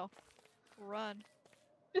 Abigail. Run.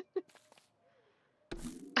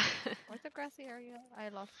 Where's the grassy area? I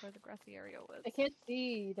lost where the grassy area was. I can't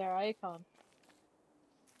see their icon.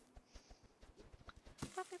 What the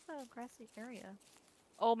fuck is a grassy area?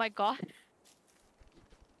 Oh my god.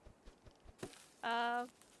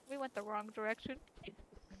 We went the wrong direction.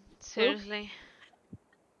 Seriously?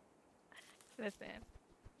 Listen.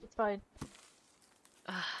 It's fine.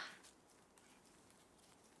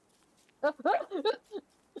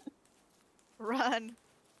 Run.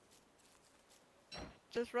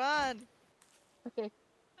 Just run. Okay,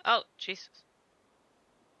 Oh, Jesus.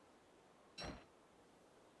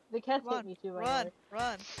 the cats Come hit on. me too, by the Run. way.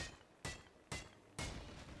 Run.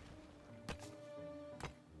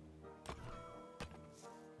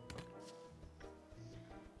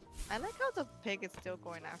 I like how the pig is still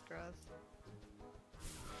going after us.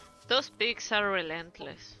 Those pigs are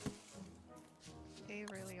relentless. They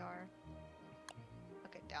really are.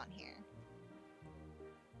 Okay, down here.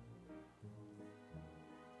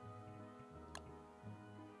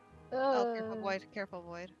 Oh, careful, Void. Careful,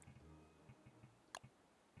 Void.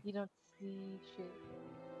 You don't see shit.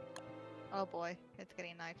 Oh boy, it's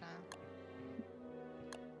getting nighttime.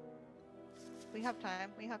 We have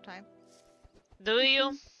time. We have time. Do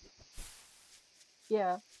you?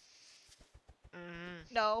 Yeah.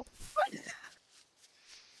 No.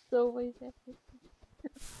 So wait.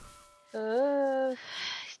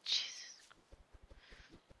 Jesus.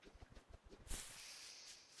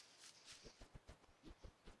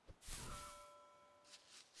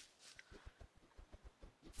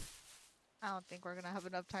 I don't think we're gonna have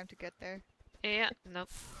enough time to get there. Yeah, nope.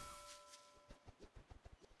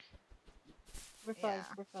 We're fine. Yeah.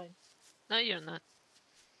 We're fine. No, you're not.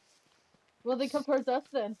 Well, they come towards us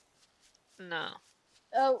then. No.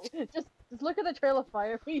 Oh, just look at the trail of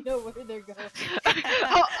fire. We know where they're going.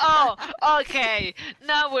 Okay.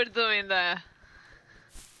 Now we're doing that.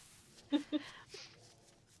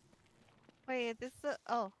 Wait, this is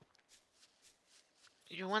oh.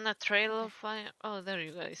 You want a trail of fire? Oh, there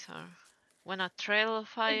you guys are. Want a trail of The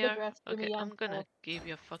fire? grass, Okay, Jimmy, I'm gonna oh. give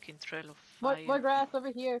you a fucking trail of More fire. grass over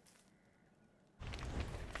here.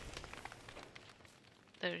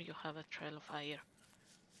 There you have a trail of fire.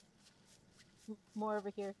 More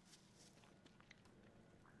over here.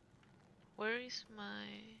 Where is my...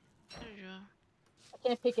 There you are. I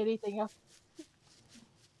can't pick anything up.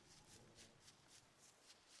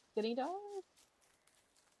 Getting dark.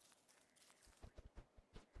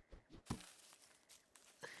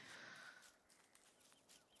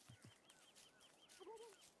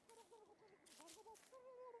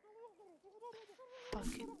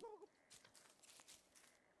 Fucking...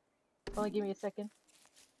 Only give me a second.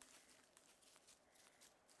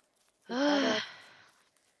 I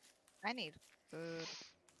need food.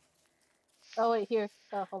 Oh wait, here.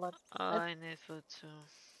 Oh, hold on. Oh, I need food too.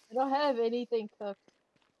 I don't have anything cooked.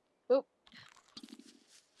 Oop.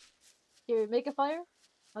 Here, make a fire.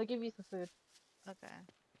 I'll give you some food. Okay.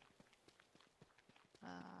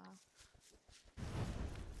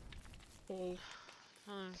 Okay,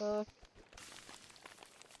 Hmm. cook.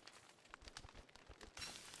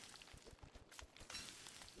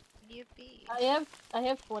 Yippee. I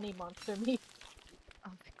have 20 monster meat. Oh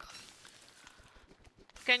my god.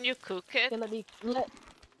 Can you cook it? Okay,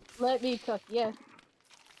 let me cook. Yes.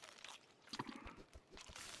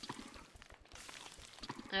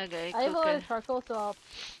 Okay, I have a cook lot it. of charcoal, so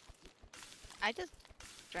I just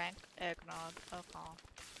drank eggnog. Alcohol.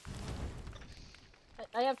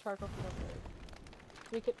 I have charcoal, so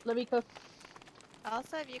don't worry. Let me cook.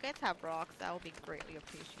 Also, if you guys have rocks, that would be greatly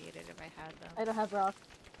appreciated if I had them. I don't have rocks.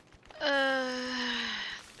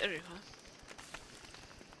 There you go.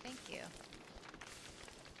 Thank you.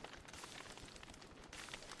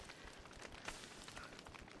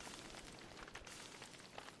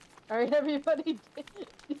 Alright, everybody,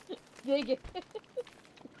 dig it.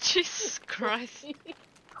 Jesus Christ.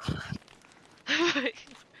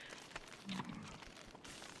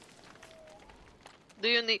 Do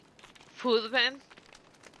you need food, Ben?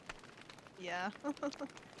 Yeah. Oh,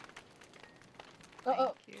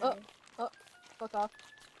 Thank you. oh, fuck off.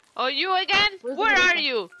 Oh, you again? Where's the Where other are one?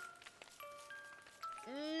 you?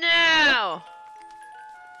 No!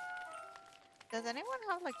 Does anyone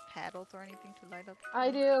have like paddles or anything to light up?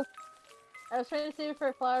 I do. I was trying to save it for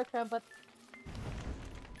a flower crown, but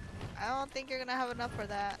I don't think you're gonna have enough for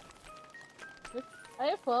that. I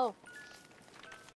have 12.